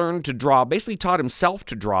he learned to draw, basically taught himself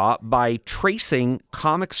to draw by tracing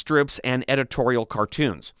comic strips and editorial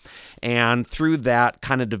cartoons. And through that,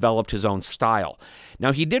 kind of developed his own style.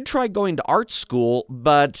 Now, he did try going to art school,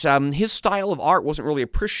 but his style of art wasn't really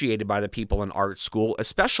appreciated by the people in art school,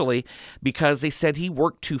 especially because they said he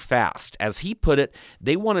worked too fast. As he put it,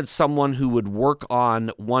 they wanted someone who would work on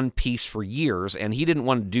one piece for years, and he didn't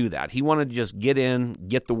want to do that. He wanted to just get in,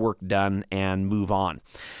 get the work done, and move on.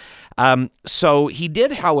 So he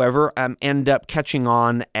did, however, end up catching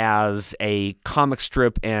on as a comic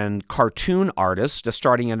strip and cartoon artist,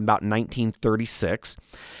 starting in about 1936.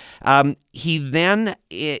 He then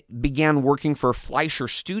began working for Fleischer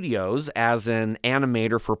Studios as an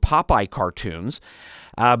animator for Popeye cartoons.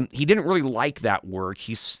 He didn't really like that work.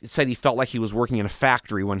 He said he felt like he was working in a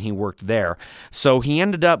factory when he worked there. So he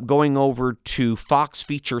ended up going over to Fox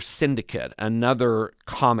Feature Syndicate, another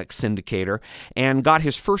comic syndicator, and got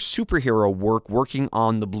his first superhero work working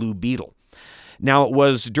on the Blue Beetle. Now, it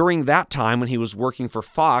was during that time when he was working for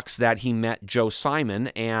Fox that he met Joe Simon,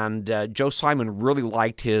 and Joe Simon really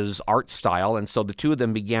liked his art style, and so the two of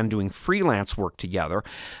them began doing freelance work together.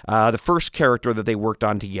 The first character that they worked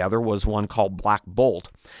on together was one called Black Bolt.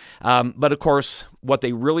 But, of course, what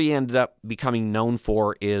they really ended up becoming known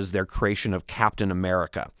for is their creation of Captain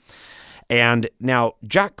America. And now,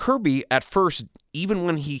 Jack Kirby, at first, even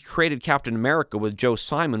when he created Captain America with Joe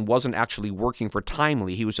Simon, wasn't actually working for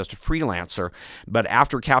Timely. He was just a freelancer. But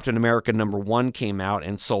after Captain America #1 came out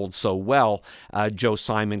and sold so well, Joe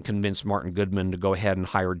Simon convinced Martin Goodman to go ahead and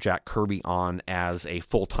hire Jack Kirby on as a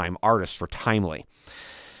full-time artist for Timely.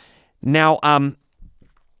 Now,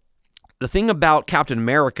 the thing about Captain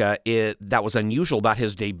America that was unusual about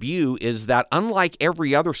his debut is that unlike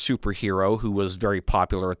every other superhero who was very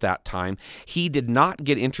popular at that time, he did not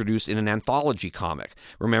get introduced in an anthology comic.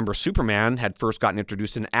 Remember, Superman had first gotten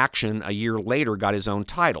introduced in Action a year later, got his own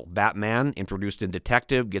title. Batman, introduced in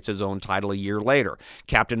Detective, gets his own title a year later.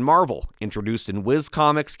 Captain Marvel, introduced in Whiz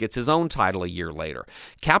Comics, gets his own title a year later.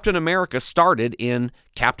 Captain America started in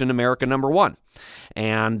Captain America #1.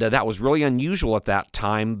 And that was really unusual at that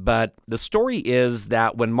time. But the story is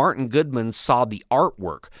that when Martin Goodman saw the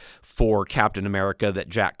artwork for Captain America that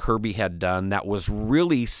Jack Kirby had done, that was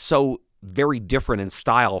really so very different in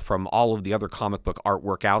style from all of the other comic book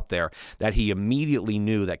artwork out there, that he immediately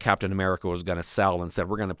knew that Captain America was going to sell and said,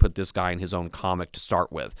 we're going to put this guy in his own comic to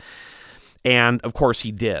start with. And, of course,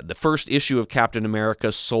 he did. The first issue of Captain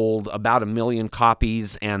America sold about 1 million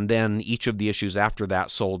copies, and then each of the issues after that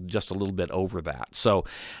sold just a little bit over that. So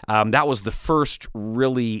that was the first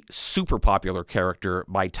really super popular character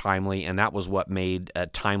by Timely, and that was what made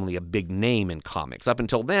Timely a big name in comics. Up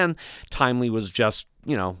until then, Timely was just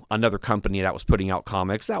another company that was putting out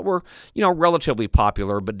comics that were, relatively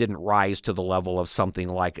popular, but didn't rise to the level of something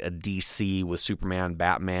like a DC with Superman,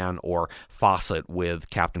 Batman, or Fawcett with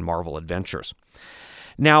Captain Marvel Adventures.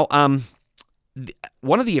 Now,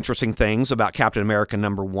 one of the interesting things about Captain America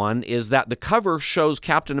 #1 is that the cover shows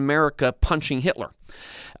Captain America punching Hitler.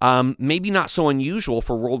 Maybe not so unusual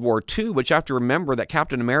for World War II, but you have to remember that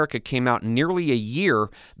Captain America came out nearly a year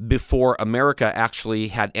before America actually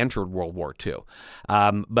had entered World War II.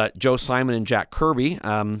 But Joe Simon and Jack Kirby,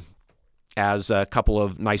 as a couple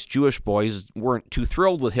of nice Jewish boys, weren't too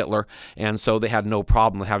thrilled with Hitler, and so they had no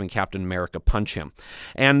problem with having Captain America punch him.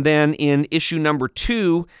 And then in issue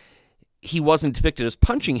 #2, he wasn't depicted as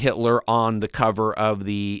punching Hitler on the cover of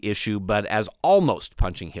the issue, but as almost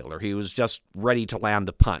punching Hitler. He was just ready to land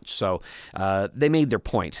the punch. So they made their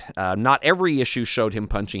point. Not every issue showed him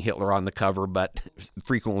punching Hitler on the cover, but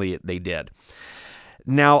frequently they did.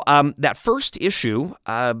 Now, that first issue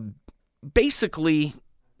basically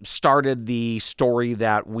started the story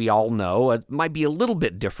that we all know. It might be a little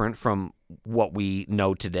bit different from what we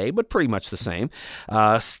know today, but pretty much the same.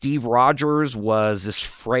 Steve Rogers was this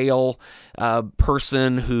frail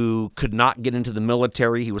person who could not get into the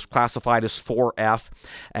military. He was classified as 4F,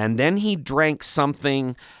 and then he drank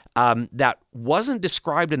something that wasn't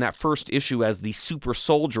described in that first issue as the super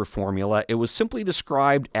soldier formula. It was simply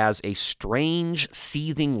described as a strange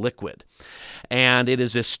seething liquid. And it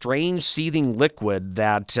is this strange seething liquid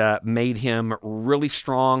that made him really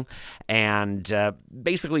strong and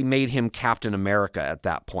basically made him Captain America at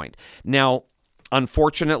that point. Now,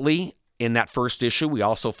 unfortunately, in that first issue, we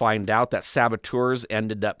also find out that saboteurs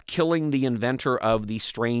ended up killing the inventor of the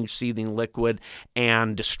strange seething liquid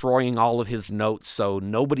and destroying all of his notes, so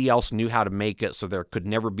nobody else knew how to make it, so there could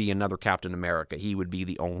never be another Captain America. He would be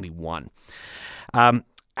the only one.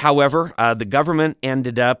 However, the government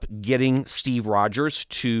ended up getting Steve Rogers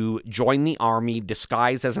to join the Army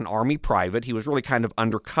disguised as an Army private. He was really kind of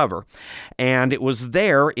undercover. And it was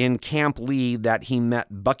there in Camp Lee that he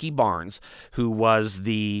met Bucky Barnes, who was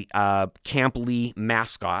the Camp Lee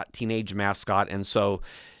mascot, teenage mascot. And so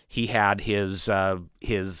he had his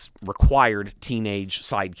required teenage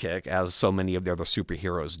sidekick, as so many of the other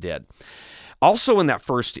superheroes did. Also in that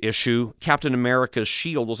first issue, Captain America's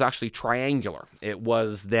shield was actually triangular. It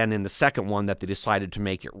was then in the second one that they decided to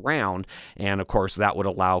make it round, and of course that would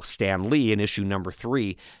allow Stan Lee in issue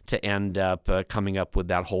 #3 to end up coming up with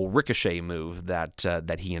that whole ricochet move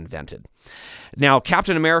that he invented. Now,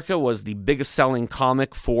 Captain America was the biggest selling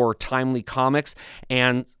comic for Timely Comics,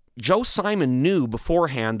 and Joe Simon knew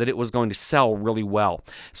beforehand that it was going to sell really well.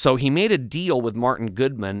 So he made a deal with Martin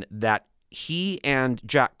Goodman that he and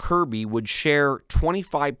Jack Kirby would share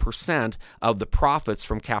 25% of the profits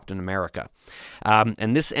from Captain America.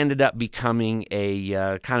 And this ended up becoming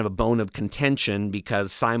a kind of a bone of contention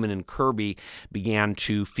because Simon and Kirby began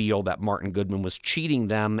to feel that Martin Goodman was cheating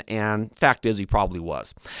them, and fact is he probably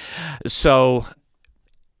was. So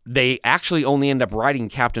they actually only end up writing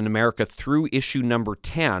Captain America through issue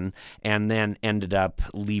 #10 and then ended up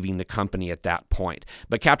leaving the company at that point.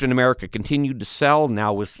 But Captain America continued to sell,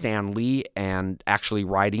 now with Stan Lee and actually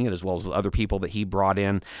writing it, as well as with other people that he brought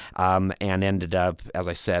in, and ended up, as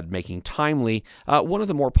I said, making Timely one of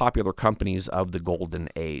the more popular companies of the Golden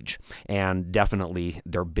Age, and definitely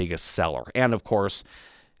their biggest seller. And of course,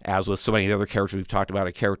 as with so many of the other characters we've talked about,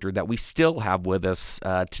 a character that we still have with us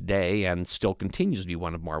today and still continues to be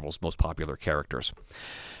one of Marvel's most popular characters.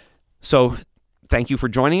 So thank you for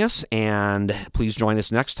joining us, and please join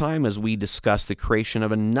us next time as we discuss the creation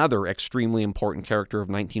of another extremely important character of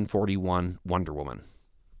 1941, Wonder Woman.